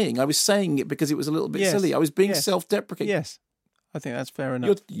was saying. I was saying it because it was a little bit silly. I was being self-deprecating. Yes, I think that's fair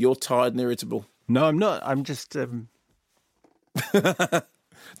enough. You're tired and irritable. No, I'm not. I'm just...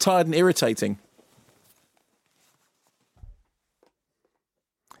 tired and irritating.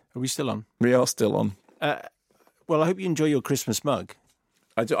 Are we still on? We are still on. Well, I hope you enjoy your Christmas mug.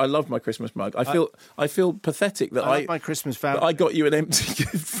 I do. I love my Christmas mug. I feel pathetic that I love my Christmas voucher. I got you an empty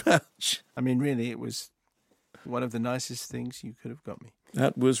gift voucher. I mean, really, it was one of the nicest things you could have got me.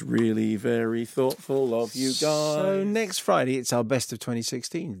 That was really very thoughtful of you guys. So next Friday, it's our best of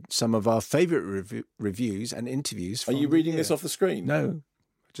 2016. Some of our favourite reviews and interviews. Are you reading this off the screen? No,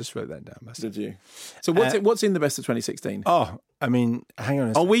 I just wrote that down. Did you? So what's in the best of 2016? Oh, I mean, hang on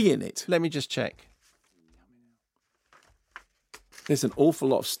a second. Are we in it? Let me just check. There's an awful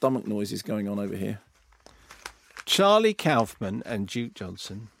lot of stomach noises going on over here. Charlie Kaufman and Duke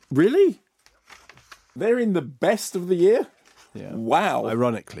Johnson. Really? They're in the best of the year? Yeah. Wow.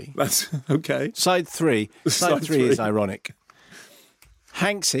 Ironically. That's okay. Side three. Side three is ironic.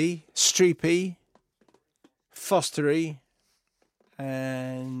 Hanksy, Streepy, Fostery,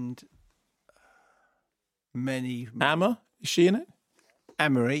 and many... Amma? Is she in it?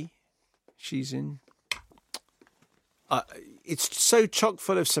 Amory. She's in... it's so chock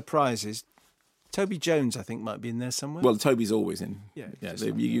full of surprises. Toby Jones, I think, might be in there somewhere. Well, Toby's always in. Yeah.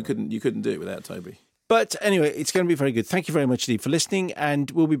 You couldn't do it without Toby. But anyway, it's going to be very good. Thank you very much, Steve, for listening, and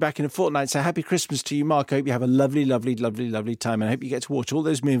we'll be back in a fortnight. So happy Christmas to you, Mark. I hope you have a lovely, lovely, lovely, lovely time, and I hope you get to watch all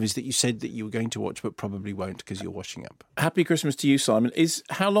those movies that you said that you were going to watch but probably won't because you're washing up. Happy Christmas to you, Simon.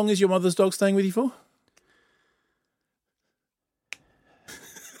 How long is your mother's dog staying with you for?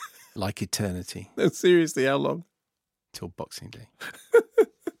 Like eternity. No, seriously, how long? Till Boxing Day.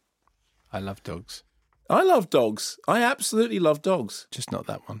 I love dogs. I love dogs. I absolutely love dogs. Just not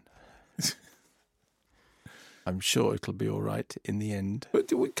that one. I'm sure it'll be all right in the end. But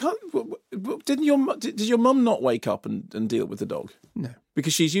did your mum not wake up and deal with the dog? No.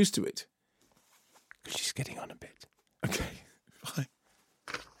 Because she's used to it? Because she's getting on a bit. Okay, fine.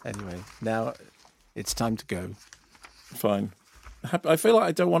 Anyway, now it's time to go. Fine. I feel like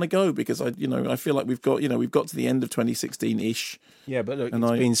I don't want to go because I feel like we've got to the end of 2016-ish. Yeah, but look,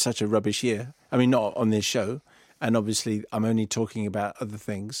 it's been such a rubbish year. I mean, not on this show, and obviously I'm only talking about other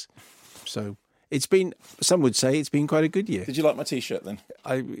things. So it's been, some would say, it's been quite a good year. Did you like my T-shirt then?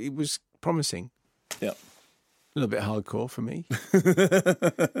 It was promising. Yeah, a little bit hardcore for me.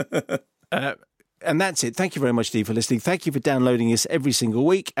 And that's it. Thank you very much, Steve, for listening. Thank you for downloading us every single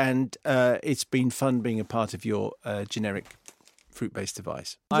week, and it's been fun being a part of your generic fruit-based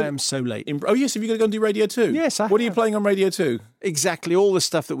device. I am so late. Oh, yes, have you got to go and do Radio 2? Yes, What are you playing on Radio 2? Exactly all the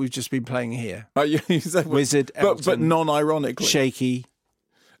stuff that we've just been playing here. Wizard, Elton, but non-ironically. Shaky.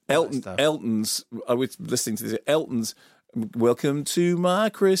 Elton's, I was listening to this, Elton's Welcome to My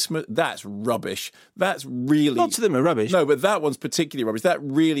Christmas. That's rubbish. That's really... Lots of them are rubbish. No, but that one's particularly rubbish. That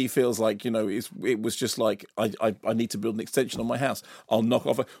really feels like, it was just like, I need to build an extension on my house. I'll knock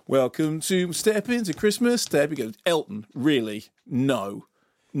off Welcome to Step Into Christmas. There we go. Elton, really? No.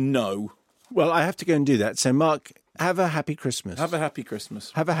 Well, I have to go and do that. So, Mark, have a happy Christmas. Have a happy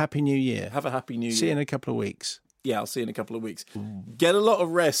Christmas. Have a happy New Year. Have a happy New Year. See you in a couple of weeks. Yeah, I'll see you in a couple of weeks. Get a lot of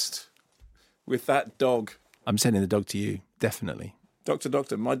rest with that dog. I'm sending the dog to you, definitely.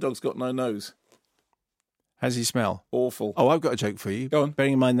 Doctor, my dog's got no nose. How does he smell? Awful. Oh, I've got a joke for you. Go on.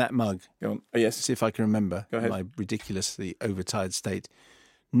 Bearing in mind that mug. Go on. Oh, yes. See if I can remember. Go ahead. My ridiculously overtired state.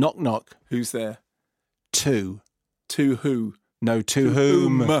 Knock, knock. Who's there? To. To who? No, to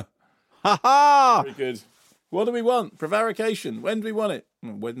whom? Ha-ha! Very good. What do we want? Prevarication. When do we want it?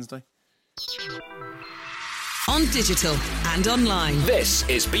 Wednesday. on digital and online. This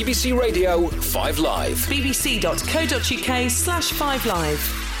is BBC Radio 5 Live.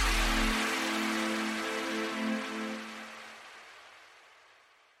 bbc.co.uk/5live.